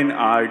allowed in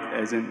art,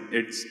 as in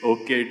it's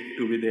okay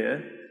to be there.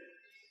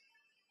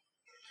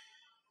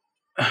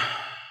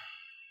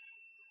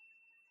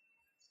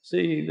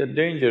 See, the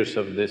dangers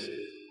of this,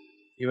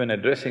 even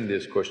addressing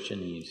this question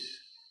is,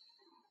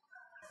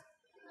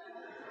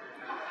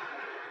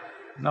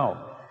 now,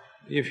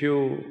 if you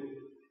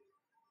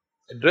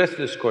address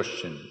this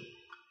question,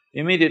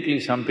 immediately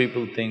some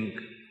people think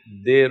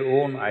their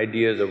own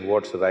ideas of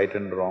what's right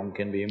and wrong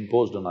can be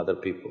imposed on other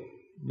people,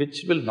 which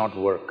will not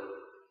work.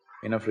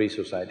 In a free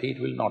society, it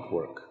will not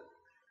work.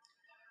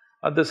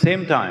 At the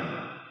same time,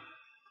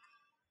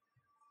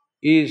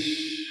 is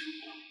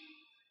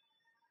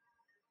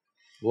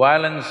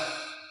violence,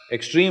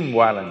 extreme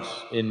violence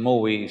in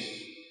movies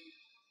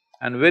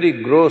and very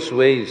gross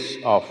ways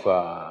of…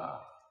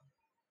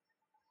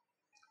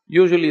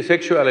 Usually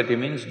sexuality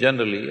means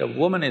generally a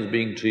woman is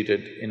being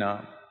treated in a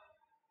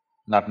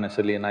not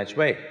necessarily a nice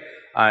way.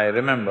 I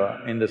remember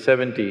in the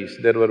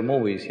 70s there were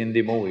movies,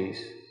 Hindi movies.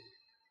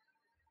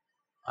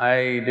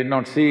 I did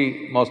not see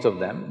most of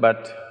them, but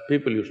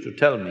people used to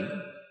tell me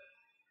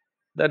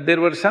that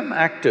there were some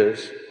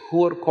actors who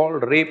were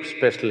called rape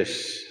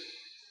specialists.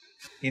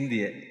 Hindi?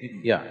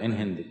 Yeah, in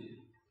Hindi.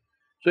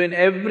 So in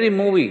every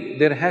movie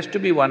there has to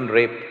be one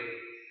rape.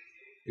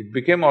 It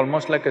became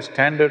almost like a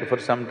standard for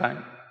some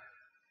time.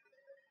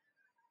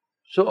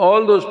 So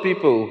all those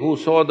people who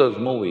saw those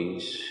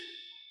movies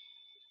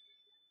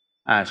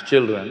as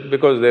children,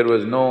 because there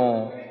was no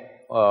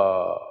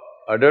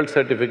adult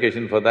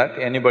certification for that,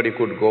 anybody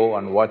could go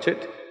and watch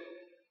it,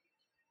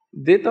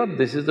 they thought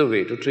this is the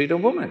way to treat a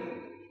woman.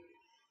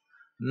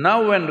 Now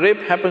when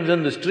rape happens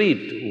in the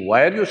street,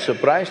 why are you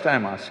surprised,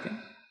 I'm asking?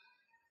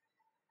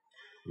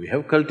 We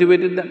have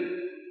cultivated them.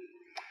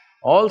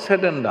 All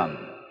said and done,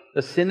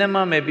 the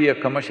cinema may be a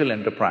commercial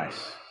enterprise,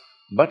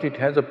 but it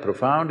has a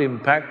profound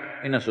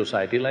impact in a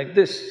society like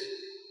this.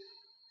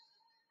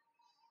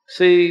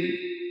 See,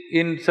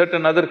 in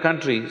certain other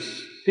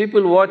countries,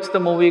 people watch the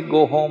movie,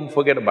 go home,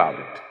 forget about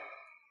it.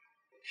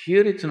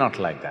 Here it's not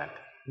like that.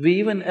 We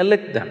even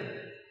elect them.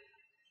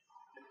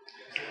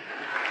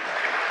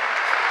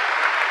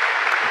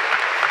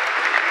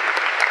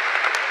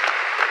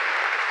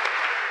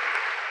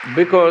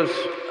 Because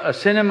a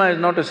cinema is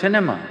not a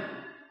cinema.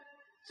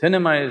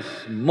 Cinema is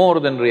more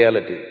than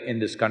reality in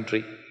this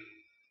country.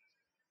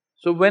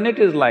 So when it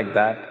is like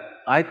that,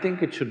 I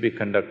think it should be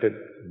conducted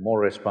more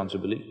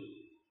responsibly.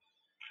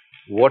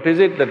 What is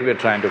it that we're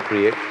trying to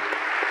create?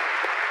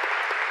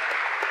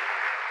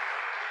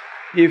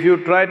 If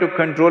you try to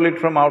control it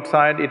from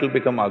outside, it'll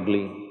become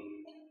ugly.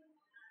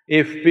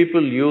 If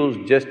people use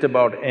just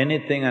about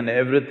anything and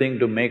everything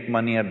to make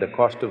money at the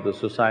cost of the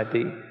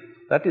society,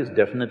 that is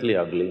definitely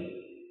ugly.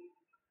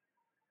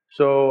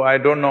 So, I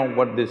don't know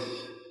what this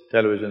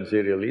television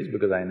serial is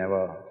because I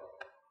never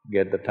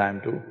get the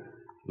time to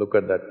look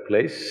at that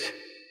place.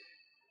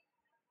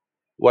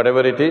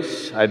 Whatever it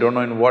is, I don't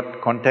know in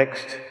what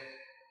context.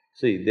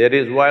 See, there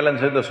is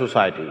violence in the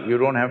society, you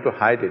don't have to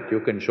hide it,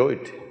 you can show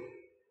it.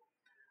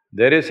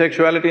 There is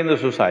sexuality in the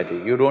society,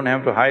 you don't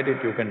have to hide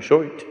it, you can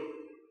show it.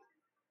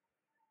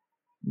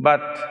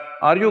 But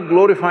are you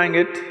glorifying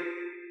it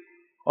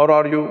or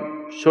are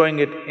you showing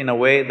it in a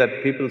way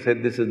that people say,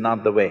 this is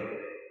not the way?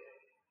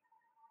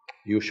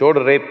 You showed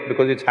a rape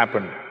because it's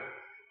happened.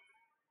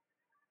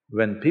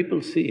 When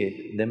people see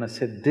it, they must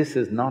say, this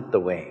is not the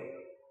way.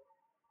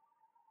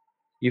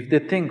 If they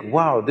think,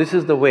 wow, this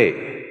is the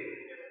way,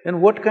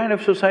 then what kind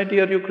of society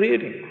are you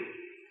creating?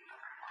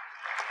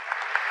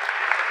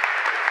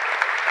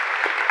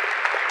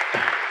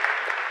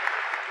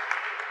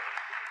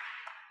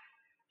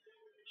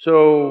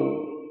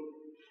 So,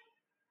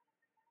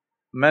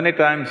 many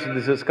times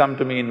this has come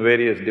to me in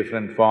various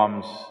different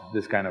forms,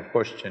 this kind of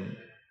question.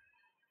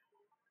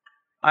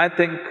 I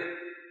think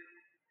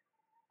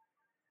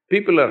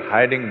people are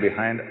hiding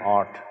behind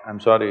art. I'm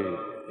sorry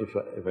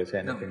if I say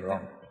anything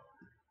wrong.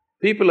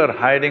 People are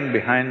hiding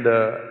behind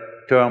the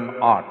term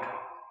art.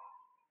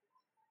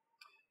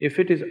 If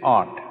it is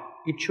art,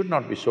 it should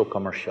not be so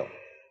commercial.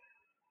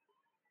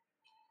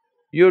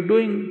 You're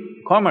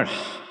doing commerce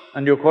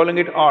and you're calling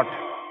it art.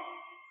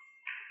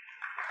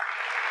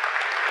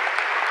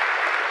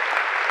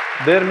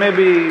 There may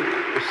be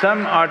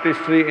some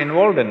artistry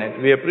involved in it,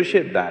 we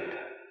appreciate that.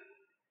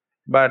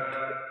 But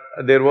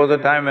there was a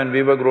time when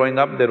we were growing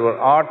up, there were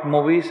art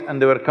movies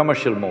and there were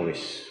commercial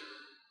movies.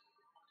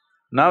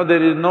 Now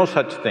there is no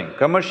such thing,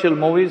 commercial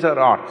movies are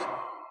art.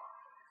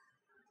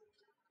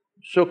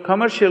 So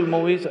commercial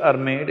movies are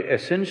made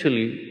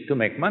essentially to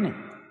make money.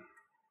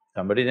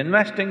 Somebody is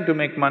investing to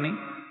make money,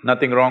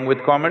 nothing wrong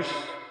with commerce,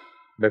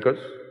 because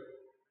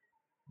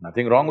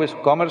nothing wrong with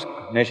commerce,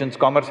 nation's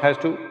commerce has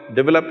to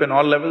develop in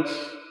all levels.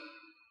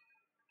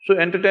 So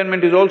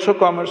entertainment is also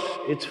commerce,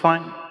 it's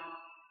fine.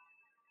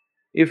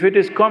 If it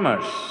is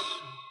commerce,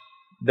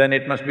 then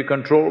it must be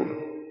controlled,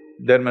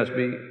 there must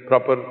be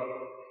proper…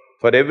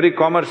 For every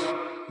commerce,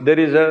 there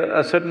is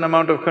a certain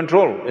amount of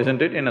control,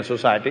 isn't it, in a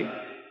society?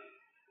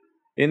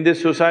 In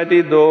this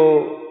society,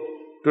 though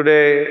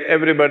today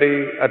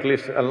everybody, at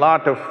least a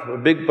lot of… a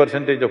big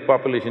percentage of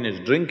population is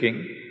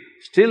drinking,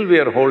 still we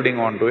are holding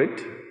on to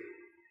it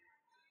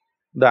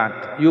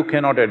that you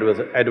cannot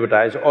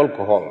advertise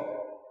alcohol.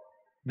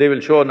 They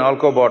will show an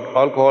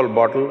alcohol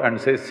bottle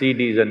and say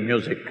CDs and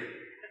music.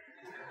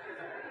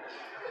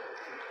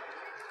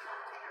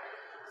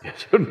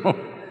 Yes or no?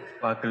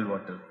 Sparkle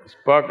water.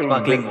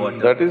 Sparkling water.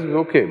 That is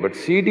okay, but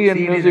CD and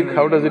music,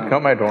 how does it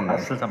come, I don't know.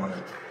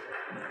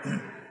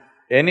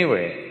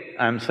 Anyway,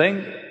 I'm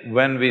saying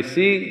when we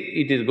see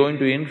it is going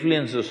to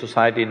influence the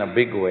society in a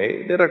big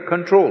way, there are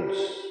controls.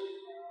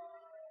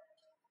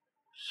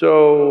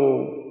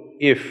 So,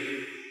 if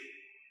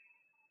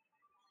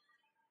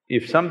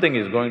something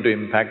is going to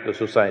impact the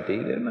society,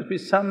 there must be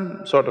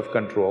some sort of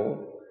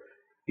control.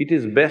 It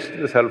is best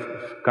the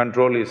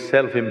self-control is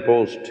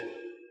self-imposed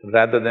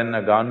rather than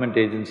a government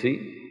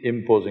agency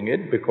imposing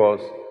it,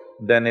 because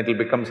then it'll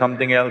become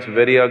something else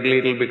very ugly,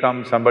 it'll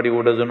become somebody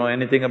who doesn't know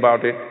anything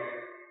about it.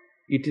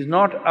 It is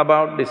not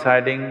about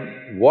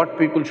deciding what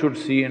people should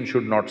see and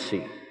should not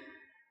see.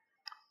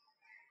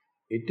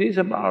 It is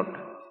about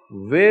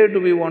where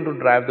do we want to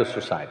drive the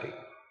society.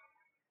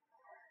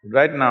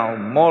 Right now,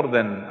 more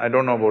than… I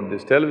don't know about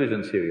this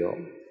television serial,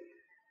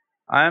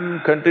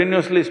 I'm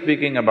continuously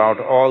speaking about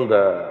all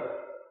the…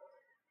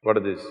 what are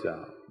these…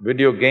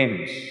 video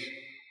games.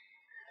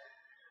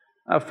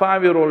 A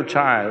 5-year-old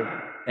child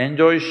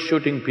enjoys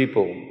shooting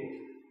people.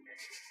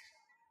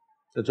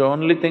 That's the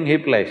only thing he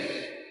plays.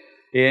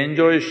 He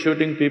enjoys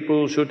shooting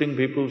people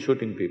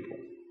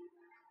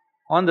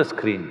on the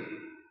screen.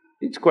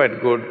 It's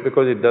quite good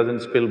because it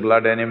doesn't spill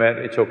blood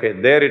anywhere, it's okay.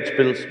 There it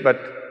spills, but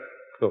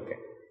okay.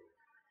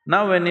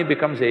 Now when he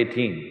becomes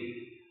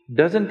 18,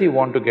 doesn't he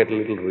want to get a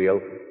little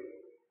real?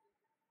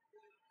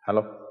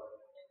 Hello?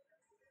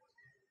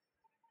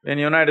 In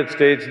United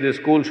States, the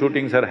school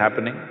shootings are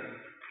happening.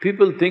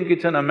 People think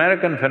it's an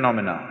American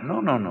phenomena.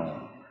 No, no,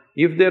 no.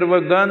 If there were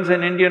guns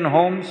in Indian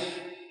homes,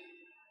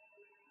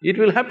 it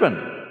will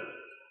happen.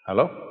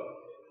 Hello?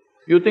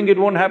 You think it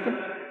won't happen?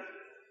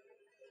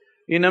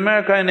 In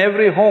America, in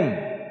every home,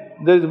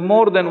 there is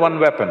more than one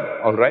weapon,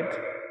 all right?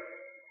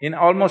 In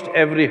almost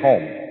every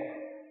home,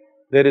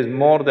 there is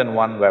more than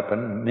one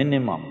weapon,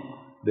 minimum.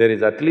 There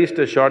is at least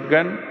a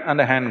shotgun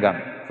and a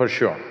handgun, for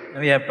sure.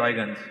 We have toy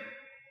guns.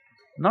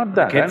 Not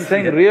that, I'm Kids,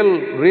 saying yeah.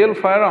 real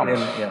firearms.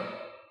 Yeah.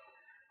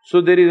 So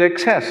there is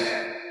excess,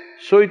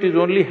 so it is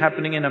only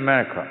happening in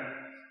America.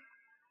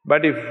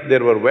 But if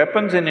there were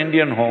weapons in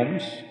Indian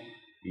homes,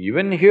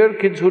 even here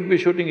kids would be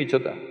shooting each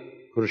other,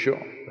 for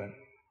sure.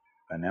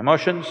 When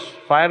emotions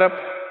fire up,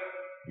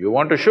 you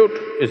want to shoot,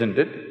 isn't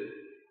it?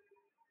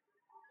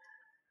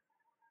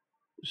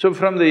 So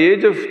from the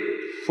age of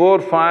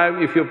 4,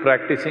 5, if you're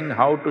practicing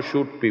how to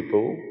shoot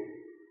people,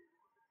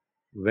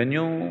 when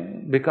you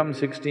become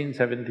 16,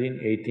 17,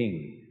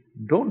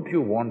 18, don't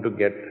you want to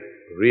get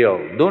real?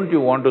 Don't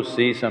you want to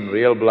see some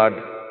real blood?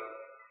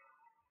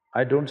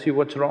 I don't see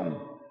what's wrong.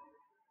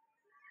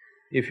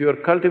 If you are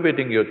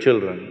cultivating your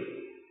children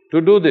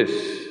to do this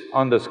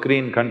on the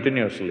screen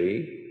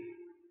continuously,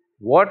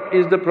 what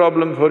is the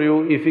problem for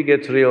you if he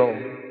gets real?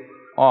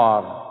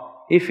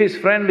 Or if his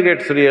friend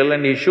gets real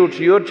and he shoots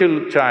your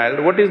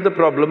child, what is the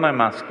problem,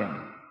 I'm asking?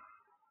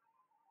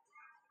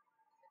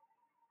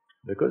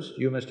 Because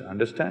you must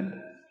understand,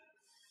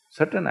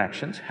 certain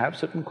actions have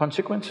certain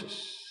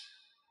consequences.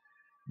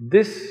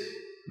 This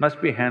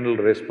must be handled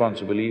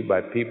responsibly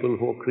by people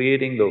who are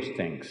creating those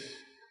things.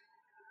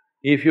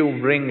 If you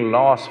bring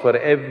laws for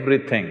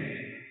everything,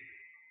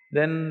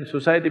 then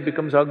society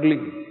becomes ugly.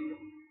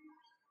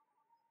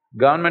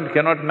 Government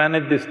cannot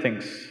manage these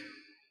things.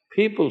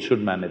 People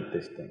should manage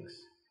these things.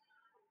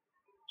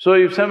 So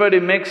if somebody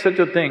makes such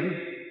a thing,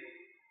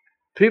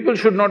 people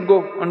should not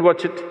go and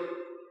watch it.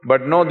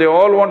 But no, they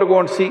all want to go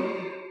and see.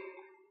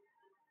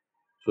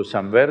 So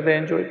somewhere they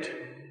enjoy it,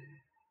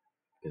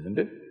 isn't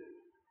it?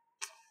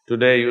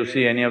 Today you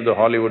see any of the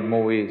Hollywood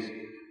movies,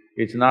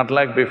 it's not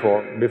like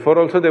before. Before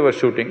also they were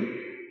shooting,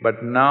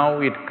 but now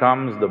it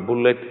comes, the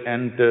bullet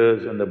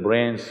enters and the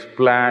brains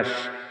splash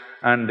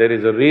and there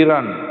is a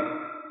rerun.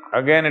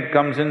 Again it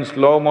comes in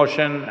slow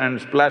motion and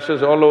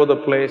splashes all over the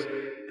place.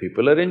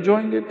 People are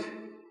enjoying it.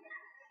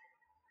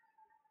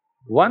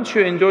 Once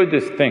you enjoy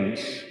these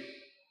things,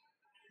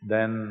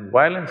 then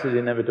violence is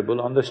inevitable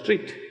on the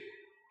street.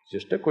 It's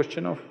just a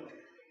question of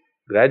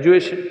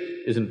graduation,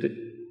 isn't it?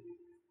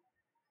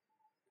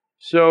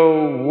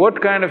 So,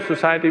 what kind of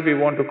society we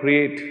want to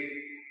create?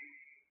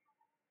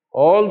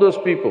 All those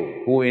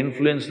people who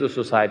influence the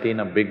society in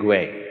a big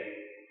way,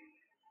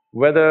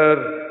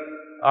 whether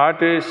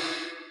artists,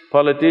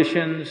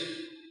 politicians,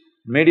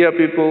 media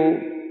people,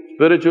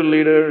 spiritual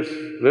leaders,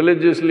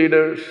 religious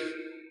leaders,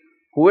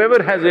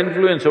 whoever has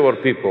influence over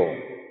people,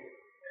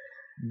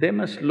 they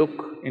must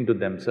look into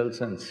themselves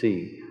and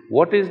see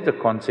what is the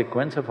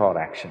consequence of our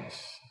actions.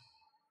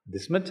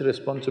 This much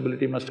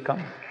responsibility must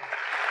come.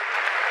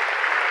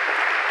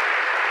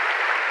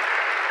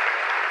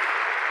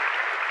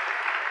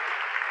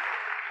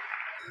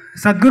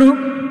 Sadhguru,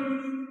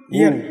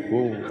 here.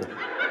 Ooh.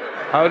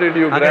 How did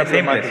you grab the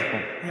same place.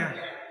 microphone? Yeah.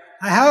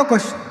 I have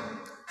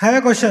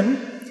a question.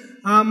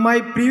 My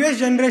previous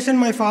generation,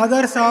 my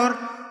fathers are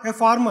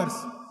farmers,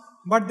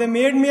 but they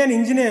made me an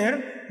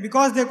engineer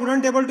because they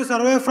couldn't able to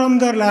survive from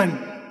their land.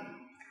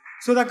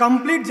 So the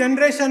complete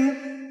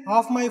generation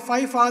of my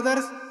 5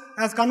 fathers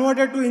has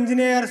converted to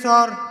engineers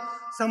or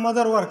some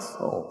other works.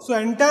 Oh. So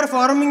entire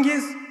farming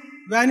is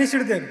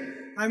vanished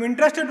there. I'm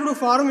interested to do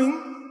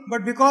farming,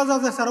 but because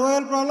of the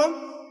survival problem,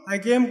 I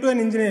came to an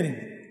engineering.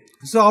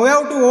 So how I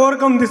have to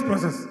overcome this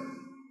process?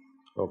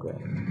 Okay.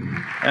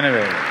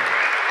 Anyway,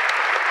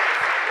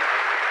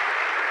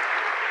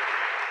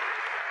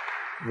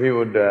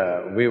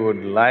 we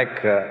would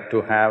like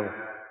to have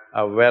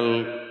a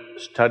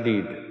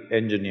well-studied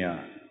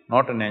engineer,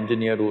 not an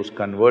engineer who's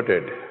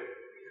converted.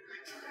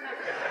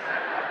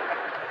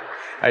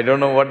 I don't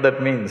know what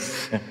that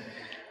means.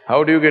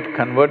 How do you get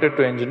converted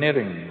to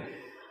engineering?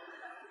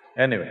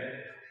 Anyway,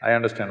 I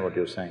understand what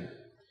you're saying.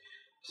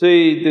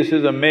 See, this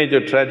is a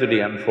major tragedy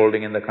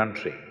unfolding in the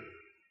country.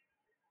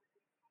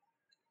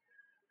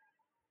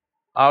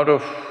 Out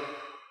of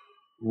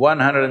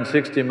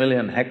 160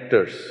 million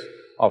hectares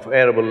of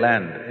arable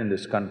land in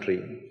this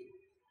country,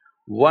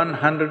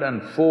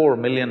 104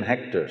 million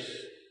hectares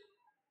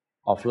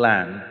of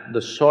land,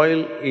 the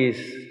soil is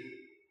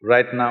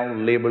right now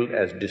labeled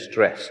as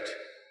distressed.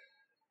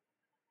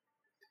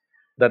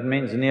 That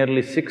means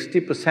nearly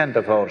 60%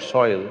 of our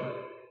soil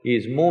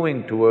is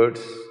moving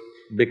towards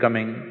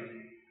becoming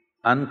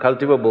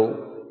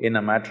uncultivable in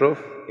a matter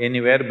of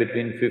anywhere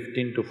between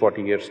 15 to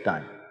 40 years'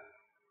 time.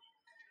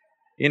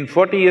 In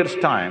 40 years'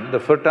 time, the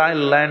fertile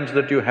lands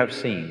that you have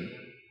seen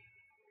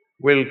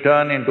will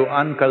turn into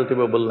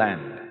uncultivable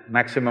land,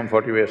 maximum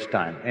 40 years'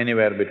 time,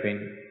 anywhere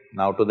between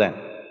now to then.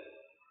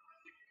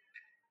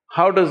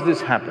 How does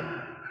this happen?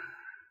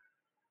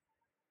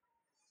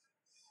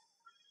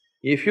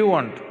 If you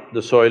want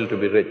the soil to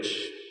be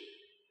rich,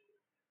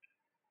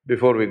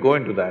 before we go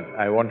into that,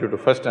 I want you to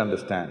first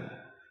understand,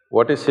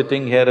 what is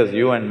sitting here as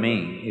you and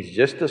me is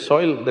just the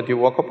soil that you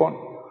walk upon.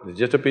 it's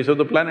just a piece of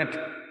the planet.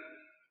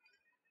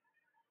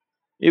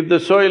 If the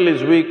soil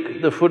is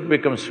weak, the food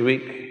becomes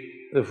weak.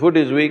 The food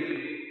is weak,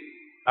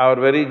 our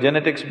very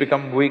genetics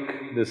become weak.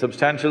 There's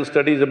substantial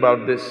studies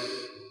about this.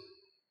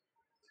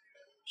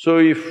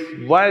 So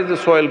why has the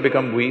soil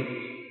become weak?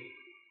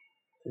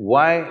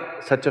 Why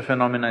such a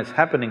phenomena is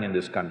happening in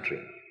this country?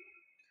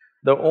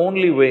 The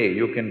only way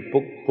you can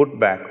put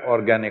back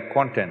organic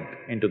content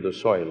into the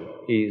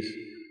soil is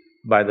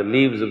by the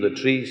leaves of the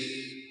trees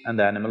and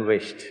the animal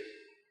waste.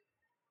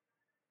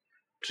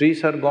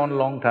 Trees are gone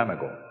long time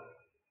ago,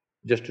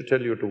 just to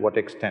tell you to what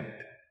extent.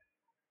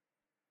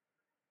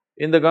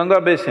 In the Ganga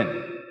basin,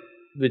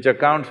 which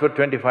accounts for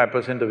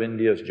 25% of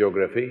India's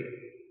geography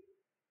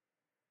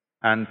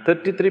and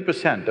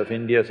 33% of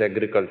India's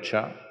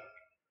agriculture,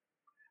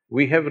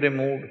 we have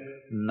removed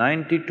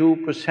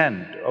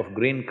 92% of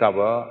green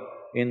cover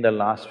in the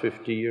last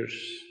 50 years.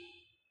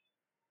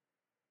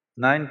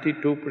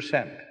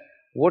 92%.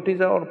 What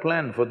is our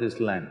plan for this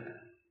land?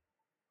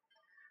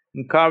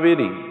 In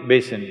Kaveri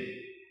basin,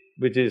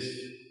 which is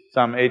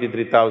some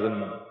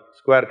 83,000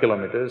 square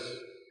kilometers,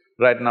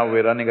 right now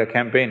we're running a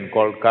campaign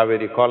called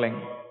Kaveri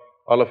Calling.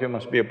 All of you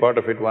must be a part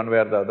of it one way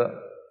or the other.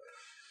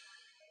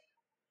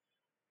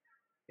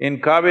 In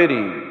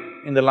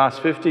Kaveri, in the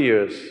last 50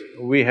 years,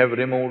 we have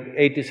removed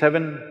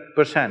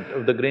 87%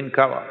 of the green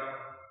cover.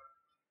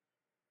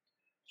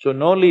 So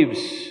no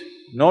leaves,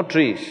 no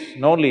trees,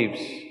 no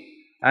leaves.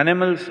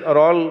 Animals are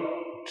all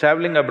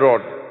traveling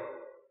abroad.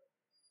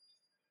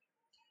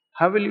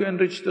 How will you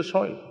enrich the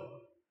soil?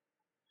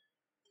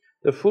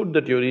 The food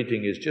that you're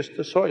eating is just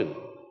the soil.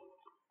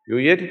 You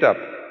ate it up.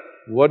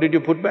 What did you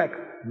put back?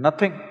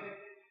 Nothing.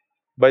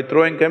 By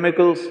throwing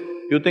chemicals,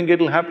 you think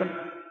it'll happen?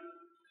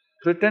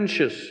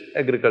 Pretentious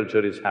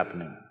agriculture is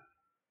happening.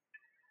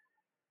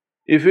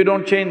 If we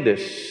don't change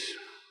this,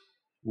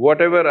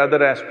 whatever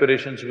other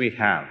aspirations we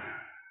have,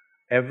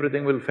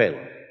 everything will fail.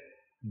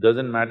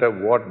 Doesn't matter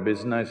what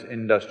business,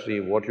 industry,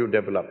 what you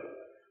develop,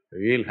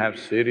 we'll have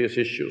serious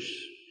issues.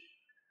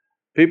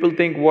 People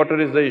think water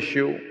is the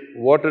issue.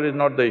 Water is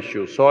not the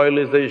issue, soil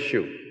is the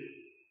issue.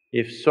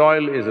 If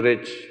soil is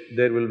rich,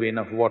 there will be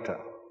enough water.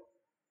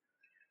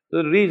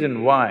 The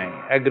reason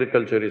why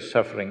agriculture is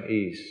suffering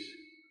is,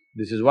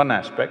 this is one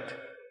aspect.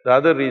 The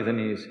other reason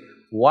is,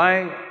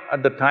 why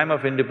at the time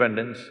of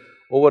independence,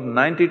 over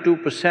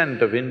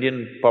 92% of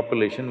Indian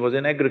population was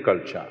in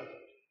agriculture.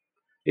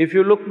 If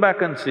you look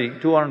back and see,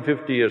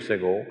 250 years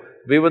ago,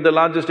 we were the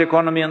largest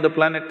economy on the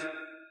planet.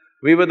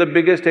 We were the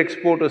biggest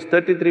exporters,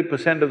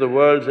 33% of the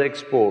world's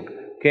export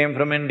came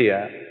from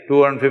India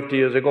 250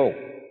 years ago.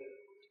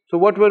 So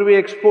what were we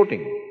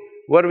exporting?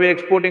 Were we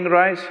exporting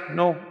rice?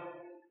 No.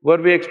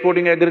 Were we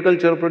exporting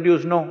agricultural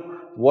produce? No.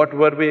 What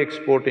were we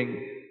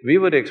exporting? We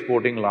were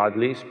exporting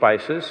largely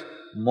spices,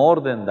 more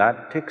than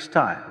that,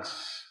 textiles.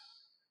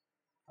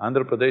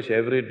 Andhra Pradesh,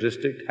 every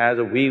district has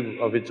a weave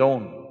of its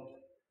own.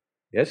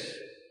 Yes?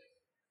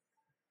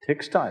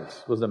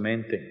 Textiles was the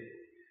main thing.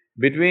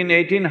 Between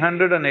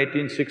 1800 and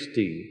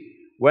 1860,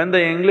 when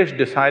the English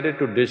decided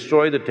to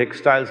destroy the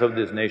textiles of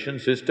this nation,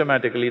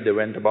 systematically they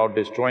went about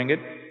destroying it.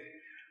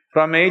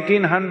 From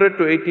 1800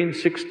 to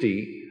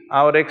 1860,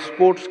 our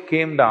exports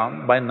came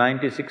down by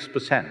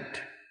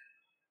 96%.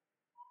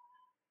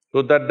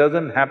 So that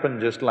doesn't happen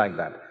just like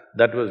that.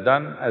 That was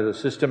done as a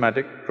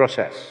systematic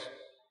process.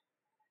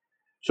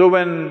 So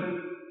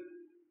when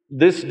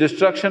this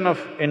destruction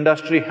of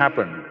industry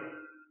happened,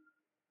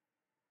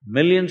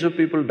 millions of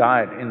people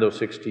died in those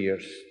 60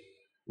 years,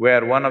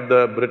 where one of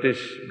the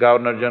British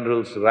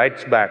Governor-Generals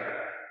writes back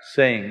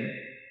saying,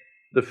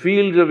 "The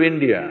fields of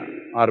India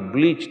are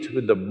bleached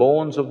with the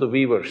bones of the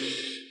weavers."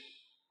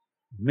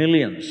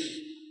 Millions.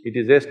 It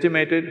is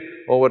estimated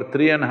over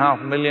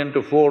 3.5 million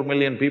to 4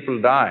 million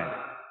people died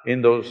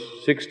in those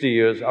 60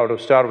 years out of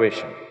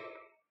starvation.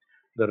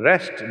 The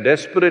rest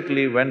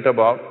desperately went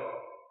about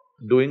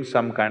doing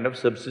some kind of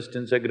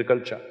subsistence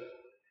agriculture.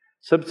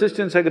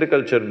 Subsistence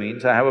agriculture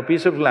means I have a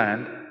piece of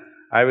land,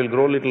 I will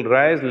grow little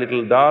rice,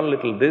 little dal,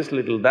 little this,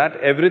 little that,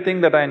 everything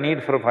that I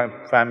need for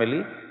a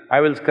family, I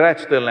will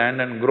scratch the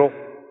land and grow.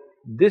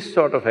 This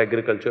sort of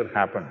agriculture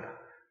happened.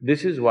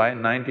 This is why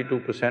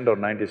 92% or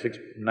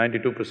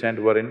 92%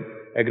 were in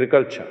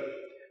agriculture.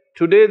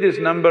 Today this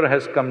number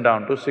has come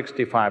down to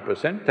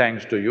 65%,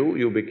 thanks to you,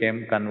 you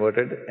became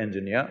converted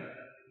engineer.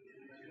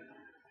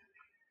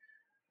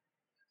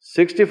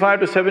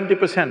 65 to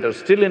 70% are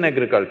still in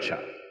agriculture.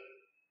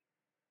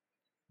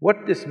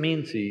 What this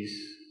means is,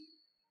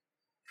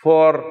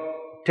 for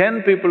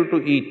 10 people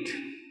to eat,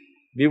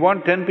 we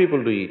want 10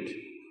 people to eat,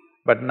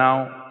 but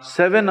now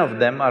 7 of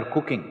them are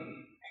cooking.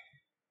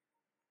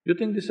 You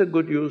think this is a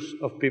good use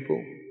of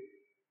people?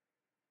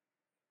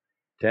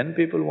 10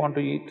 people want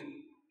to eat,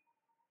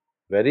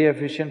 very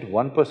efficient,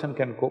 1 person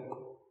can cook.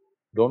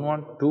 Don't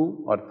want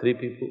 2 or 3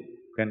 people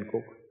can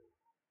cook.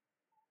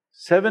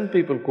 7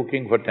 people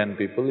cooking for 10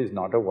 people is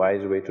not a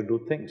wise way to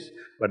do things,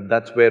 but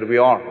that's where we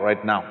are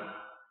right now.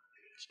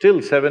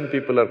 Still 7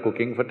 people are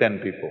cooking for 10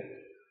 people.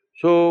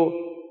 So,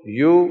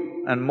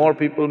 you and more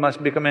people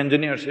must become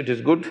engineers, it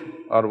is good,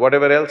 or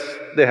whatever else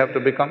they have to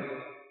become.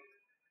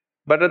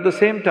 But at the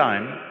same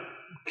time,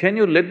 can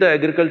you let the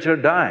agriculture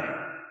die?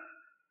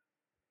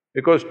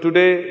 Because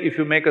today, if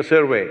you make a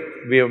survey,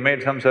 we have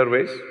made some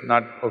surveys,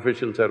 not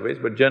official surveys,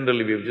 but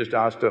generally we've just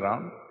asked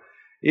around.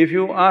 If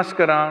you ask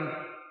around,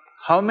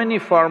 how many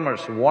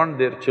farmers want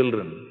their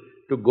children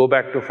to go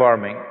back to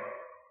farming?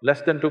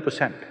 Less than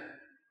 2%.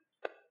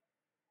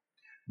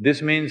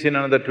 This means in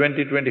another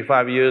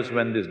 20-25 years,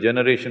 when this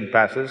generation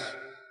passes,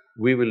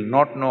 we will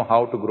not know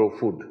how to grow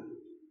food.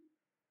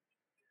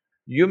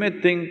 You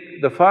may think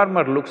the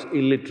farmer looks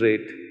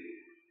illiterate,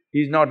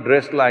 he's not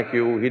dressed like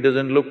you, he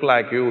doesn't look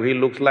like you, he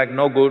looks like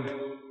no good.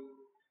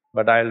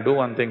 But I'll do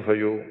one thing for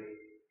you.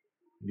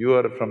 You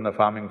are from the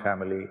farming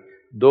family.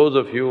 Those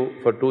of you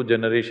for 2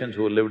 generations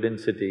who lived in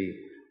city,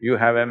 you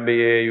have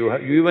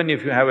MBA, even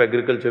if you have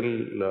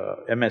agricultural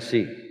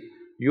MSc,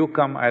 you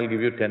come, I'll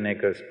give you 10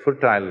 acres,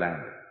 fertile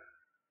land.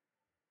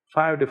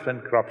 5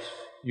 different crops,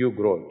 you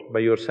grow it by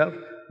yourself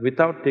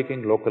without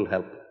taking local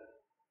help.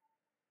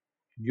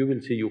 You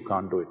will see you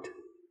can't do it.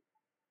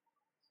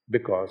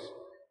 Because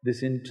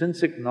this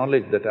intrinsic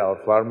knowledge that our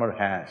farmer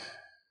has,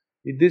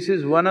 this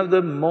is one of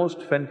the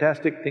most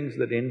fantastic things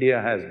that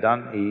India has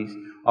done is,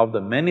 of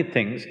the many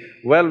things,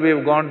 well, we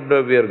are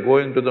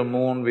going to the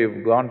moon,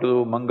 we've gone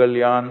to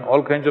Mangalyaan,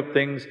 all kinds of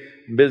things,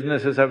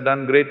 businesses have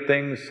done great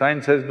things,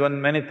 science has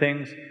done many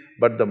things,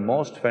 but the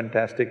most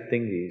fantastic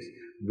thing is,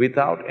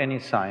 without any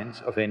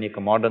science of any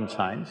modern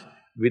science,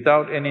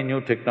 without any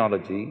new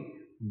technology,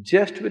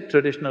 just with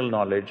traditional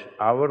knowledge,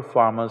 our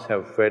farmers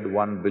have fed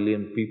 1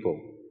 billion people.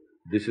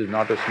 This is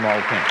not a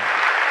small thing.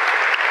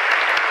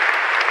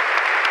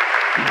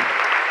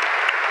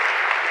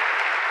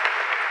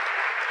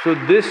 So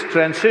this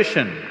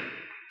transition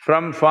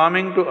from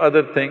farming to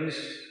other things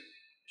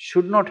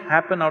should not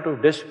happen out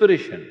of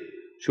desperation,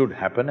 should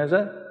happen as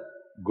a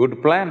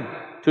good plan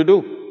to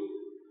do.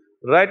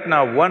 Right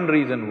now, one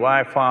reason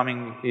why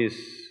farming is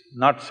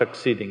not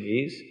succeeding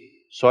is,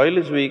 soil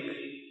is weak,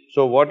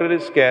 so water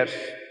is scarce.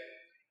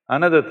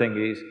 Another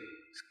thing is,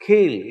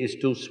 scale is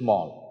too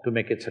small to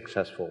make it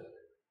successful.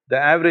 The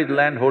average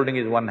land holding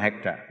is 1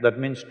 hectare, that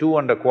means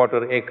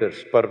 2¼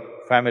 acres per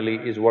family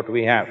is what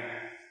we have.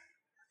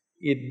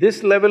 At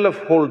this level of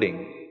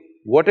holding,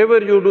 whatever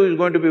you do is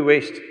going to be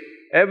waste.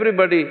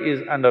 Everybody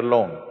is under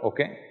loan,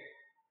 okay?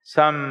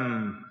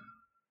 Some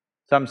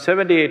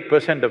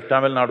 78% of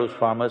Tamil Nadu's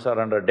farmers are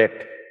under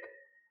debt.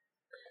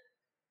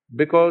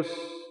 Because,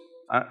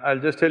 I'll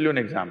just tell you an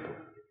example.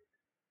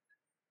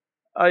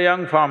 A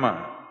young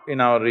farmer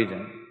in our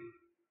region,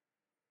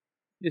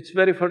 it's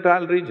very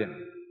fertile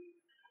region.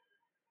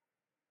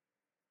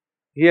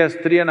 He has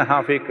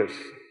 3.5 acres.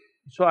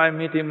 So I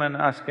meet him and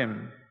ask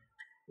him,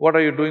 what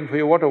are you doing for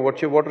your water?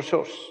 What's your water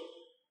source?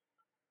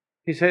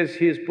 He says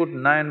he's put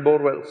 9 bore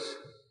wells.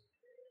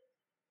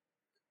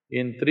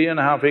 In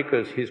 3.5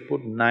 acres, he's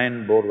put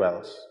 9 bore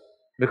wells.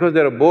 Because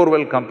there are bore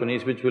well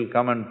companies which will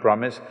come and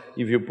promise,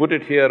 if you put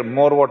it here,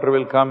 more water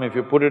will come, if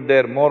you put it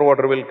there, more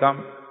water will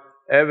come.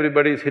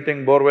 Everybody is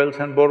hitting bore wells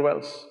and bore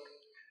wells.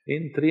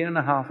 In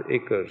 3.5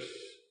 acres,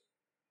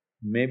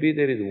 maybe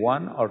there is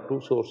 1 or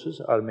 2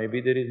 sources, or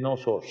maybe there is no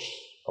source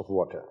of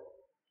water.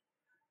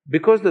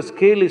 Because the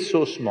scale is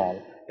so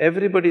small,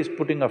 everybody is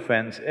putting a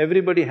fence,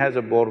 everybody has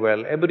a bore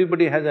well,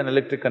 everybody has an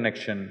electric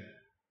connection.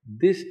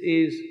 This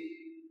is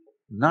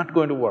not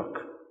going to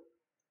work.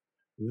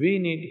 We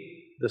need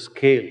the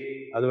scale,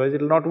 otherwise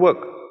it'll not work.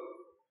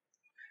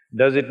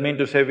 Does it mean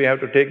to say we have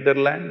to take their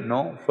land?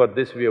 No, for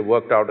this we have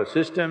worked out a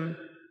system.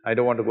 I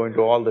don't want to go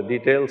into all the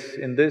details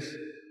in this,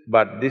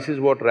 but this is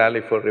what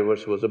Rally for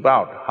Rivers was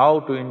about,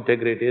 how to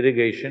integrate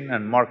irrigation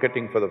and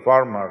marketing for the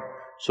farmer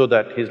so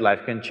that his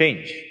life can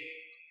change.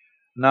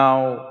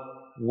 Now,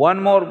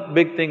 one more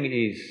big thing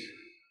is,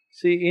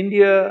 see,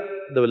 India,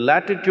 the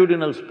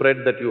latitudinal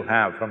spread that you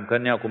have from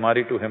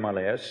Kanyakumari to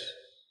Himalayas,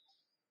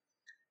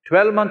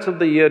 12 months of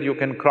the year you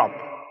can crop.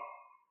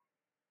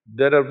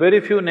 There are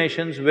very few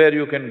nations where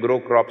you can grow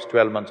crops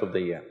 12 months of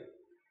the year.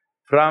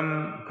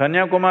 From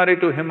Kanyakumari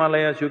to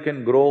Himalayas, you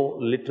can grow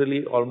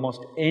literally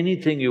almost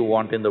anything you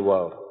want in the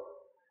world.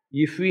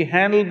 If we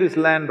handle this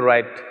land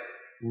right,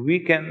 we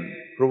can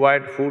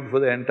provide food for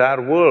the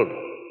entire world.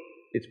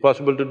 It's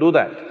possible to do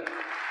that.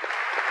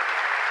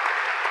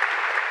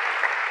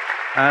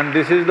 And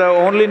this is the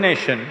only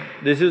nation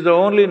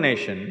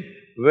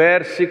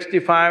where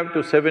 65 to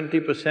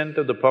 70%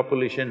 of the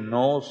population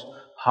knows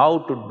how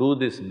to do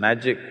this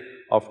magic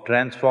of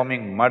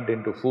transforming mud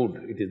into food.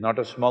 It is not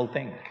a small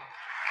thing.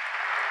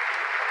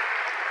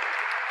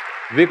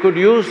 We could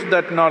use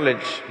that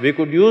knowledge, we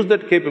could use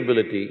that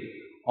capability,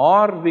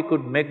 or we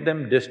could make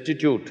them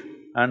destitute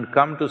and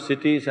come to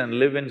cities and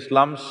live in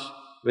slums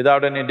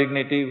without any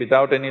dignity,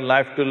 without any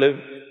life to live,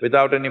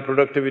 without any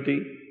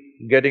productivity,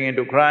 getting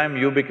into crime.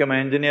 You become an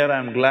engineer,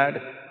 I'm glad.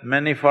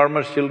 Many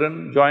farmers'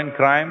 children join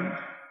crime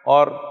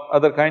or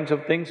other kinds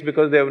of things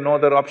because they have no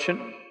other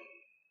option.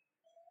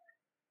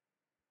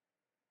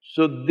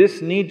 So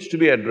this needs to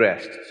be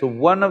addressed. So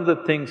one of the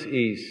things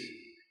is,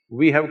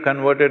 we have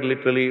converted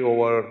literally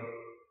over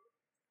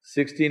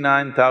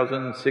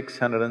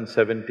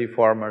 69,670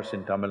 farmers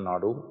in Tamil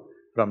Nadu.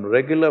 from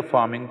regular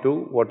farming to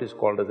what is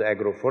called as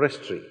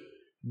agroforestry,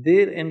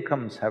 their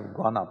incomes have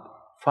gone up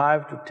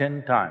 5 to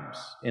 10 times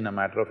in a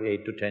matter of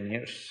 8 to 10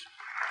 years.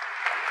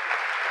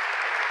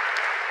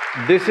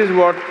 This is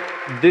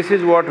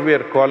what we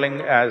are calling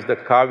as the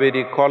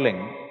Kaveri calling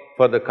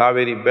for the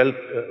Kaveri belt…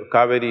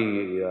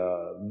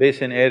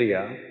 basin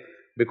area,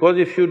 because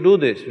if you do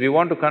this, we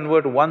want to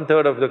convert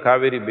 1/3 of the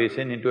Kaveri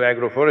basin into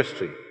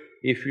agroforestry.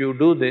 If you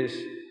do this,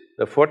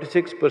 the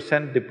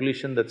 46%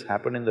 depletion that's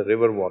happened in the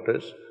river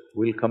waters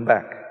will come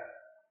back.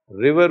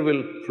 River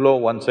will flow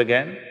once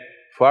again,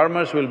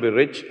 farmers will be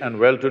rich and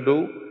well-to-do,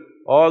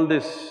 all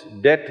this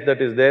debt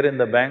that is there in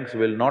the banks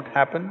will not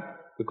happen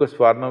because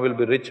farmer will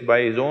be rich by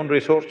his own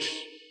resource.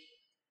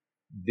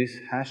 This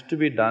has to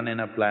be done in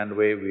a planned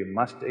way, we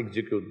must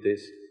execute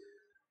this.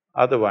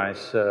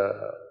 Otherwise,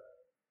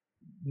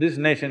 this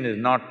nation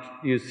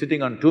is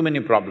sitting on too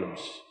many problems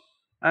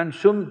and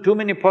too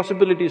many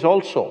possibilities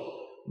also.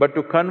 But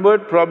to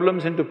convert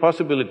problems into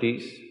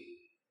possibilities,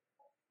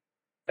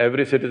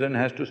 every citizen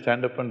has to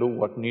stand up and do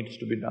what needs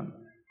to be done.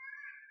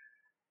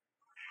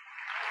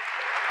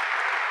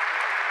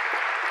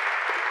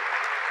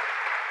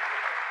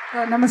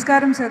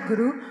 Namaskaram,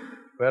 Sadhguru.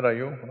 Where are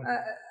you?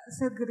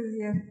 Sadhguru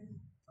here.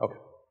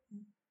 Okay.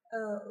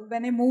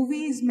 When a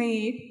movie is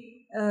made,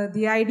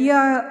 the idea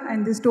and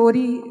the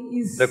story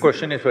is… The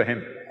question is for him.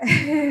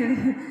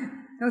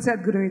 No,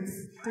 Sadhguru, it's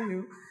to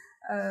you.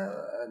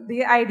 The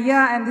idea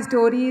and the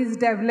story is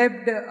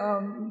developed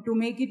to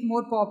make it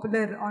more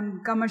popular on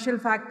commercial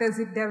factors.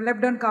 It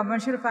developed on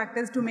commercial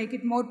factors to make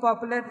it more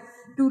popular,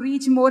 to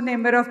reach more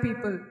number of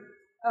people.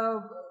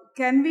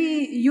 Can we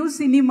use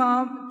cinema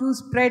to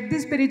spread the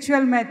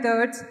spiritual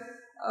methods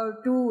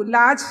to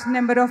large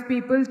number of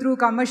people through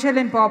commercial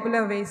and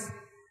popular ways?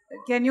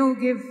 Can you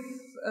give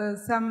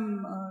some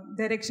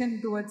direction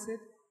towards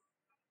it?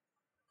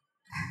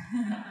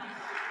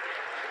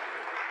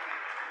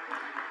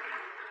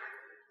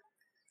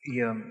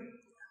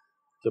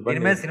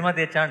 దీని మీద cinema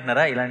తెచ్చా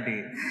అంటున్నారా ఇలాంటి?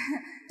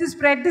 To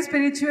spread the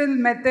spiritual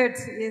methods,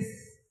 yes.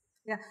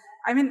 Yeah.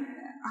 I mean,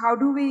 how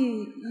do we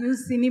use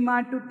cinema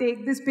to take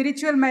the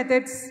spiritual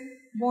methods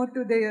more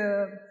to the…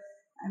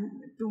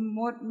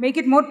 make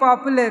it more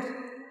popular?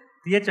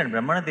 తీయచ్చండి,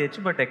 బ్రహ్మాండం తీయచ్చు,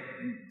 but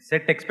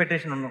set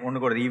expectation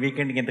ఉండకూడదు. ఈ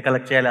వీకెండ్కి ఎంత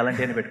కలెక్ట్ చేయాలి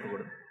అలాంటివన్నీ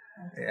పెట్టుకోకూడదు.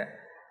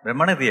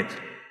 బ్రహ్మాండం తీయచ్చు,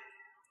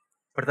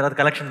 బట్ తర్వాత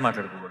కలెక్షన్స్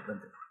మాట్లాడుకోకూడదు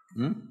అంతే.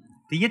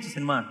 తీయచ్చు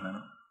సినిమా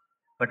అంటున్నాను,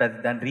 బట్ అది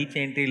దాని రీచ్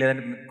ఏంటి,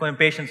 లేదంటే కొంచెం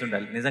పేషెన్స్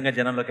ఉండాలి, నిజంగా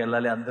జనంలోకి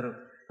వెళ్ళాలి, అందరూ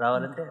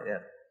రావాలంటే.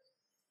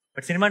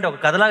 బట్ సినిమా అంటే ఒక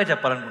కథలాగా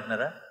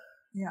చెప్పాలనుకుంటున్నారా?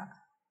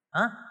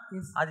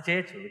 అది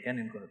చేయొచ్చు, కానీ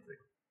ఇంకోటి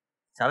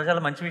చాలా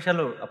చాలా మంచి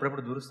విషయాలు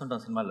అప్పుడప్పుడు దూరుస్తుంటాం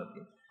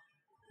సినిమాల్లోకి,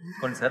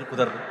 కొన్నిసార్లు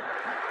కుదరదు.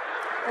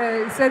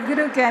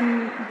 Sadhguru,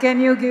 can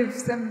you give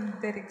some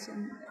direction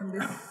in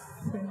this?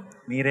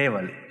 మీరే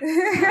ఇవ్వాలి.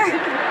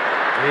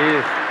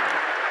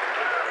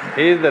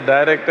 He is the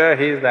director,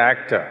 he is the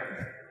actor.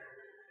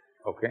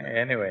 Okay,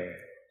 anyway.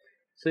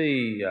 See,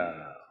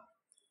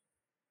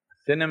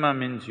 cinema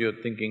means you're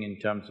thinking in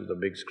terms of the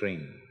big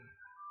screen.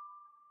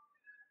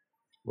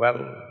 Well,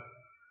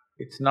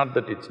 it's not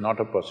that it's not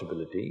a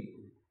possibility.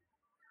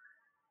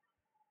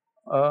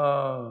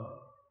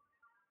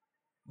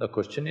 The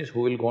question is,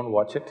 who will go and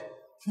watch it?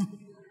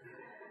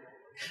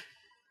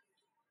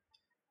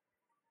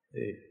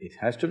 It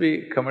has to be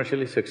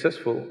commercially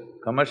successful.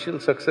 Commercial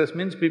success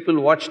means people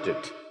watched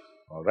it,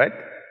 all right?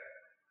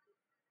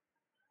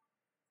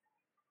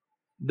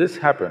 This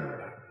happened.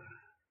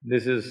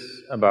 This is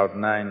about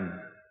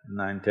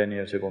 10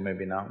 years ago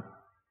maybe now.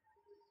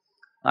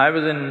 I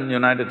was in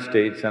United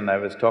States and I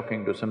was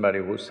talking to somebody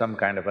who's some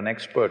kind of an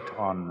expert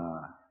on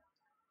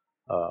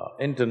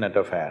internet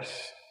affairs.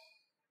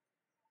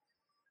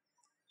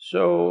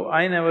 So,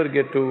 I never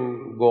get to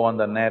go on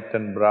the net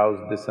and browse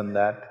this and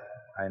that,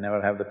 I never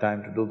have the time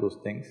to do those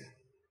things.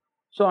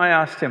 So I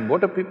asked him,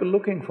 what are people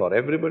looking for?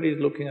 Everybody is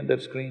looking at their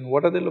screen,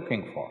 what are they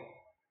looking for?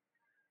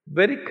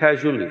 Very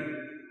casually,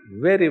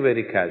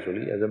 very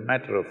casually, as a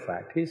matter of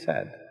fact, he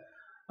said,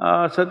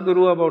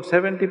 Sadhguru, about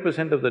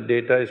 70% of the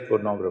data is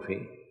pornography.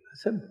 I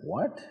said,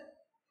 what?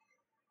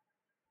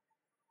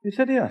 He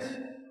said, yes.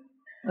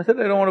 I said,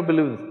 I don't want to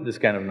believe this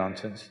kind of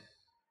nonsense.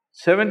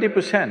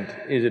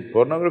 70%, is it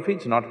pornography?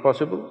 It's not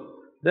possible.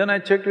 Then I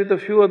checked with a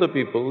few other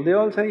people, they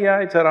all say, yeah,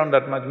 it's around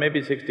that much, maybe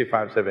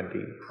 65, 70,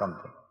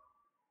 something.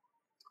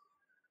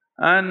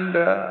 And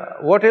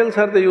what else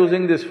are they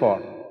using this for?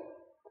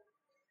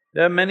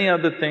 There are many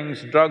other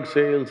things, drug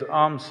sales,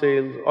 arms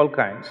sales, all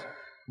kinds.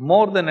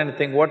 More than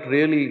anything, what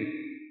really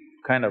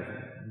kind of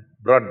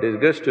brought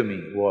disgust to me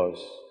was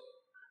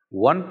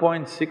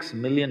 1.6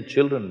 million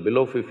children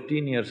below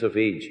 15 years of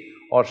age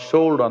are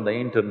sold on the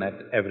internet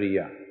every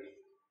year.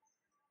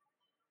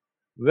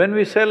 When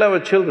we sell our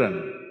children,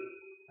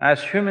 as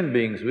human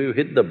beings, we've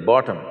hit the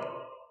bottom.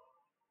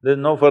 There's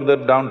no further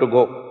down to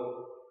go.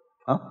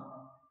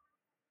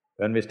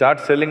 When we start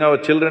selling our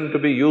children to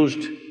be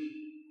used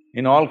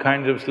in all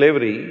kinds of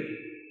slavery,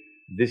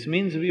 this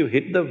means we've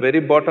hit the very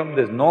bottom,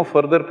 there's no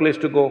further place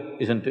to go,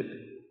 isn't it?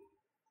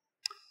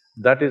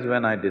 That is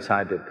when I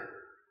decided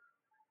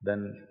then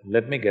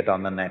let me get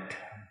on the net.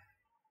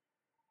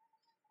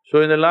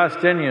 So in the last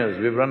 10 years,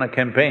 we've run a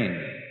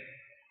campaign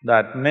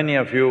that many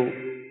of you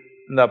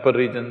in the upper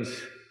regions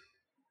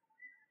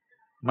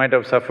might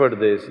have suffered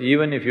this.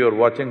 Even if you're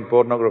watching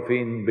pornography,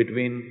 in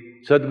between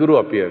Sadhguru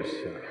appears,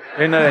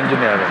 inner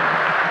engineering.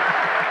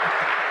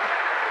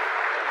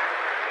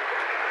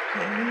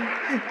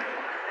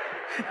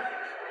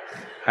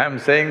 I'm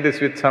saying this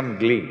with some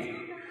glee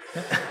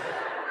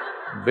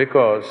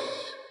because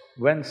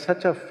when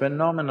such a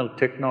phenomenal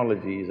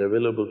technology is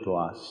available to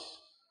us,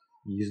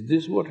 is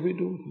this what we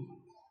do?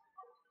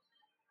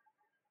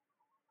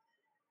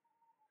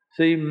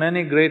 See,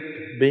 many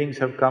great beings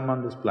have come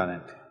on this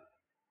planet,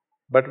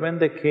 but when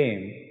they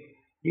came,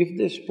 if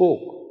they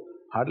spoke,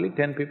 hardly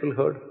 10 people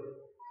heard.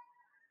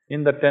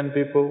 In the 10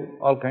 people,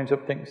 all kinds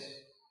of things.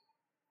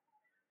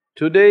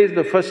 Today is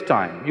the first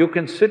time you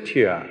can sit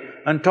here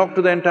and talk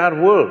to the entire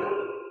world.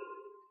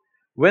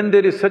 When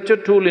there is such a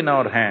tool in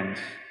our hands,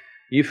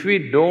 if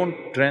we don't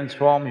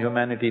transform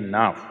humanity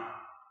now,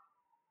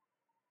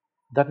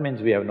 that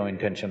means we have no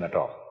intention at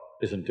all,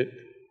 isn't it?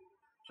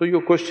 So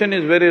your question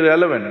is very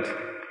relevant,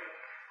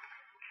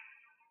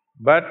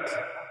 but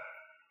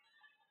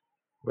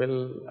will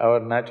our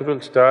natural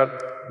star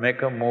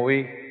make a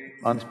movie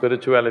on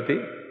spirituality?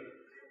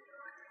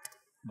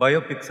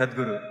 Biopic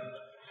Sadhguru.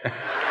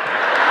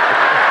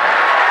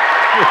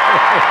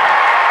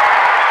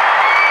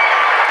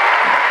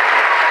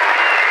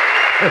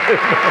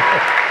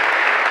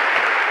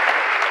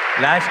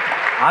 Last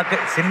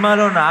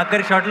సినిమాలో ఉన్న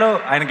ఆఖరి షాట్లో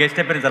ఆయన guest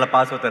appearance అలా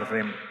pass అవుతారు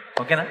frame,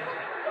 ఓకేనా?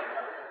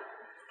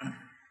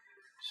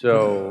 So,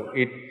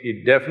 it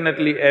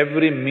definitely,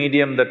 every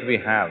medium that we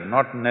have,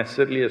 not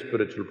necessarily a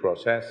spiritual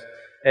process,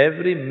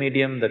 every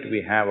medium that we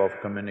have of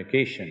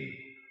communication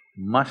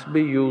must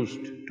be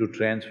used to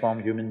transform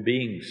human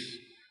beings,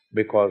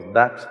 because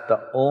that's the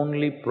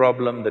only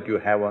problem that you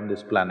have on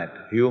this planet,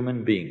 human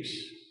beings.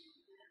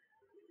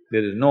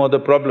 There is no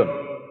other problem.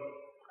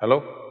 Hello?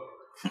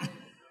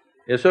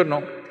 Yes or no?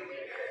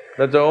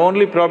 That's the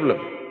only problem.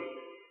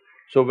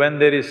 So when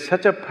there is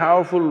such a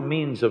powerful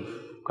means of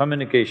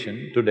communication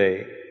today,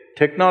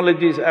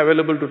 technology is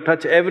available to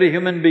touch every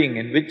human being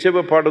in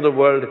whichever part of the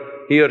world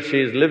he or she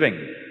is living.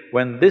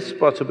 When this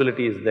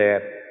possibility is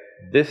there,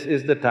 this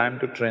is the time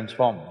to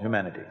transform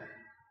humanity.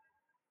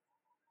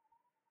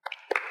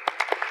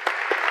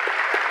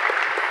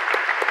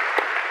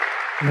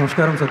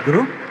 Namaskaram,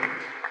 Sadhguru.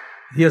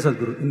 Here,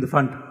 Sadhguru, in the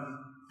front,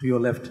 to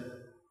your left.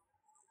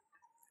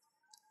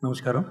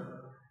 Namaskaram.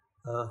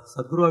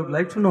 Sadhguru, I would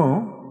like to know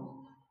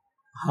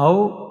how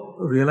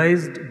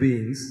realized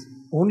beings,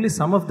 only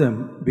some of them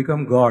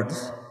become gods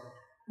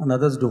and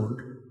others don't.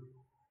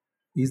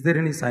 Is there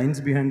any science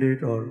behind it,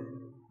 or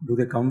do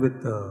they come with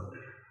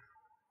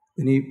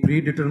any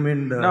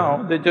predetermined… No,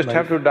 they just life?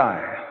 have to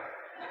die.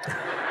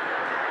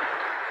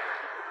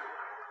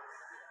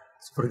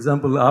 So for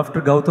example, after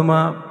Gautama,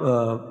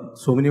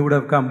 so many would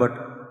have come, but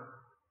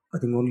I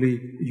think only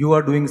you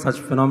are doing such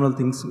phenomenal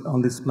things on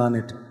this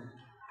planet.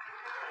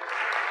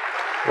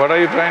 What are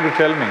you trying to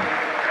tell me?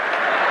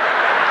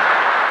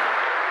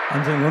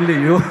 I'm saying only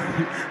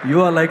you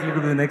are likely to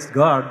be the next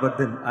god, but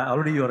then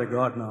already you are a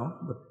god now.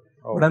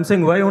 But I'm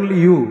saying, why only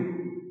you?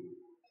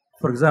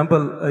 For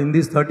example, in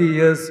these 30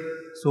 years,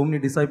 so many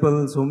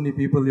disciples, so many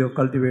people you have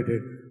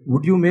cultivated.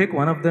 Would you make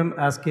one of them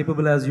as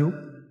capable as you?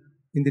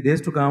 In the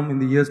days to come, in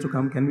the years to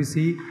come, can we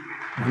see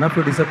one of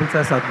your disciples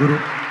as Sadhguru?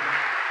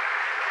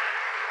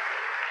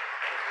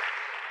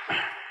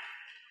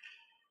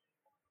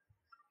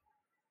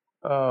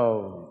 Oh.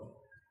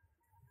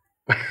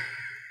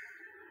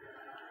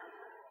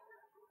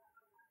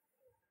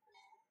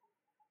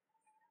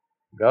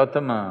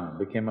 Gautama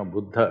became a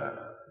Buddha,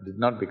 did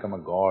not become a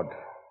god.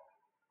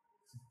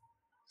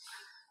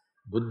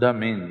 Buddha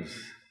means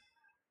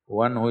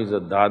one who is a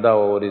dada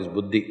over his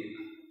buddhi.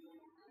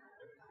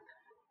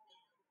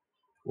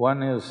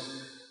 One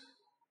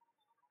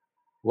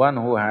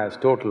who has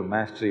total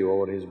mastery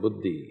over his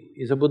buddhi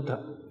is a Buddha.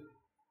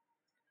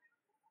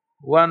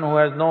 One who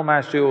has no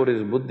mastery over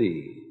his buddhi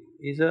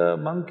is a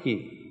monkey,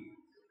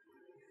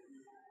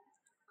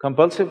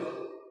 compulsive.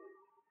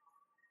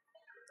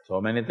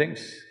 So many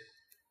things.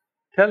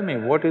 Tell me,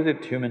 what is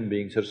it human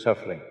beings are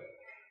suffering?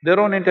 Their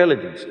own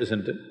intelligence,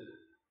 isn't it?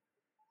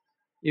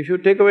 If you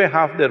take away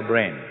half their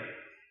brain,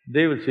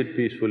 they will sit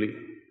peacefully.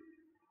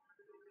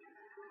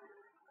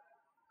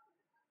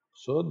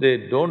 So they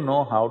don't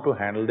know how to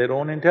handle their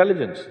own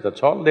intelligence,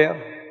 that's all they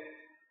are.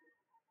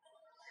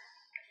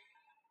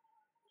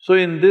 So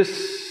in this,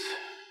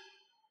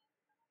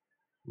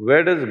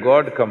 where does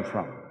God come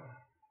from?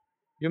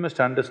 You must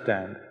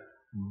understand,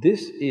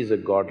 this is a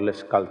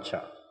godless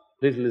culture.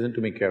 Please listen to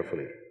me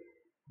carefully.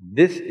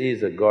 This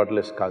is a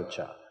godless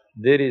culture.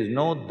 There is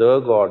no the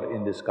God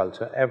in this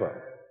culture ever.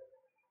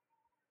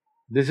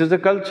 This is a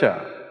culture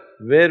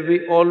where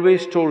we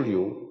always told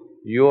you,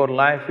 your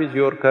life is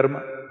your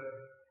karma.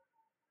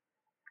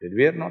 Did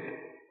we or not?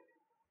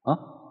 Huh?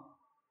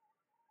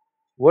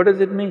 What does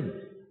it mean?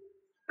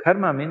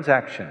 Karma means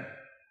action.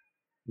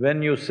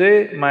 When you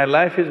say, my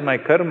life is my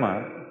karma,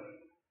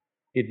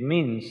 It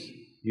means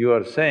you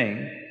are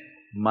saying,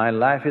 my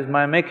life is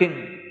my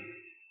making,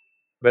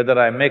 whether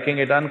I'm making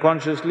it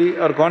unconsciously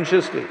or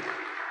consciously.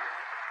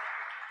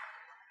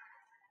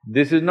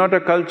 This is not a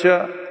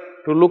culture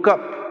to look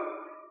up,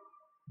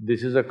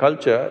 this is a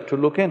culture to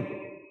look in.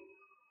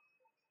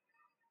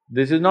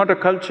 This is not a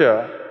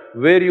culture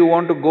where you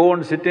want to go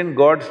and sit in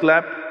God's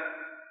lap.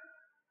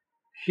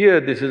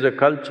 Here, this is a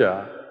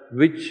culture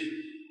which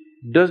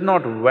does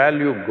not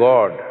value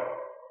God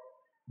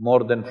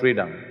more than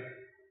freedom,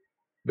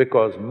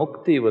 because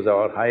mukti was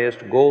our highest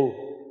goal,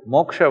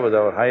 moksha was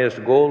our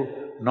highest goal,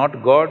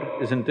 not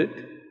God, isn't it?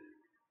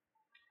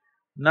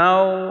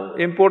 Now,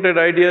 imported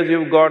ideas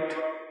you've got,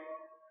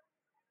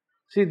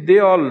 see, they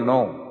all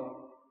know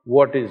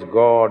what is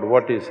God,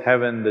 what is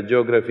heaven, the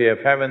geography of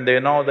heaven, they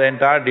know the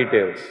entire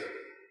details.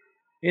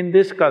 In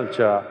this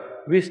culture,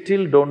 we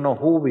still don't know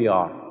who we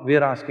are. We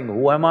are asking,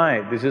 who am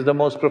I? This is the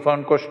most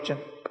profound question.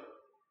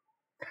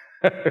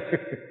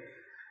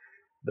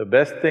 The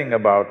best thing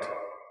about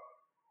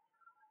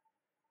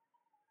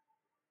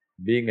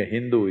being a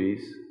Hindu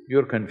is,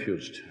 you're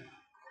confused.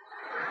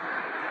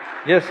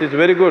 Yes, it's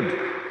very good.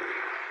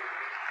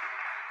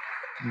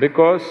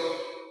 Because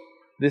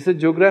this is a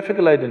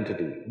geographical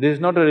identity. This is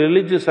not a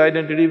religious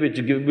identity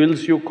which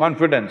builds you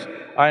confidence.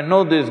 I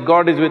know this,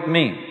 God is with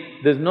me.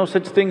 There's no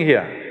such thing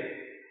here.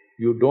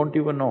 You don't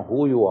even know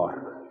who you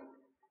are.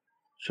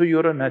 So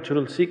you're a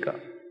natural seeker.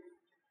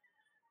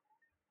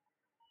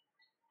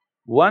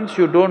 Once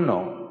you don't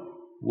know,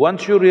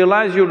 once you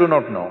realize you do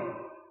not know,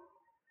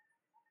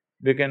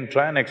 we can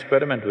try an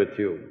experiment with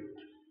you.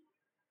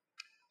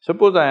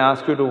 Suppose I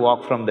ask you to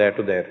walk from there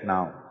to there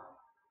now.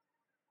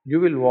 You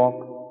will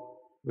walk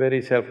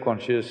very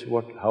self-conscious,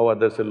 how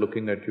others are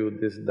looking at you,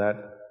 this, that.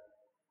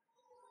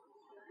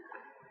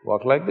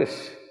 Walk like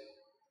this.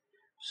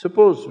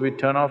 Suppose we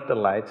turn off the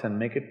lights and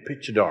make it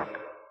pitch dark.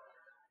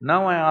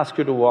 Now I ask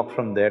you to walk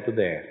from there to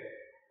there.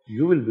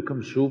 You will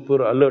become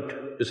super alert,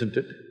 isn't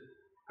it?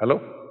 Hello?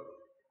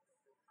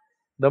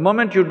 The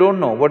moment you don't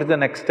know, what is the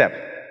next step?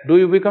 Do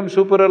you become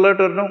super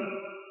alert or no?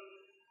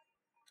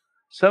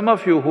 Some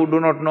of you who do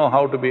not know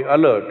how to be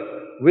alert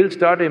will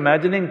start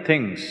imagining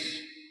things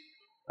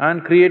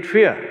and create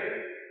fear.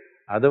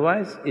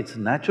 Otherwise, it's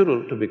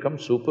natural to become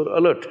super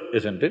alert,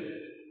 isn't it?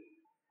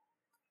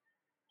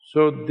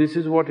 So this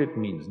is what it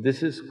means.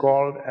 This is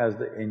called as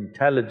the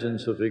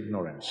intelligence of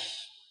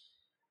ignorance.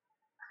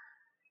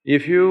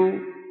 If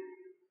you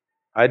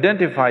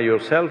identify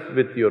yourself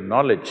with your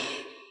knowledge,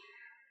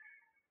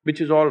 which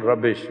is all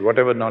rubbish,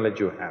 whatever knowledge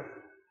you have,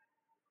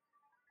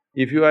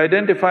 if you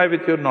identify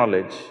with your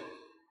knowledge,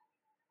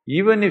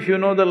 even if you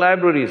know the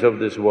libraries of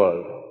this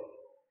world,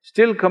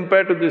 still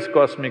compared to this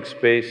cosmic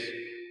space,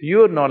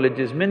 your knowledge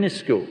is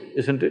minuscule,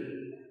 isn't it?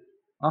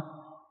 Huh?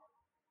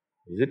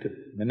 Is it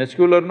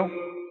minuscule or no?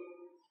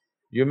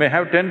 You may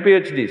have 10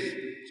 PhDs,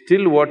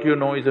 still what you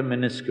know is a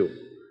minuscule.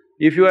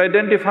 If you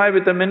identify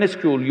with a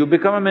minuscule, you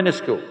become a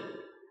minuscule.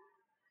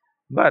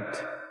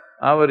 But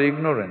our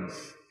ignorance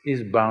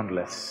is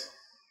boundless.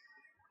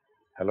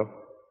 Hello?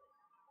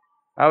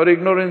 Our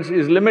ignorance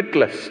is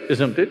limitless,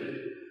 isn't it?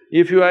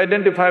 If you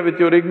identify with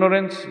your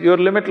ignorance, you're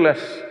limitless.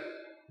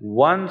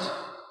 Once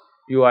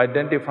you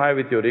identify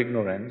with your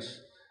ignorance,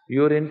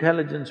 your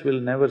intelligence will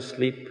never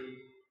sleep.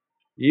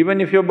 Even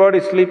if your body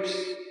sleeps,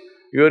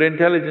 your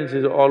intelligence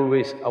is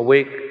always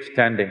awake,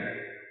 standing.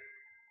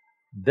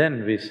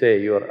 Then we say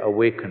you're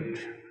awakened.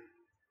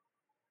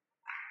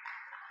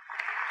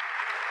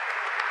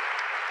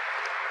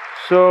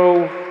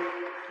 So,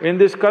 in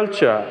this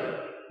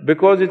culture,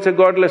 because it's a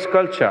godless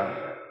culture,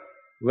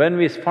 when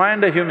we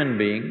find a human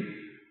being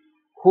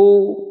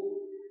who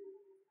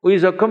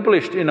is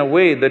accomplished in a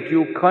way that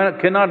you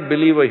cannot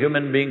believe a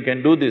human being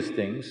can do these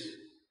things,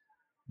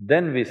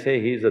 then we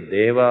say he is a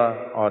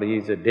deva or he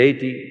is a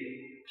deity.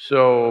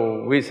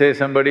 So, we say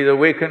somebody is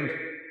awakened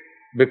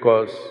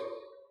because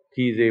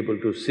he is able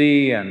to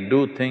see and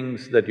do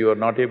things that you are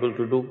not able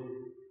to do.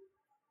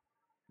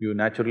 You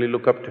naturally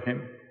look up to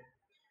him.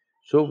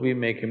 So, we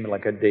make him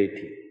like a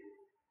deity.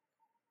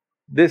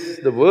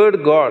 The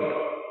word God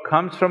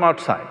comes from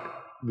outside.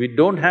 We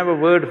don't have a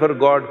word for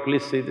God,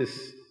 please see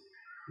this.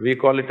 We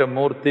call it a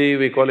murti,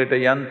 we call it a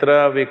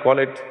yantra, we call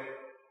it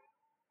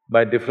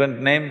by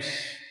different names.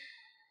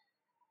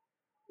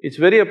 It's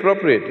very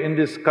appropriate. In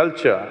this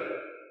culture,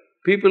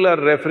 people are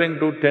referring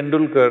to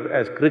Tendulkar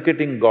as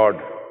cricketing god.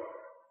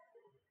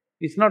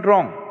 It's not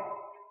wrong.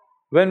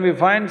 When we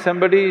find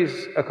somebody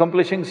is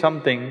accomplishing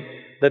something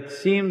that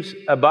seems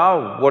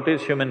above what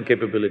is human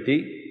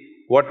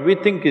capability, what we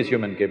think is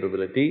human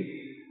capability,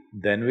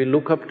 then we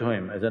look up to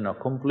him as an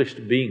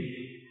accomplished being.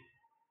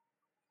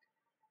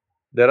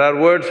 There are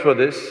words for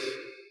this,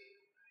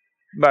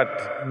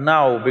 but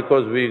now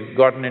because we've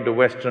gotten into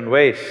Western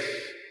ways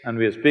and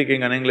we are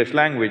speaking an English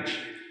language,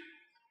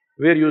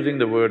 we are using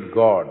the word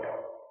God.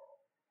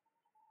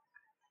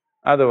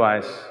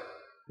 Otherwise,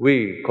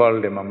 we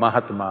called him a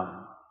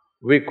Mahatma,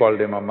 we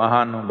called him a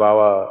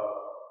Mahanubhava,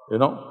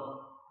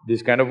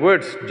 these kind of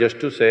words, just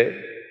to say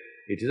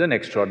it is an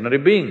extraordinary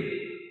being.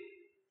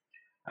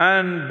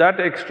 And that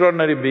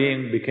extraordinary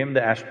being became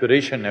the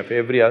aspiration of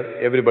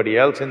everybody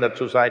else in that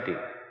society.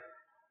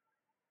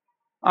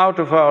 Out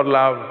of our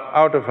love,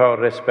 out of our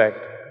respect,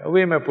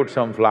 we may put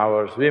some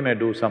flowers, we may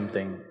do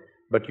something,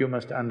 but you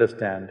must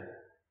understand,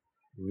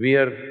 we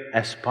are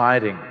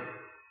aspiring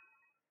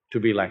to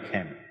be like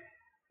him.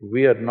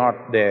 We are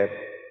not there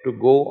to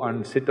go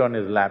and sit on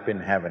his lap in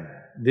heaven.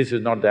 This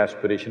is not the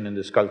aspiration in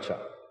this culture.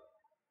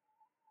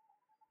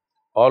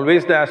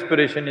 Always the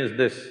aspiration is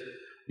this.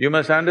 You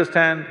must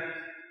understand,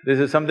 this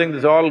is something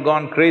that's all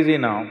gone crazy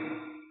now.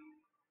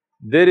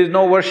 There is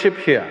no worship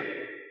here.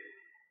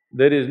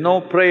 There is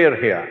no prayer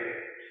here.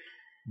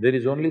 There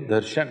is only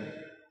darshan.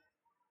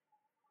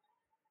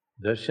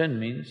 Darshan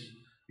means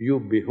you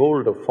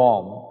behold a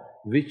form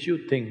which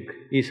you think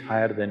is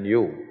higher than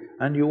you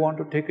and you want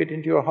to take it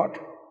into your heart.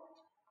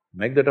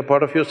 Make that a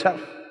part of yourself.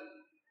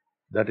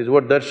 That is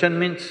what darshan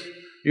means.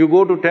 You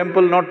go to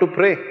temple not to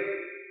pray.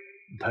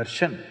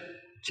 Darshan,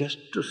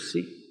 just to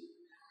see.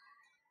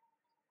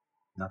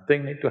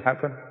 Nothing need to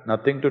happen,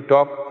 nothing to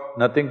talk,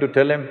 nothing to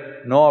tell him,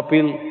 no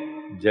appeal,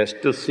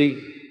 just to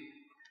see.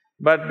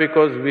 But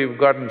because we've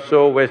gotten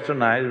so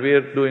westernized, we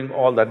are doing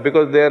all that.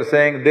 Because they are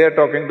saying they're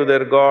talking to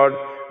their God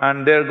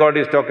and their God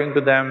is talking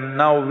to them,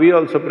 now we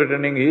also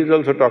pretending he's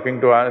also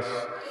talking to us.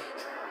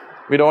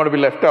 We don't want to be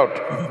left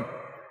out.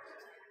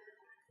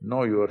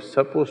 No, you are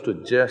supposed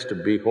to just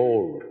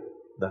behold,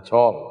 that's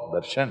all.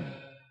 Darshan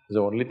is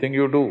the only thing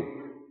you do,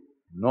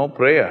 no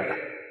prayer.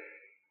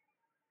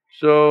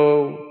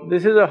 So,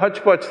 this is a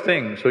hodgepodge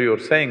thing, so you're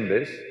saying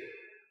this.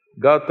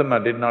 Gautama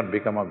did not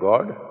become a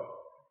god.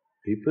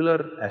 People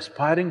are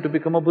aspiring to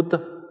become a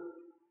Buddha.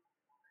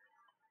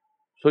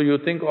 So you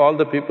think all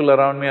the people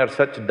around me are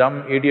such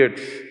dumb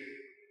idiots.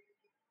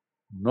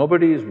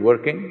 Nobody is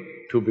working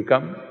to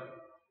become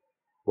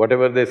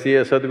whatever they see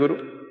as Sadhguru.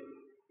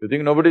 You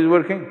think nobody is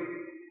working?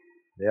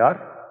 They are.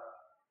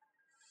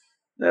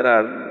 There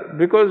are…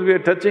 because we are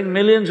touching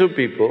millions of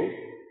people,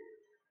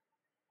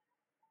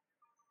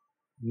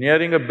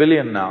 nearing 1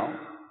 billion now,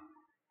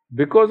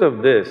 because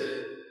of this,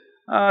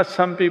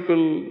 some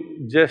people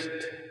just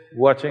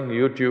watching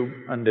YouTube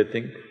and they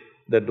think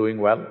they're doing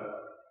well.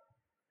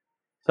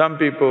 Some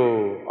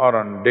people are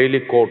on daily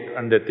quote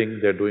and they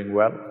think they're doing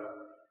well.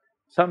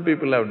 Some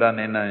people have done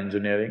inner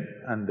engineering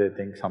and they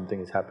think something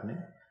is happening.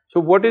 So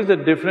what is the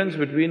difference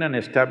between an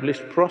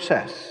established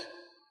process,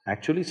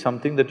 actually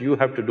something that you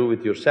have to do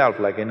with yourself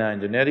like inner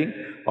engineering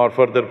or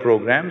further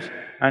programs,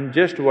 and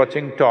just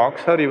watching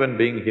talks or even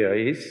being here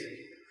is…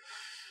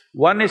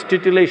 one is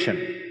titillation,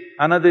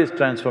 another is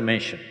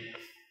transformation.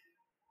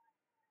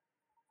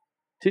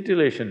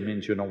 Titillation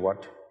means you know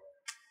what?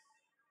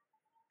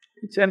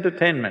 It's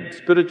entertainment,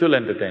 spiritual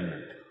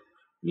entertainment.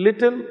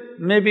 Little,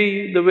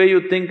 maybe the way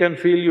you think and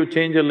feel you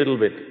change a little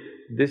bit.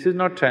 This is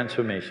not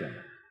transformation,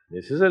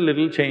 this is a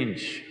little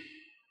change.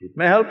 It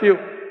may help you.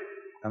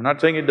 I'm not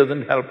saying it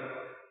doesn't help,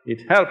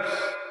 it helps,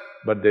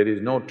 but there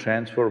is no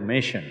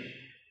transformation.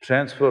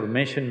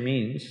 Transformation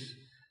means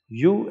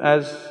you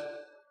as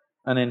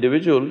an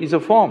individual is a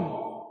form.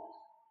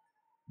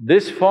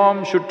 This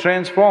form should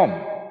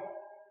transform.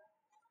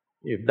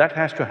 If that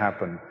has to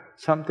happen,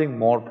 something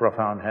more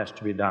profound has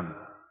to be done.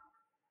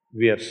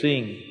 We are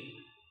seeing,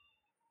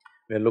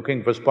 we are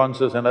looking for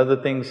sponsors and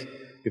other things.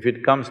 If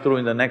it comes through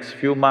in the next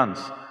few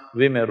months,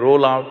 we may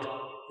roll out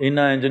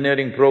inner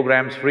engineering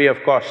programs free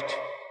of cost.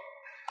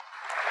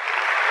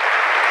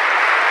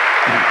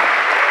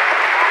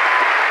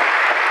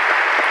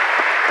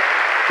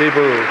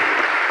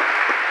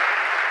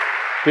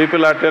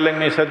 People are telling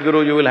me,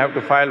 Sadhguru, you will have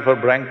to file for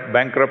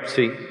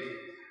bankruptcy.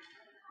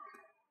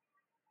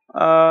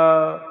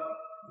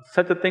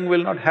 Such a thing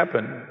will not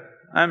happen.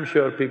 I'm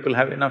sure people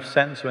have enough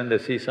sense. When they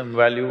see some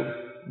value,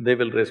 they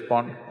will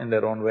respond in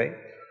their own way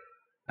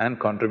and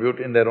contribute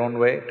in their own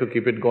way to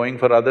keep it going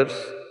for others.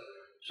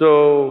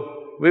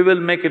 So, we will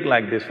make it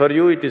like this. For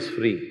you, it is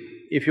free.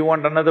 If you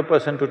want another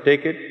person to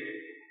take it,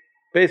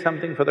 pay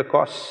something for the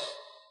costs.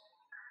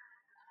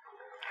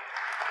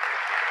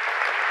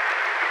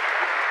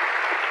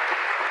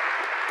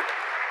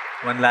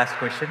 One last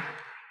question.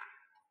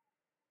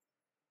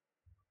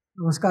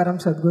 Namaskaram,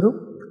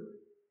 Sadhguru.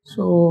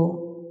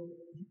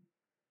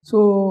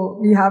 So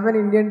we have an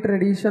Indian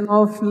tradition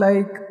of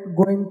like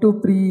going to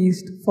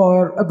priest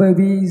for a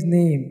baby's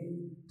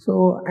name.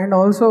 So, and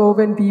also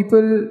when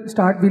people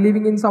start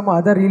believing in some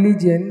other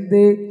religion,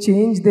 they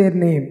change their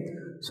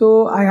name.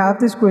 So I have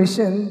this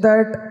question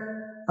that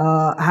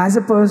has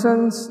a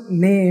person's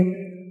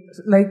name,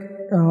 like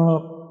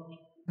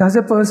does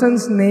a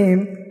person's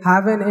name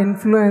have an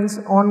influence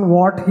on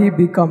what he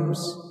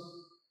becomes?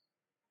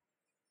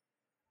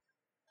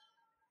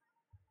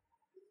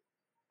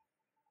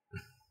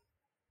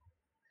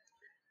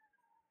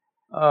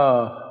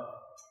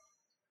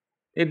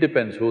 It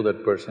depends who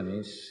that person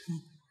is.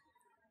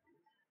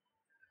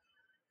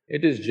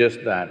 It is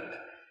just that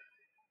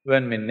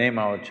when we name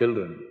our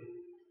children,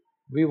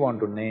 we want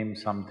to name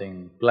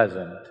something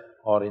pleasant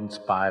or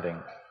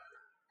inspiring.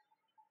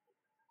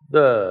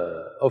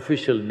 The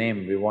official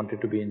name we want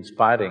it to be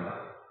inspiring.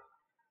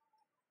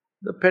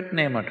 The pet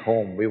name at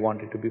home, we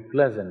want it to be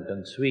pleasant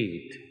and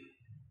sweet.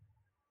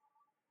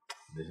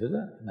 This is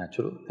a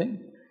natural thing.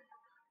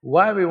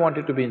 Why we want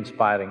it to be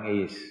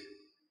inspiring is,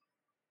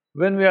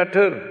 when we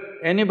utter,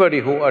 anybody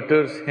who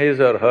utters his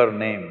or her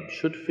name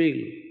should feel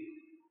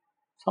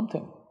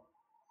something.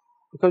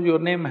 Because your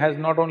name has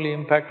not only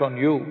impact on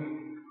you,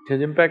 it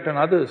has impact on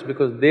others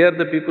because they are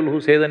the people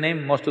who say the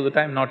name most of the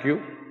time, not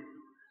you.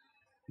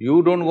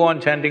 You don't go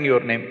on chanting your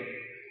name,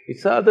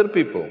 it's the other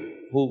people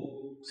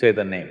who say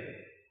the name.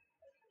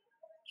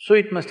 So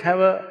it must have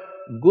a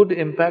good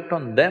impact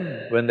on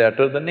them when they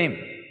utter the name.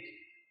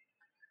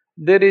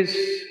 There is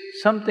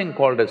something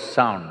called as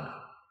sound.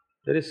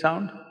 There is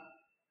sound?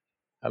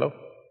 Hello?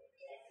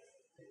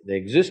 The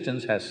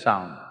existence has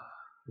sound.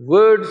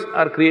 Words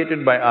are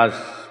created by us.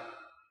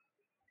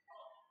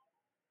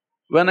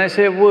 When I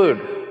say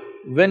word,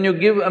 when you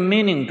give a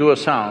meaning to a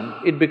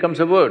sound, it becomes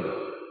a word.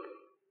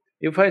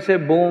 If I say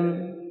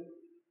boom,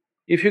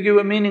 if you give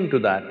a meaning to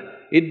that,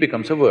 it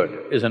becomes a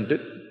word, isn't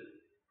it?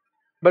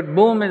 But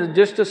boom is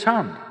just a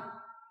sound.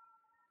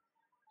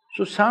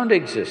 So sound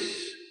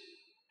exists.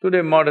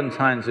 Today modern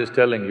science is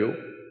telling you,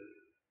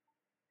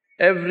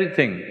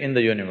 everything in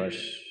the universe,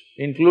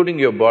 including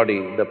your body,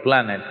 the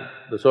planet,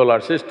 the solar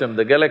system,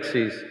 the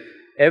galaxies,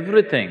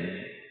 everything,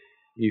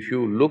 if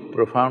you look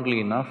profoundly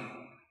enough,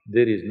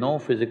 there is no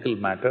physical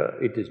matter,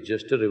 it is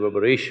just a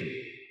reverberation,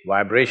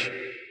 vibration.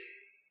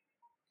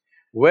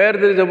 Where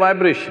there is a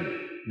vibration,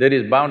 there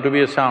is bound to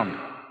be a sound.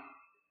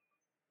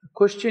 The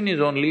question is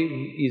only,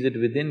 is it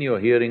within your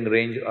hearing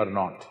range or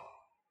not?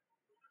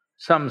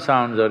 Some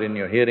sounds are in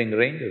your hearing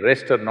range,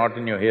 rest are not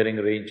in your hearing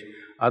range.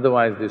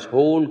 Otherwise, this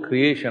whole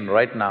creation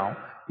right now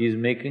is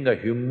making a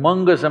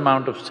humongous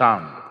amount of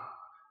sound.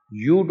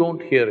 You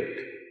don't hear it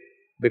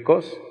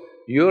because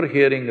your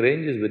hearing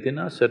range is within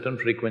a certain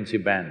frequency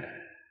band.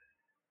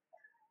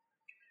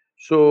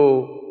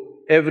 So,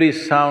 every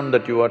sound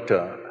that you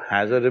utter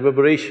has a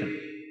reverberation.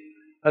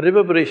 A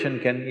reverberation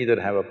can either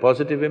have a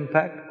positive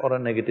impact or a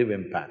negative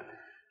impact.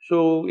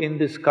 So, in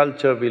this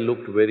culture, we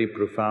looked very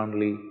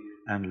profoundly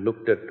and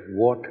looked at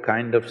what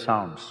kind of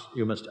sounds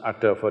you must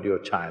utter for your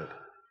child.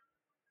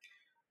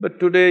 But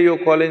today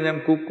you're calling them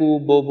cuckoo,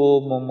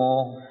 bobo,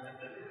 momo,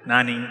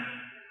 Nani.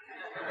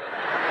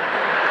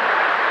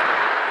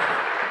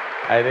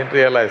 I didn't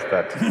realize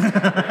that.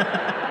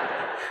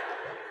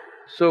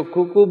 So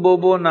cuckoo,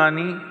 bobo,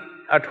 nani,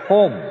 at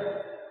home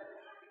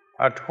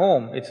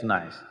it's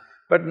nice.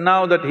 But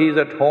now that he's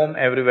at home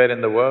everywhere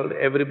in the world,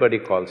 everybody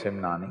calls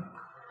him nani.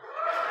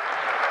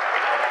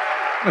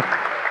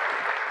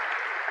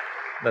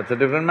 That's a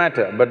different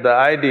matter. But the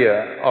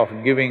idea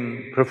of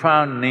giving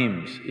profound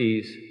names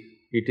is,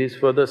 it is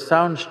for the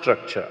sound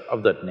structure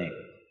of that name.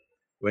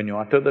 When you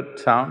utter that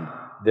sound,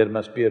 there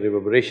must be a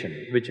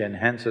reverberation which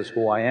enhances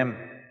who I am.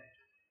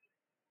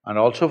 And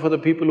also for the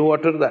people who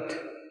utter that.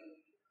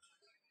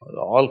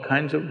 All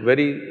kinds of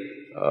very…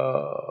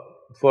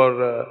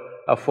 for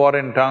a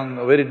foreign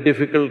tongue, very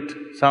difficult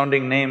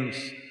sounding names,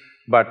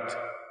 but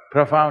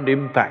profound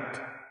impact.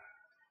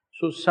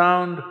 So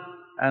sound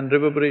and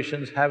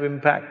reverberations have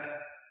impact.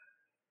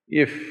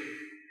 If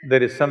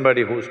there is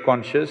somebody who's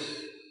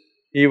conscious,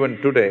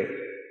 even today,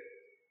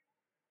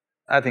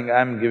 I think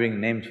I'm giving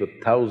names for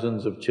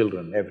thousands of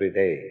children every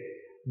day.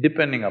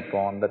 Depending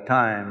upon the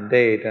time,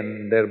 date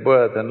and their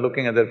birth and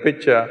looking at their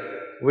picture,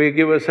 we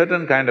give a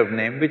certain kind of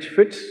name which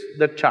fits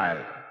the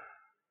child,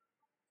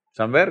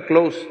 somewhere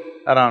close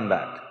around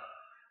that.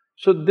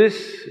 So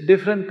this,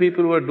 different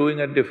people were doing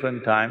at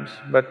different times,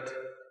 but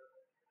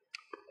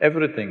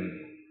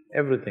everything,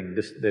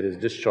 there is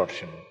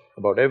distortion.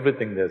 About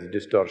everything there's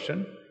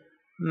distortion.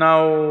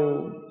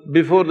 Now,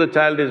 before the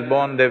child is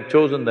born, they've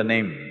chosen the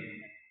name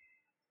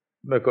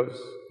because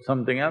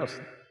something else.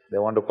 They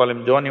want to call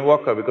him Johnny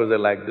Walker because they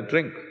like the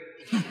drink.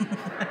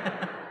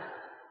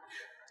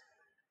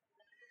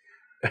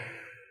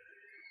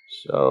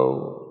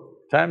 So,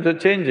 times are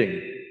changing,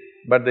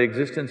 but the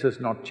existence has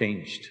not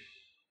changed.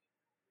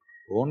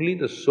 Only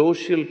the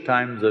social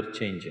times are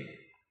changing.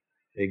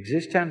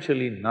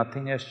 Existentially,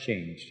 nothing has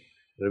changed.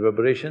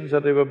 Reverberations are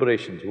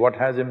reverberations. What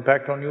has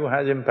impact on you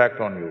has impact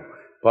on you.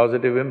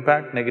 Positive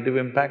impact, negative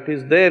impact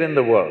is there in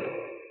the world.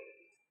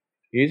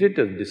 Is it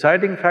a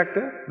deciding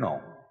factor? No.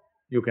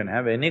 You can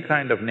have any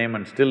kind of name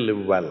and still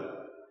live well.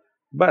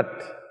 But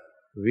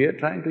we are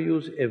trying to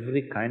use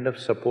every kind of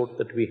support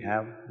that we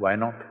have, why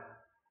not?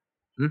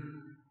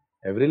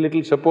 Every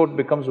little support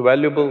becomes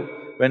valuable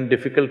when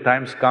difficult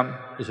times come,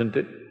 isn't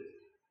it?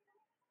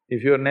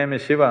 If your name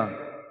is Shiva,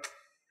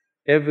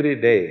 every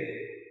day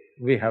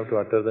we have to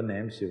utter the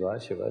name Shiva,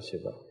 Shiva,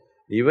 Shiva.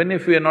 Even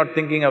if we are not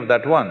thinking of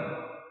that one,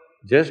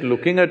 just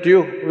looking at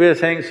you, we are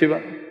saying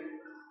Shiva.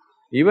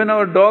 Even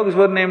our dogs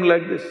were named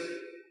like this.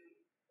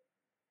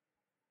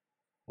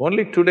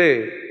 Only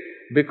today,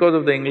 because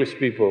of the English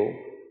people,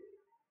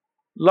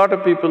 lot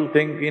of people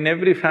think in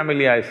every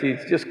family I see,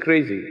 it's just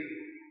crazy.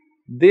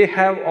 They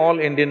have all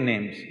Indian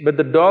names, but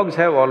the dogs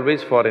have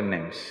always foreign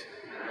names.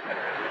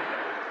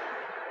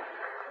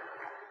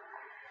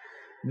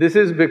 This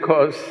is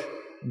because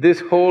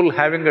This whole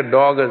having a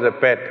dog as a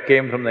pet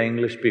came from the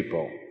English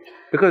people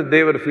because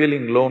they were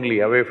feeling lonely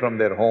away from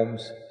their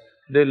homes.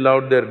 They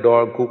loved their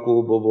dog,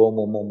 cuckoo, bobo,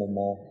 momo,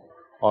 momo,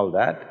 all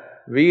that.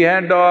 We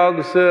had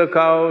dogs,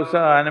 cows,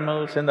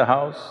 animals in the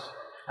house.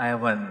 I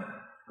have one,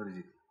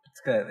 Guruji.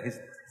 His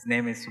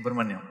name is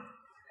Subramanyam.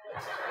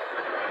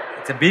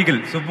 It's a beagle,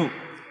 Subbu.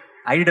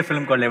 I did a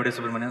film called Everyday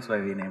Subramanyam, so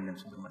we named him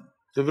Subramanyam.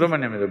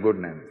 Subramanyam is a good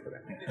name for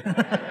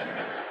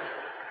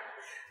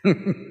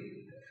him.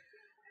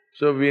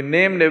 So we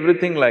named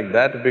everything like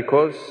that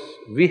because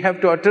we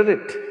have to utter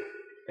it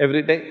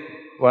every day.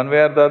 One way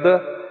or the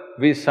other,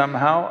 we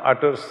somehow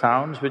utter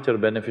sounds which are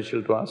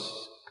beneficial to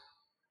us.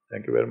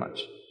 Thank you very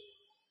much.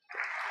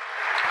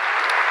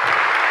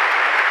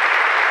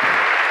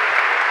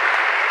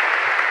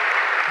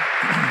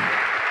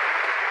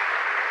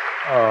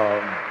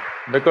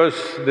 Because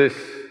this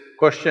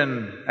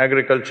question,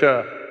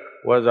 agriculture,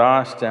 was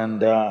asked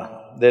and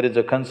there is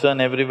a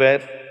concern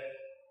everywhere.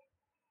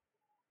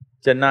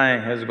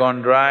 Chennai has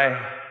gone dry.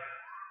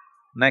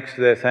 Next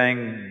they're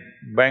saying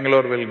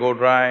Bangalore will go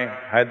dry,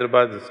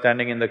 Hyderabad is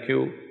standing in the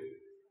queue.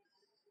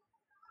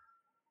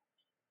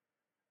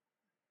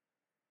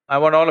 I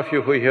want all of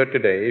you who are here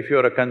today, if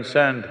you're a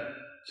concerned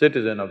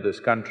citizen of this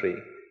country,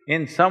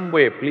 in some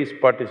way please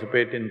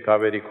participate in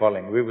Kaveri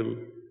Calling. We will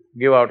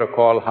give out a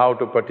call how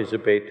to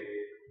participate.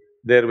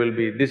 There will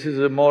be… This is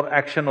a more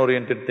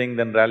action-oriented thing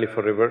than Rally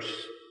for Rivers,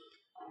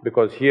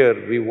 because here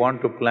we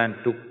want to plant…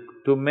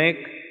 To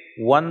make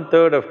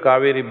 1/3 of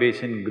Kaveri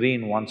Basin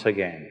green once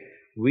again,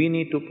 we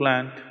need to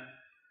plant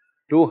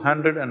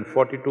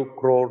 242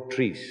 crore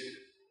trees.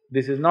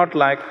 This is not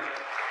like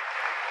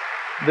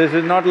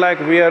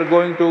we are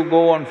going to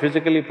go and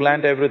physically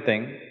plant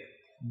everything.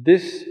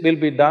 This will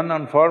be done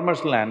on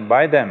farmers' land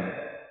by them,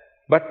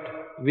 but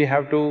we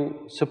have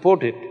to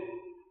support it.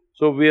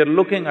 So we are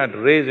looking at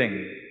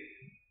raising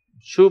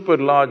super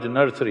large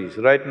nurseries.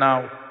 Right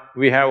now,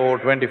 we have over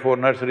 24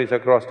 nurseries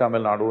across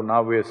Tamil Nadu.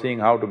 Now we are seeing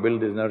how to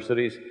build these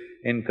nurseries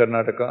in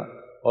Karnataka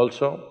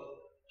also.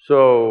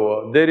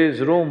 So there is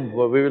room,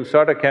 we will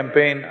start a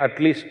campaign, at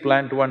least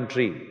plant 1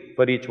 tree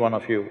for each one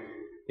of you.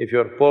 If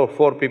you're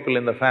four people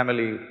in the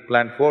family,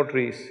 plant 4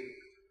 trees.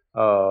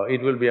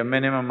 It will be a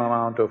minimum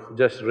amount of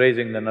just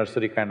raising the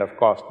nursery kind of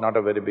cost, not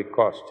a very big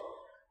cost.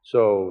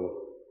 So,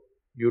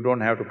 you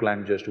don't have to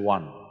plant just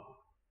 1.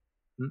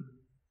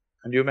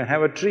 And you may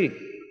have a tree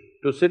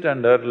to sit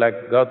under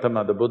like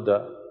Gautama the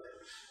Buddha.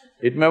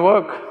 It may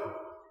work.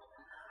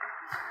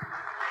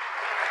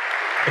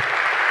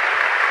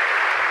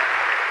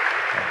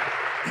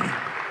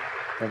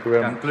 Thank you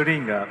very much.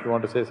 Concluding… You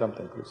want to say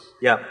something, please?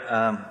 Yeah,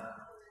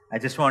 I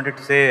just wanted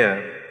to say,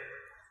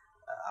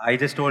 I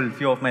just told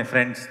few of my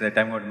friends that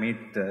I'm going to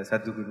meet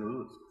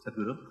Sadhguru.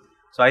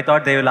 So I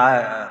thought they will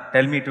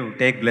tell me to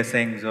take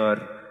blessings or,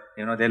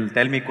 they'll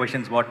tell me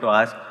questions what to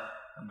ask.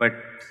 But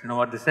you know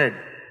what they said?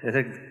 They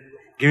said,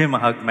 give him a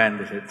hug, man,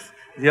 they said.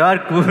 You are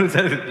cool,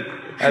 sir.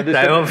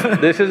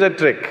 This is a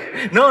trick.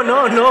 No.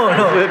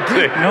 This is a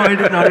trick. No, it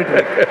is not a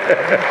trick.